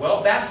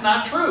 Well, that's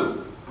not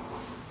true.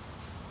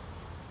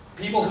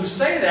 People who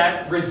say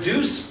that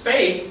reduce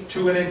faith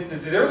to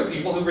they're the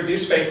people who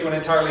reduce faith to an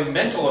entirely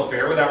mental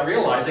affair without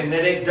realizing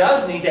that it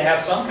does need to have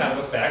some kind of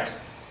effect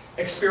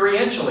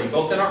experientially,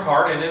 both in our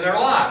heart and in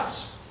our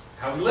lives,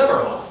 how we live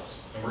our lives.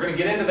 And we're going to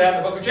get into that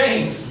in the book of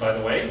James, by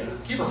the way.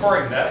 Keep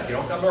referring to that. If you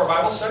don't come to our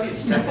Bible study,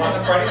 it's 10 o'clock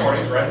on Friday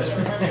mornings, right in this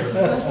room right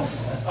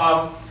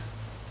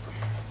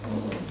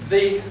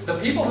here. The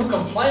people who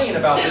complain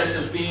about this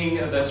as being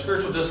the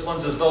spiritual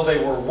disciplines as though they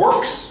were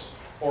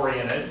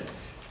works-oriented,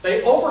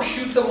 they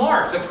overshoot the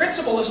mark. The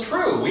principle is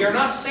true. We are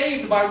not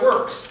saved by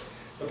works.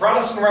 The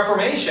Protestant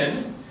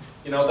Reformation,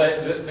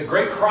 the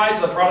great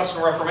cries of the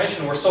Protestant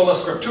Reformation were sola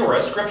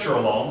scriptura, Scripture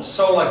alone,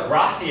 sola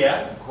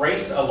gratia,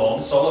 grace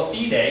alone, sola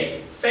fide,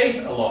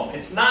 faith alone.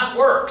 It's not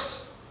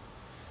works.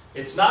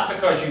 It's not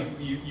because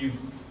you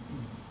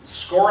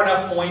score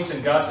enough points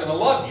and God's going to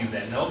love you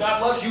then. No,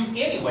 God loves you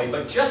anyway.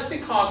 But just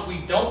because we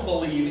don't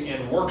believe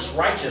in works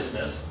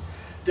righteousness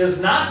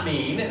does not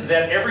mean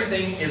that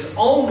everything is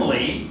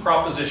only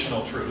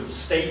propositional truths,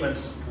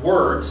 statements,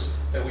 words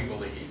that we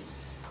believe,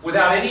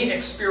 without any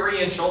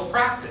experiential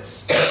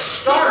practice.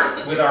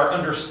 Start with our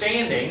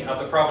understanding of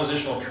the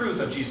propositional truth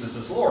of Jesus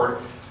as Lord,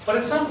 but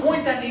at some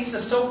point that needs to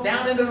soak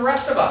down into the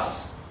rest of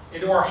us,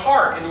 into our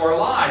heart, into our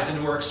lives,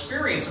 into our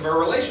experience of our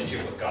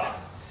relationship with God.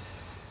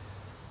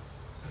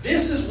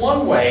 This is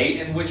one way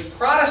in which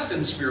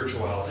Protestant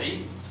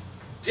spirituality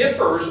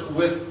differs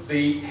with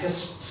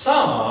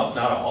some of,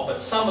 not all, but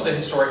some of the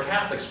historic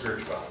Catholic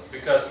spirituality.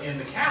 Because in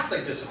the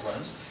Catholic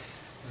disciplines,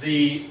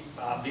 the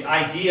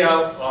idea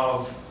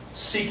of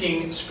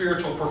seeking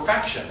spiritual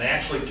perfection, they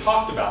actually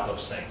talked about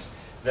those things.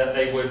 That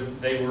they were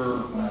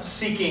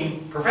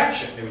seeking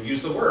perfection. They would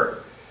use the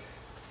word.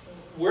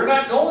 We're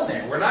not going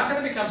there. We're not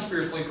going to become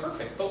spiritually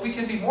perfect, but we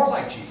can be more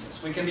like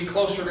Jesus. We can be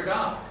closer to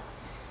God.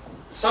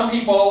 Some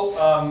people,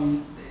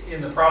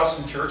 in the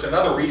Protestant church,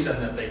 another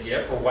reason that they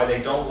give for why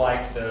they don't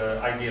like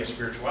the idea of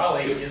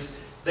spirituality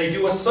is they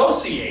do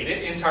associate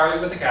it entirely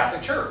with the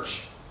Catholic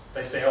Church.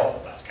 They say, oh,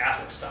 that's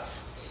Catholic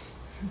stuff.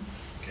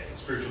 Okay,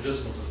 spiritual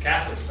disciplines is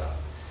Catholic stuff.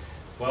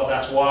 Well,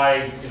 that's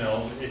why, you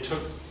know, it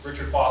took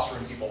Richard Foster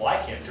and people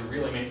like him to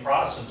really make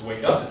Protestants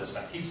wake up to this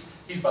fact. He's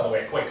by the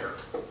way, a Quaker.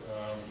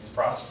 He's a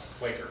Protestant,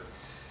 Quaker.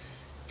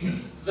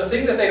 The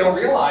thing that they don't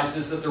realize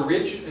is that the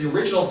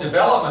original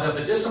development of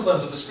the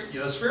disciplines of the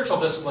spiritual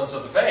disciplines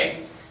of the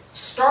faith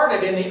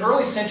started in the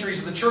early centuries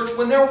of the church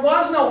when there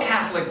was no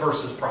Catholic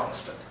versus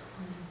Protestant.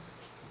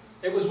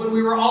 It was when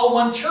we were all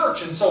one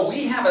church, and so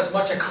we have as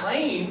much a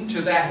claim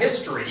to that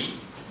history.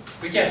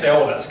 We can't say,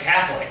 oh, that's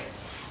Catholic.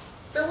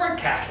 There weren't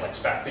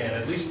Catholics back then.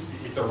 At least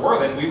if there were,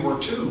 then we were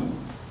too.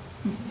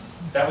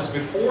 That was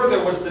before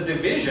there was the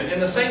division, in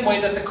the same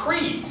way that the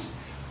creeds.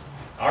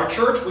 Our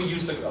church, we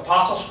use the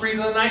Apostles' Creed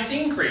and the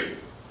Nicene Creed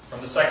from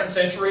the 2nd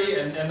century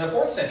and the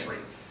 4th century.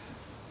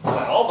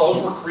 Well,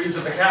 those were creeds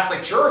of the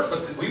Catholic Church,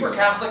 but we were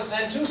Catholics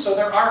then too, so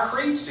there are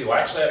creeds too. I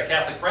actually had a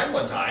Catholic friend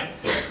one time.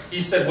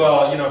 He said,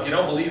 well, you know, if you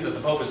don't believe that the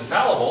Pope is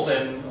infallible,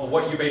 then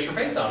what do you base your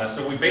faith on? I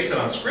said, we base it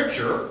on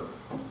Scripture.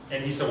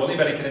 And he said, well,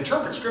 anybody can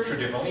interpret Scripture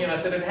differently. And I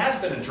said, it has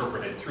been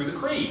interpreted through the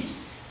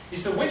creeds. He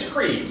said, which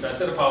creeds? I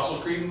said, Apostles'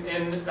 Creed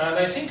and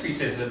Nicene Creed. He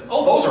said,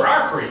 oh, those are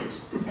our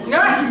creeds.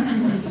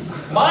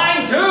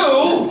 Mine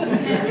too!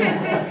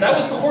 That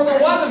was before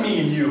there was a me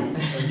and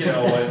you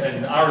know,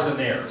 and ours and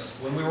theirs,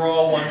 when we were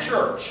all one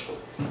church.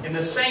 In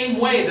the same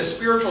way, the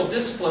spiritual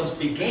disciplines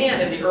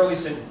began in the early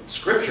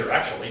Scripture,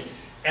 actually,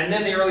 and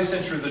then the early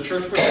century of the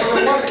church before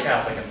there was a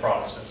Catholic and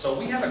Protestant. So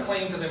we have a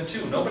claim to them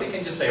too. Nobody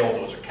can just say, oh,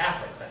 those are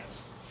Catholic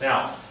things.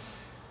 Now,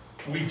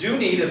 we do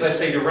need, as I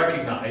say, to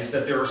recognize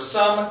that there are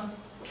some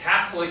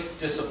Catholic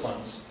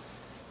disciplines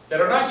that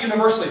are not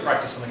universally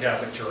practiced in the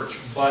Catholic Church,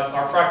 but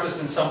are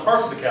practiced in some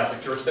parts of the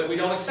Catholic Church that we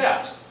don't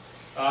accept.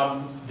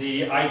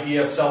 The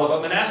idea of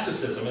celibate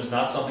monasticism is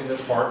not something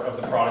that's part of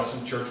the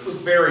Protestant Church,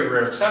 with very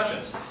rare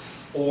exceptions.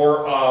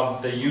 Or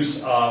the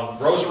use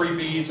of rosary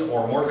beads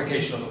or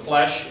mortification of the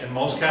flesh, and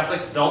most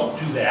Catholics don't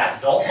do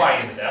that, don't buy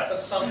into that,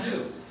 but some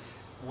do.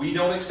 We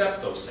don't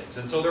accept those things.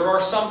 And so there are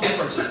some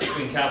differences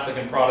between Catholic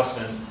and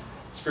Protestant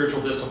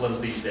spiritual disciplines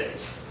these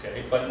days.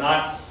 Okay? But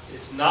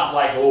it's not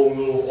like, oh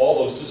no, all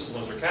those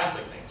disciplines are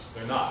Catholic things.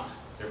 They're not.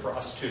 They're for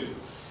us too.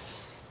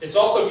 It's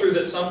also true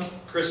that some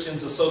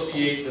Christians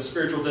associate the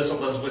spiritual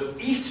disciplines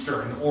with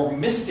Eastern or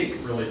mystic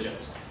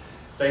religions.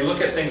 They look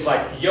at things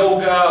like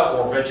yoga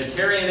or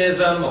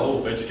vegetarianism,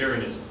 or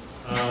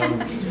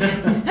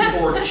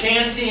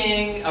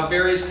chanting of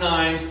various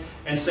kinds,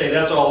 and say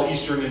that's all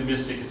Eastern and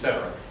mystic,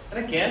 etc.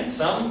 And again,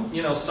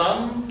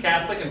 some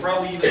Catholic and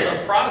probably even some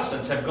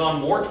Protestants have gone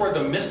more toward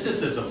the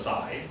mysticism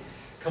side,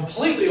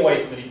 completely away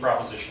from any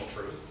propositional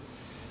truth,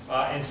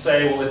 and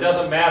say, well, it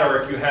doesn't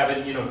matter if you have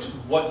it,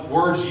 what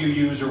words you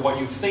use or what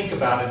you think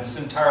about it,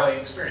 it's entirely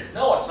experience.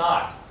 No, it's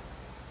not.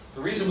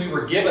 The reason we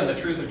were given the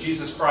truth of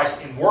Jesus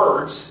Christ in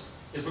words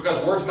is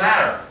because words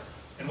matter,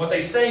 and what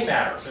they say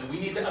matters, and we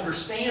need to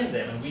understand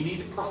them, and we need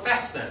to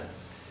profess them.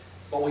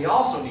 But we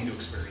also need to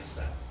experience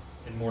them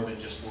in more than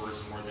just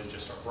words and more than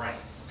just our brain.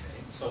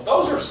 Okay? So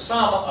those are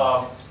some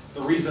of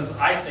the reasons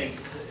I think,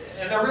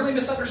 and they're really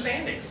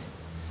misunderstandings.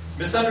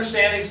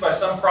 Misunderstandings by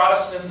some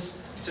Protestants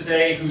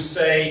today who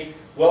say,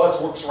 well,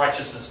 it's works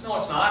righteousness. No,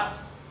 it's not.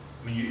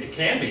 I mean, it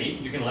can be.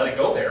 You can let it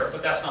go there,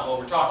 but that's not what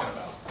we're talking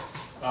about.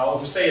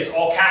 Who say it's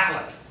all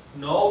Catholic.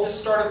 No, this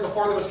started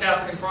before there was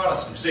Catholic and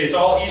Protestant. Who say it's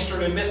all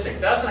Eastern and mystic.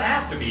 Doesn't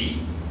have to be.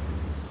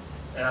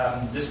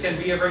 This can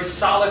be a very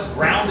solid,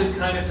 grounded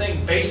kind of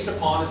thing based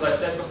upon, as I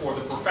said before,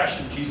 the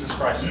profession of Jesus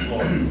Christ is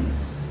Lord.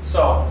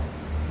 So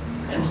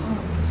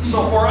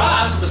for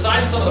us,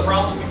 besides some of the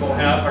problems people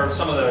have, or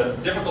some of the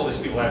difficulties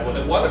people have with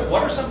it,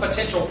 what are some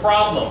potential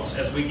problems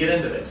as we get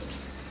into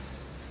this?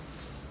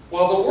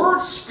 Well, the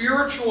words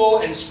spiritual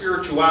and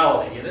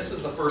spirituality, and this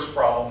is the first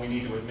problem we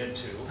need to admit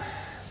to,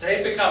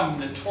 they've become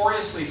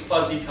notoriously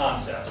fuzzy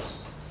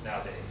concepts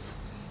nowadays.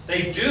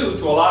 They do,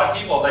 to a lot of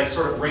people, they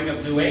sort of ring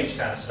of New Age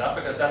kind of stuff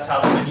because that's how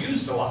they've been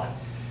used a lot.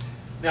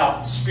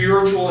 Now,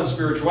 spiritual and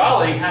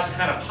spirituality has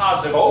kind of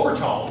positive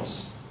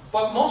overtones,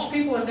 but most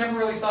people have never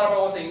really thought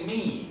about what they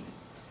mean.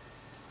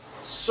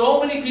 So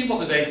many people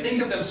today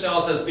think of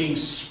themselves as being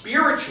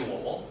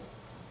spiritual,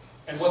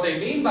 and what they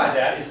mean by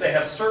that is they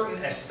have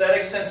certain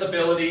aesthetic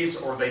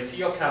sensibilities, or they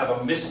feel kind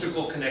of a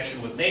mystical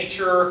connection with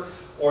nature,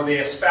 or they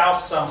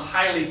espouse some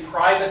highly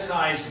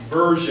privatized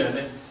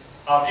version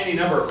of any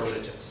number of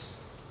religions.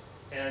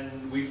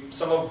 And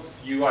some of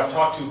you I've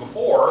talked to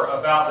before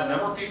about the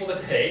number of people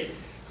today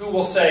who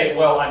will say,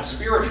 well, I'm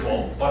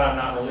spiritual, but I'm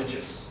not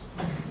religious.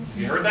 Have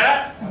you heard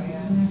that? Oh,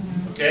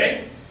 yeah.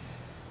 Okay?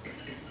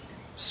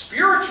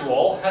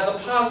 Spiritual has a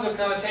positive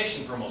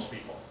connotation for most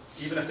people,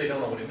 even if they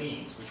don't know what it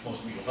means, which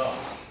most people don't.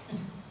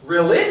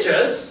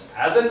 Religious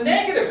has a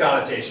negative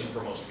connotation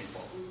for most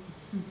people.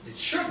 It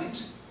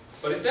shouldn't,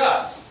 but it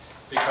does.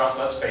 Because,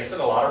 let's face it,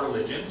 a lot of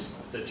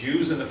religions, the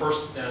Jews in the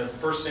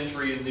first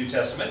century of the New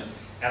Testament,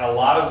 and a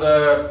lot of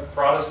the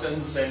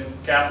Protestants and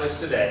Catholics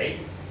today,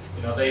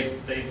 You know,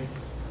 they've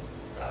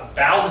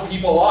bound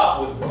people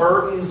up with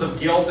burdens of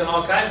guilt and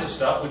all kinds of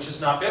stuff, which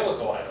is not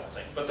biblical, I don't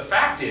think. But the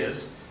fact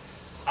is,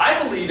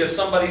 I believe if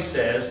somebody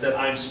says that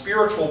I'm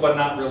spiritual but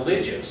not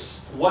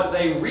religious, what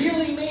they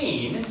really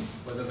mean,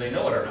 whether they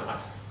know it or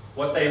not,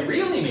 what they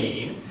really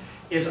mean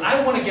is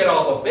I want to get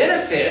all the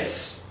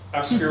benefits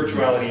of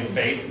spirituality and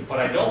faith, but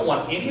I don't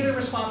want any of the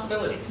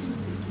responsibilities.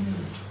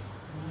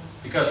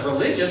 Because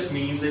religious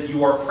means that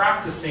you are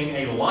practicing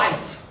a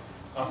life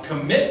of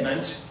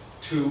commitment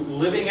to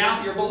living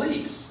out your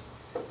beliefs.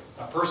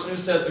 A person who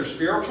says they're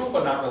spiritual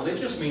but not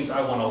religious means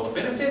I want all the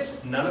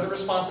benefits, none of the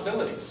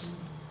responsibilities.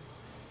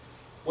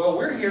 Well,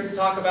 we're here to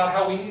talk about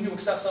how we need to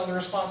accept some of the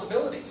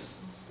responsibilities,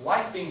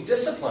 like being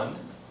disciplined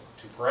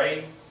to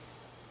pray,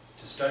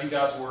 to study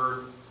God's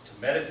Word,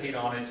 to meditate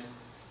on it,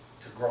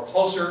 to grow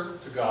closer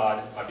to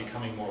God by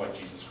becoming more like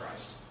Jesus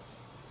Christ.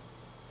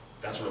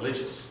 That's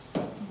religious,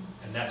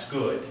 and that's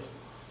good.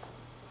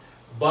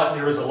 But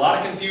there is a lot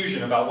of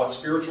confusion about what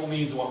spiritual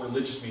means and what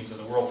religious means in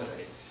the world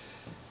today.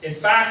 In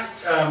fact,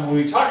 when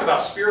we talk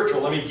about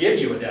spiritual, let me give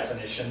you a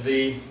definition.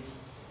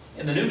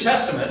 In the New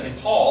Testament, in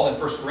Paul, in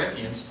 1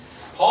 Corinthians,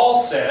 Paul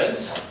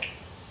says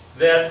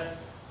that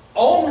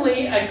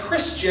only a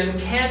Christian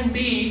can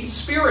be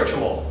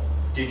spiritual.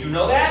 Did you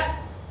know that?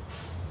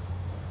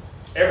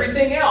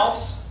 Everything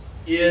else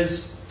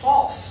is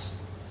false.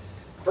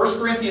 1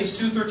 Corinthians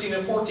 2:13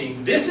 and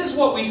 14. This is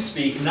what we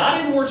speak, not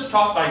in words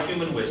taught by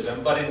human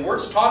wisdom, but in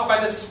words taught by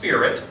the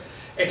Spirit,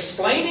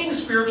 explaining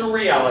spiritual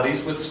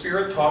realities with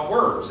Spirit-taught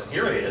words. And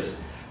here it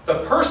is. The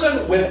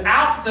person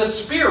without the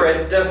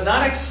Spirit does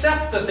not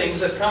accept the things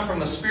that come from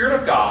the Spirit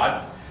of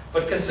God,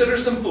 but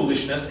considers them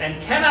foolishness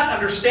and cannot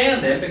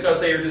understand them because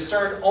they are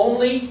discerned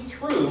only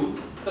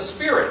through the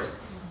Spirit.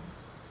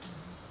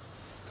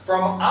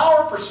 From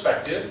our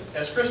perspective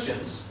as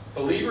Christians,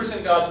 believers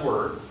in God's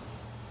Word,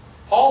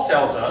 Paul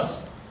tells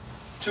us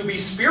to be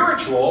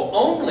spiritual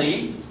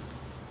only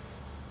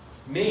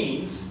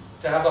means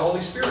to have the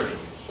Holy Spirit in you.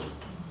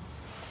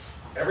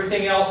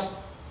 Everything else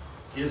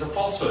is a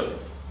falsehood.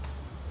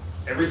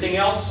 Everything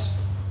else,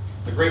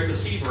 the great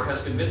deceiver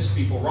has convinced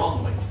people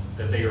wrongly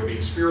that they are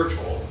being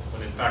spiritual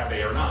when in fact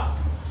they are not.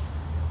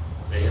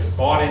 They have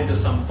bought into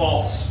some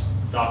false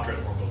doctrine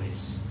or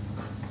beliefs.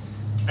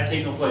 I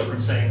take no pleasure in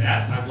saying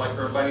that. I would like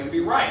for everybody to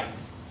be right.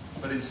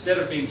 But instead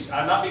of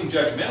I'm not being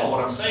judgmental,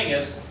 what I'm saying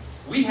is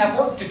we have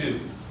work to do.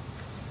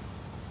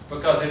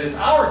 Because it is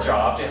our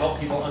job to help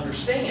people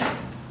understand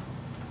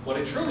what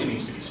it truly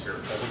means to be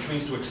spiritual, which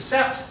means to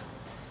accept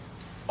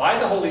by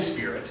the Holy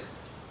Spirit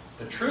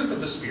the truth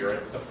of the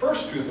Spirit, the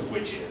first truth of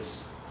which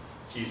is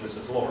Jesus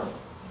is Lord.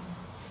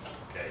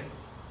 Okay?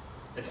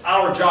 It's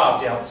our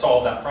job to help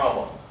solve that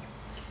problem.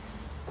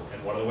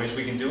 And one of the ways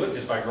we can do it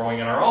is by growing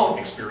in our own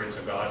experience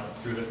of God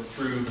through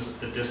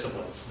the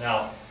disciplines.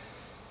 Now,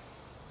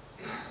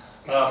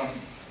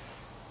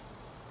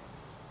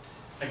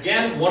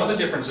 again, one of the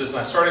differences, and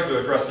I started to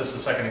address this a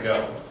second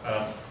ago,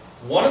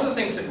 one of the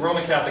things that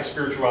Roman Catholic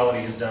spirituality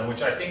has done,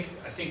 which I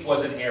think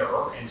was an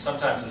error, and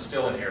sometimes is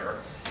still an error,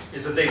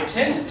 is that they've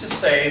tended to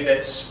say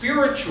that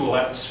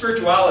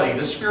spirituality,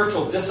 the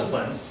spiritual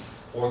disciplines,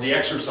 or the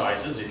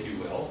exercises, if you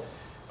will,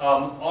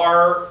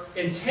 are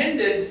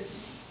intended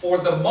for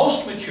the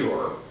most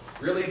mature,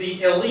 really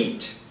the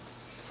elite,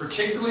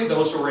 particularly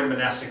those who are in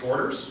monastic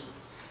orders.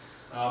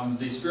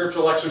 The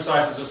spiritual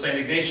exercises of St.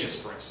 Ignatius,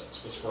 for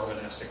instance, was for a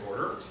monastic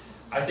order.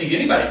 I think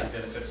anybody can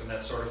benefit from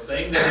that sort of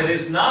thing. That it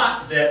is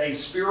not that a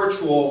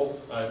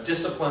spiritual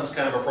disciplines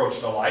kind of approach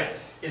to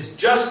life is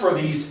just for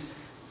these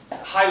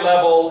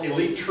high-level,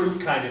 elite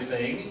troop kind of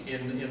thing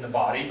in the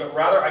body, but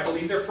rather I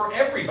believe they're for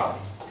everybody.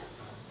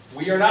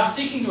 We are not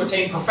seeking to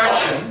attain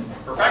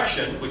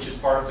perfection, which is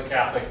part of the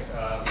Catholic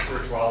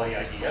spirituality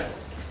idea,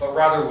 but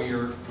rather we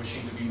are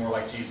wishing to be more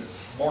like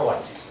Jesus. More like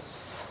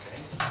Jesus.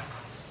 Okay?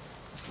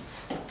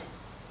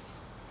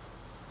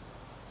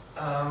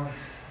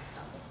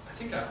 I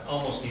think I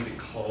almost need to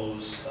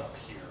close up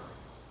here.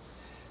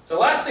 The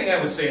last thing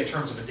I would say in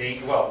terms of the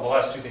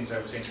last two things I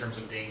would say in terms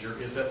of danger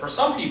is that for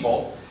some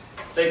people,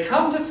 they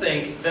come to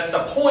think that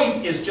the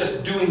point is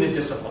just doing the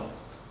discipline.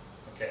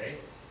 Okay?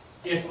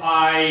 If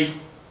I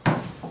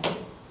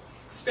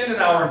spend an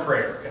hour in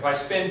prayer, if I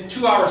spend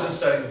 2 hours in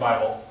studying the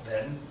Bible,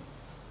 then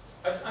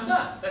I'm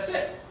done. That's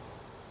it.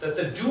 That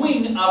the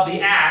doing of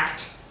the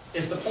act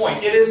is the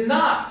point. It is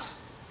not.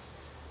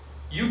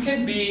 You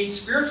can be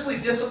spiritually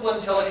disciplined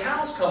until the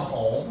cows come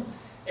home,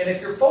 and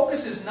if your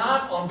focus is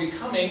not on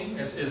becoming,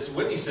 as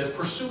Whitney says,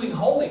 pursuing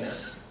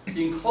holiness,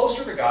 being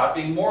closer to God,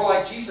 being more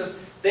like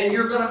Jesus, then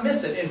you're going to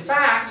miss it. In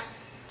fact,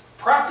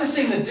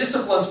 practicing the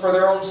disciplines for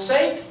their own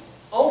sake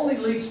only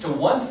leads to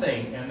one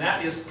thing, and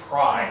that is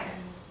pride,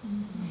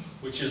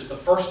 which is the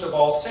first of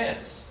all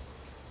sins.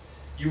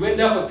 You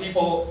end up with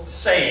people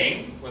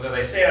saying, whether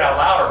they say it out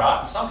loud or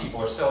not, and some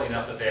people are silly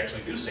enough that they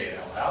actually do say it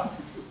out loud,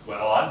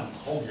 well, I'm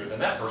holier than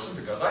that person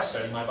because I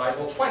study my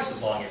Bible twice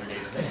as long every day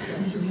than they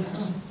do.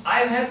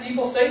 I've had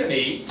people say to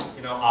me,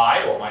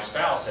 I or my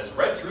spouse has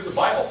read through the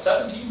Bible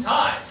 17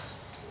 times.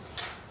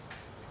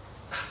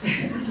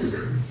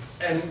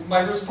 And my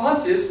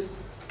response is,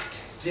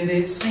 did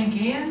it sink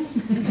in?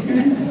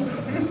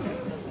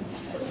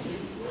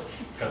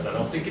 Because I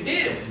don't think it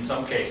did in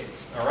some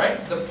cases. All right?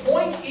 The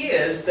point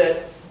is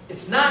that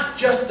it's not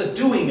just the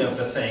doing of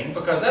the thing,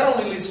 because that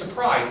only leads to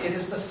pride. It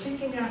is the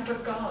seeking after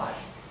God,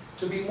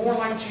 to be more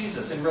like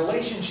Jesus in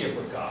relationship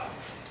with God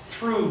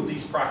through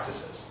these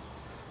practices.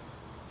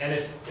 And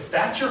if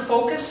that's your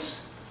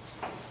focus,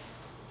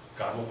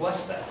 God will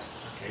bless that.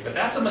 Okay? But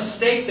that's a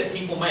mistake that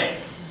people make,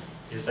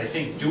 is they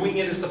think doing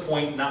it is the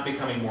point, not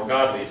becoming more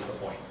godly is the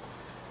point.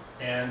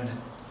 And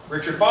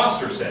Richard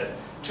Foster said,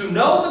 to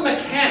know the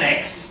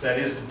mechanics, that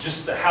is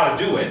just how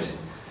to do it,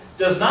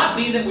 does not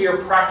mean that we are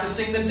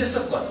practicing the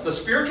disciplines. The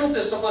spiritual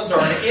disciplines are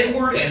an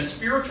inward and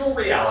spiritual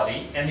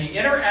reality, and the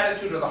inner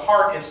attitude of the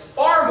heart is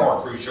far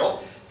more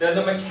crucial than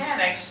the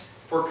mechanics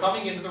for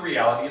coming into the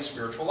reality of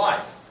spiritual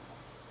life.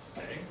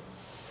 Okay?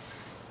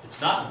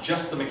 It's not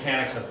just the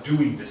mechanics of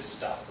doing this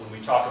stuff when we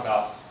talk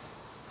about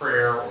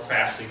prayer or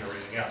fasting or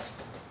anything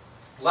else.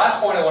 The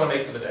last point I want to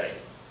make for the day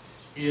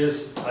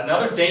is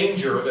another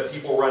danger that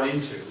people run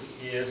into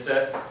is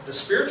that the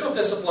spiritual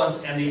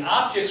disciplines and the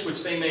objects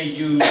which they may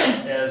use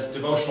as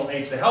devotional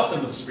aids to help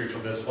them with the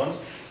spiritual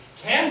disciplines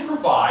can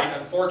provide,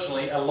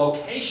 unfortunately, a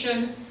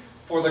location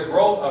for the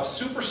growth of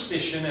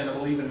superstition and a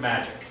belief in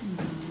magic.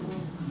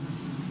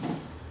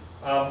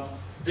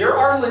 There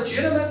are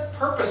legitimate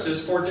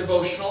purposes for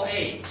devotional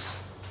aids.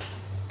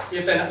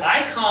 If an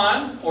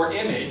icon or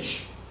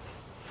image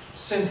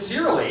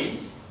sincerely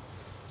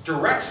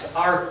directs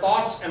our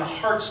thoughts and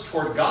hearts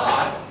toward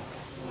God,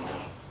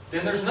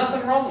 then there's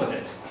nothing wrong with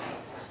it.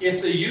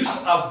 If the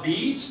use of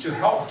beads to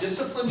help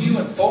discipline you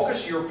and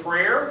focus your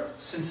prayer,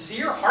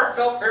 sincere,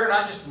 heartfelt prayer,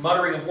 not just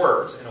muttering of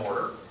words in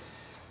order,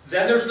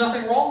 then there's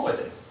nothing wrong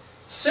with it.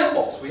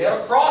 Symbols. We have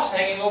a cross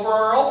hanging over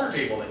our altar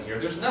table in here.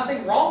 There's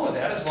nothing wrong with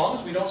that as long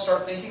as we don't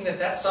start thinking that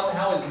that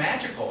somehow is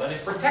magical and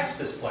it protects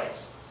this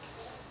place.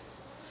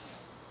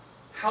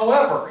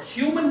 However,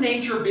 human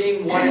nature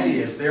being what it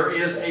is, there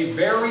is a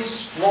very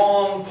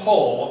strong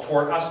pull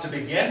toward us to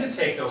begin to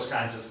take those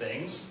kinds of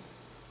things,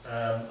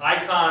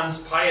 icons,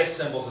 pious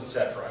symbols,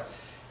 etc.,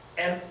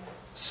 and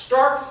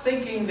start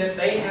thinking that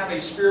they have a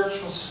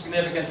spiritual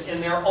significance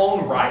in their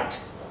own right,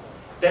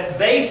 that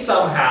they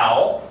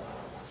somehow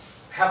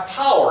have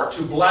power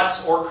to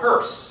bless or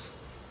curse.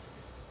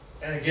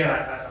 And again,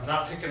 I'm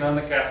not picking on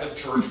the Catholic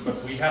Church,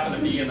 but we happen to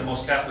be in the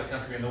most Catholic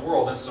country in the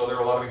world, and so there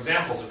are a lot of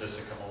examples of this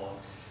that come along.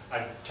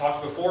 I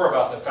talked before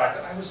about the fact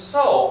that I was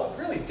so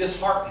really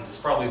disheartened, is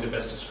probably the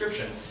best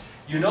description.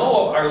 You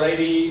know of Our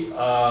Lady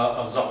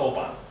of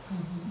Zapopan.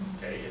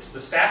 Okay, it's the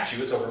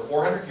statue. It's over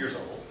 400 years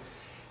old,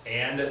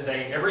 and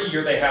every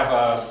year they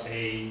have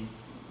they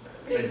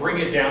bring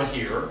it down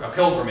here, a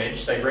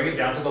pilgrimage. They bring it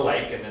down to the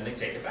lake, and then they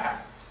take it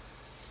back.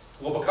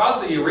 Well, because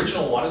the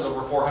original one is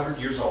over 400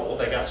 years old,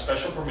 they got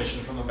special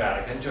permission from the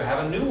Vatican to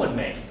have a new one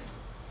made.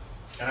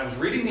 And I was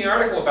reading the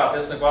article about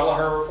this in the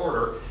Guadalajara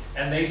Reporter,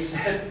 and they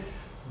said,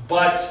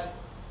 but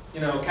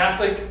the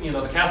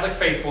Catholic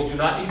faithful do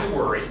not need to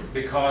worry,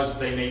 because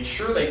they made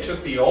sure they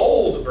took the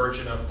old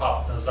version of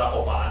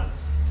Zapopan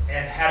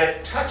and had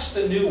it touch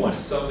the new one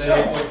so that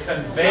it would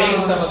convey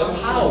some of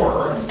the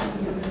power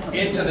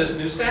into this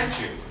new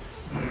statue.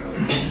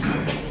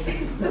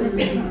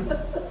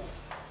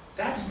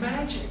 That's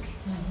magic.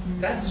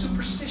 That's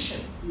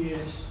superstition.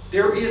 Yes.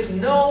 There is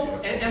no,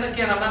 and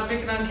again, I'm not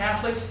picking on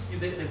Catholics.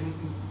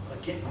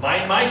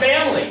 My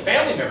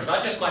family members,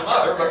 not just my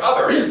mother, but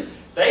others,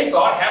 they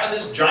thought having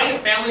this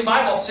giant family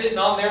Bible sitting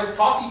on their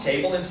coffee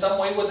table in some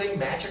way was it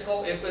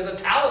was a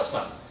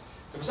talisman.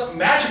 There was something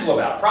magical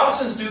about it.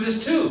 Protestants do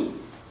this too,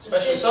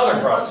 especially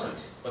Southern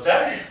Protestants. What's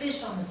that? The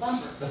fish on the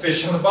bumper. The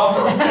fish on the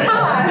bumper. Okay.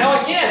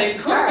 Now again, it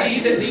could be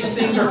that these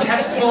things are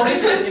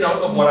testimonies that,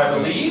 of what I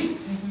believe.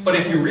 But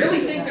if you really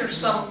think there's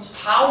some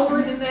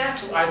power in that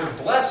to either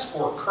bless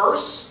or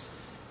curse,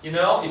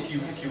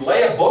 if you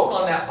lay a book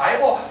on that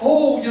Bible,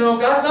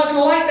 God's not going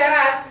to like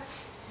that.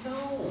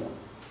 No.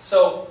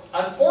 So,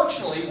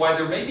 unfortunately, while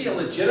there may be a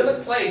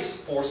legitimate place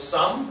for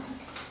some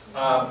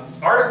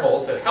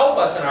articles that help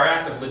us in our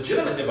act of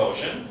legitimate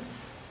devotion,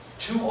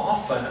 too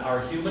often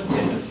our human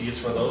tendency is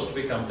for those to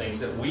become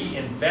things that we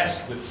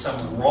invest with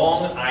some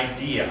wrong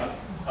idea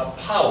of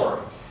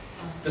power.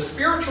 The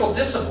spiritual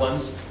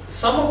disciplines,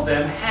 some of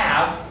them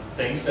have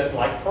things that,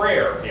 like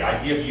prayer, the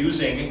idea of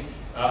using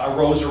a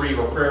rosary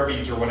or prayer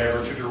beads or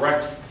whatever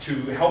to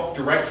help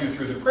direct you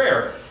through the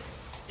prayer.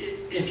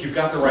 If you've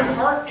got the right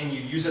heart and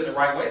you use it the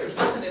right way, there's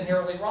nothing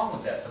inherently wrong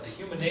with that. But the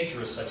human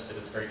nature is such that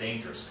it's very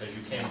dangerous because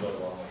you can go the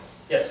wrong way.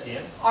 Yes,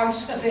 Ian? I was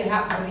just going to say,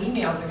 half of the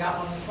emails I got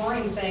one this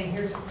morning saying,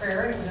 here's a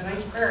prayer, and it was a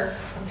nice prayer,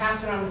 and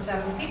pass it on to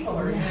 7 people.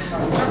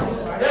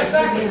 Yeah,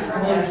 exactly.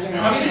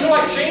 I mean, these are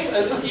like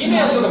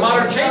emails are the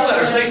modern chain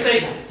letters. They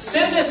say,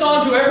 send this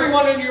on to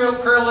everyone in your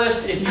prayer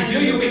list. If you do,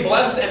 you'll be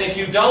blessed, and if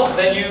you don't,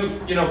 then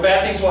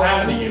bad things will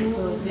happen to you.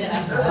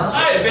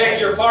 I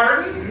beg your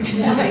pardon.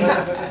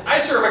 I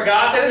serve a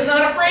God that is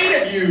not afraid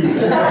of you.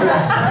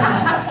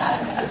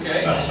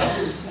 Okay?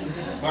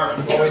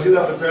 Marvin. Well, we do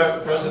have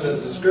the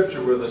precedents in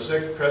Scripture where the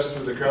sick press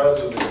through the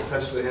crowds and they can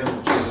touch the hem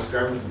of Jesus'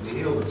 garment and be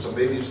healed. So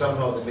maybe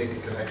somehow they make a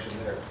connection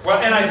there. Well,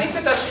 and I think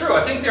that that's true.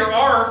 I think there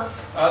are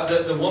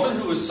the woman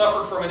who has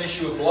suffered from an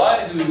issue of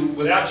blood, who,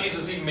 without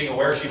Jesus even being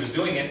aware she was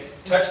doing it,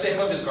 touched the hem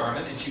of his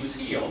garment and she was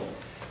healed.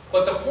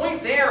 But the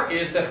point there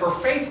is that her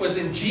faith was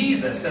in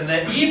Jesus, and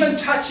that even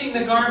touching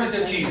the garment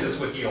of Jesus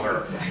would heal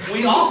her.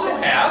 We also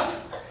have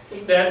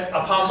that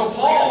Apostle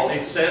Paul,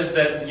 it says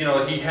that, you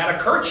know, he had a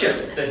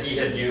kerchief that he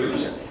had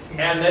used,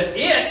 and that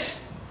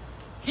it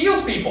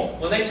healed people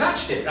when they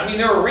touched it. I mean,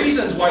 there are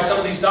reasons why some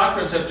of these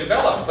doctrines have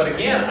developed, but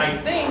again, I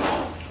think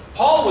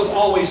Paul was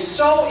always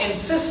so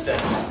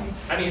insistent,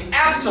 I mean,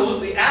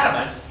 absolutely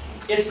adamant,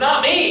 it's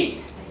not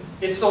me,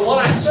 it's the one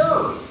I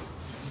serve.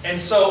 And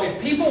so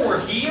if people were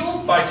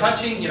healed by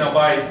touching, you know,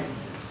 by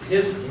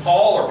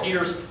Paul or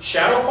Peter's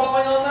shadow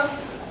falling on them,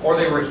 or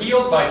they were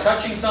healed by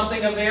touching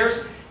something of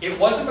theirs, it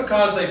wasn't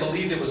because they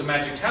believed it was a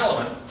magic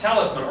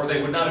talisman, or they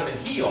would not have been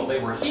healed. They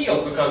were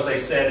healed because they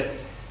said,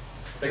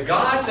 the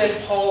God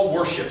that Paul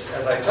worships,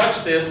 as I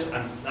touch this,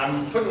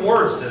 I'm putting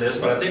words to this,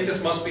 but I think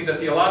this must be the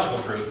theological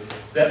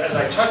truth, that as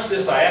I touch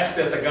this, I ask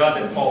that the God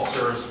that Paul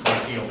serves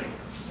might heal me.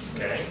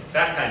 Okay?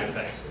 That kind of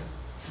thing.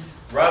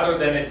 Rather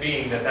than it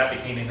being that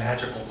became a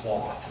magical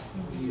cloth.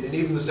 And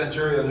even the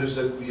centurion who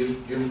said,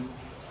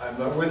 I'm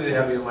not worthy to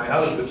have you in my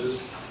house, but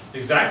just...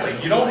 Exactly.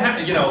 You don't have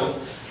to, you know,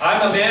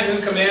 I'm a man who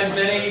commands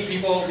many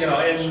people, you know,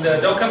 and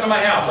don't come to my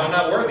house, I'm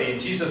not worthy. And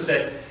Jesus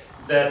said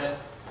that,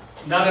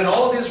 not in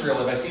all of Israel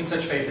have I seen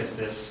such faith as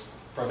this.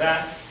 For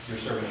that, your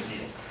servant is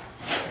healed.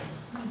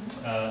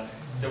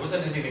 There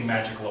wasn't anything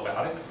magical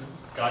about it.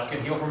 God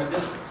can heal from a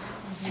distance.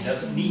 He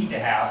doesn't need to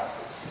have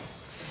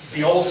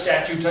the old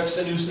statue touch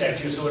the new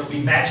statue, so it'll be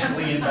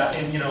magically,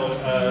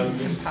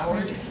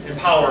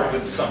 empowered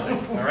with something.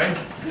 All right.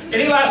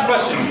 Any last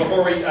questions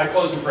before we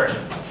close in prayer?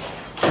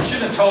 I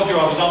shouldn't have told you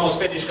I was almost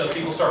finished because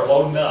people start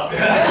loading up.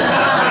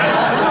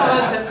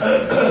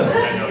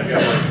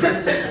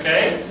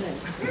 Okay.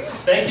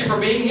 Thank you for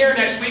being here.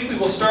 Next week we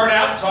will start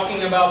out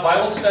talking about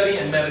Bible study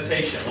and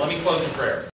meditation. Let me close in prayer.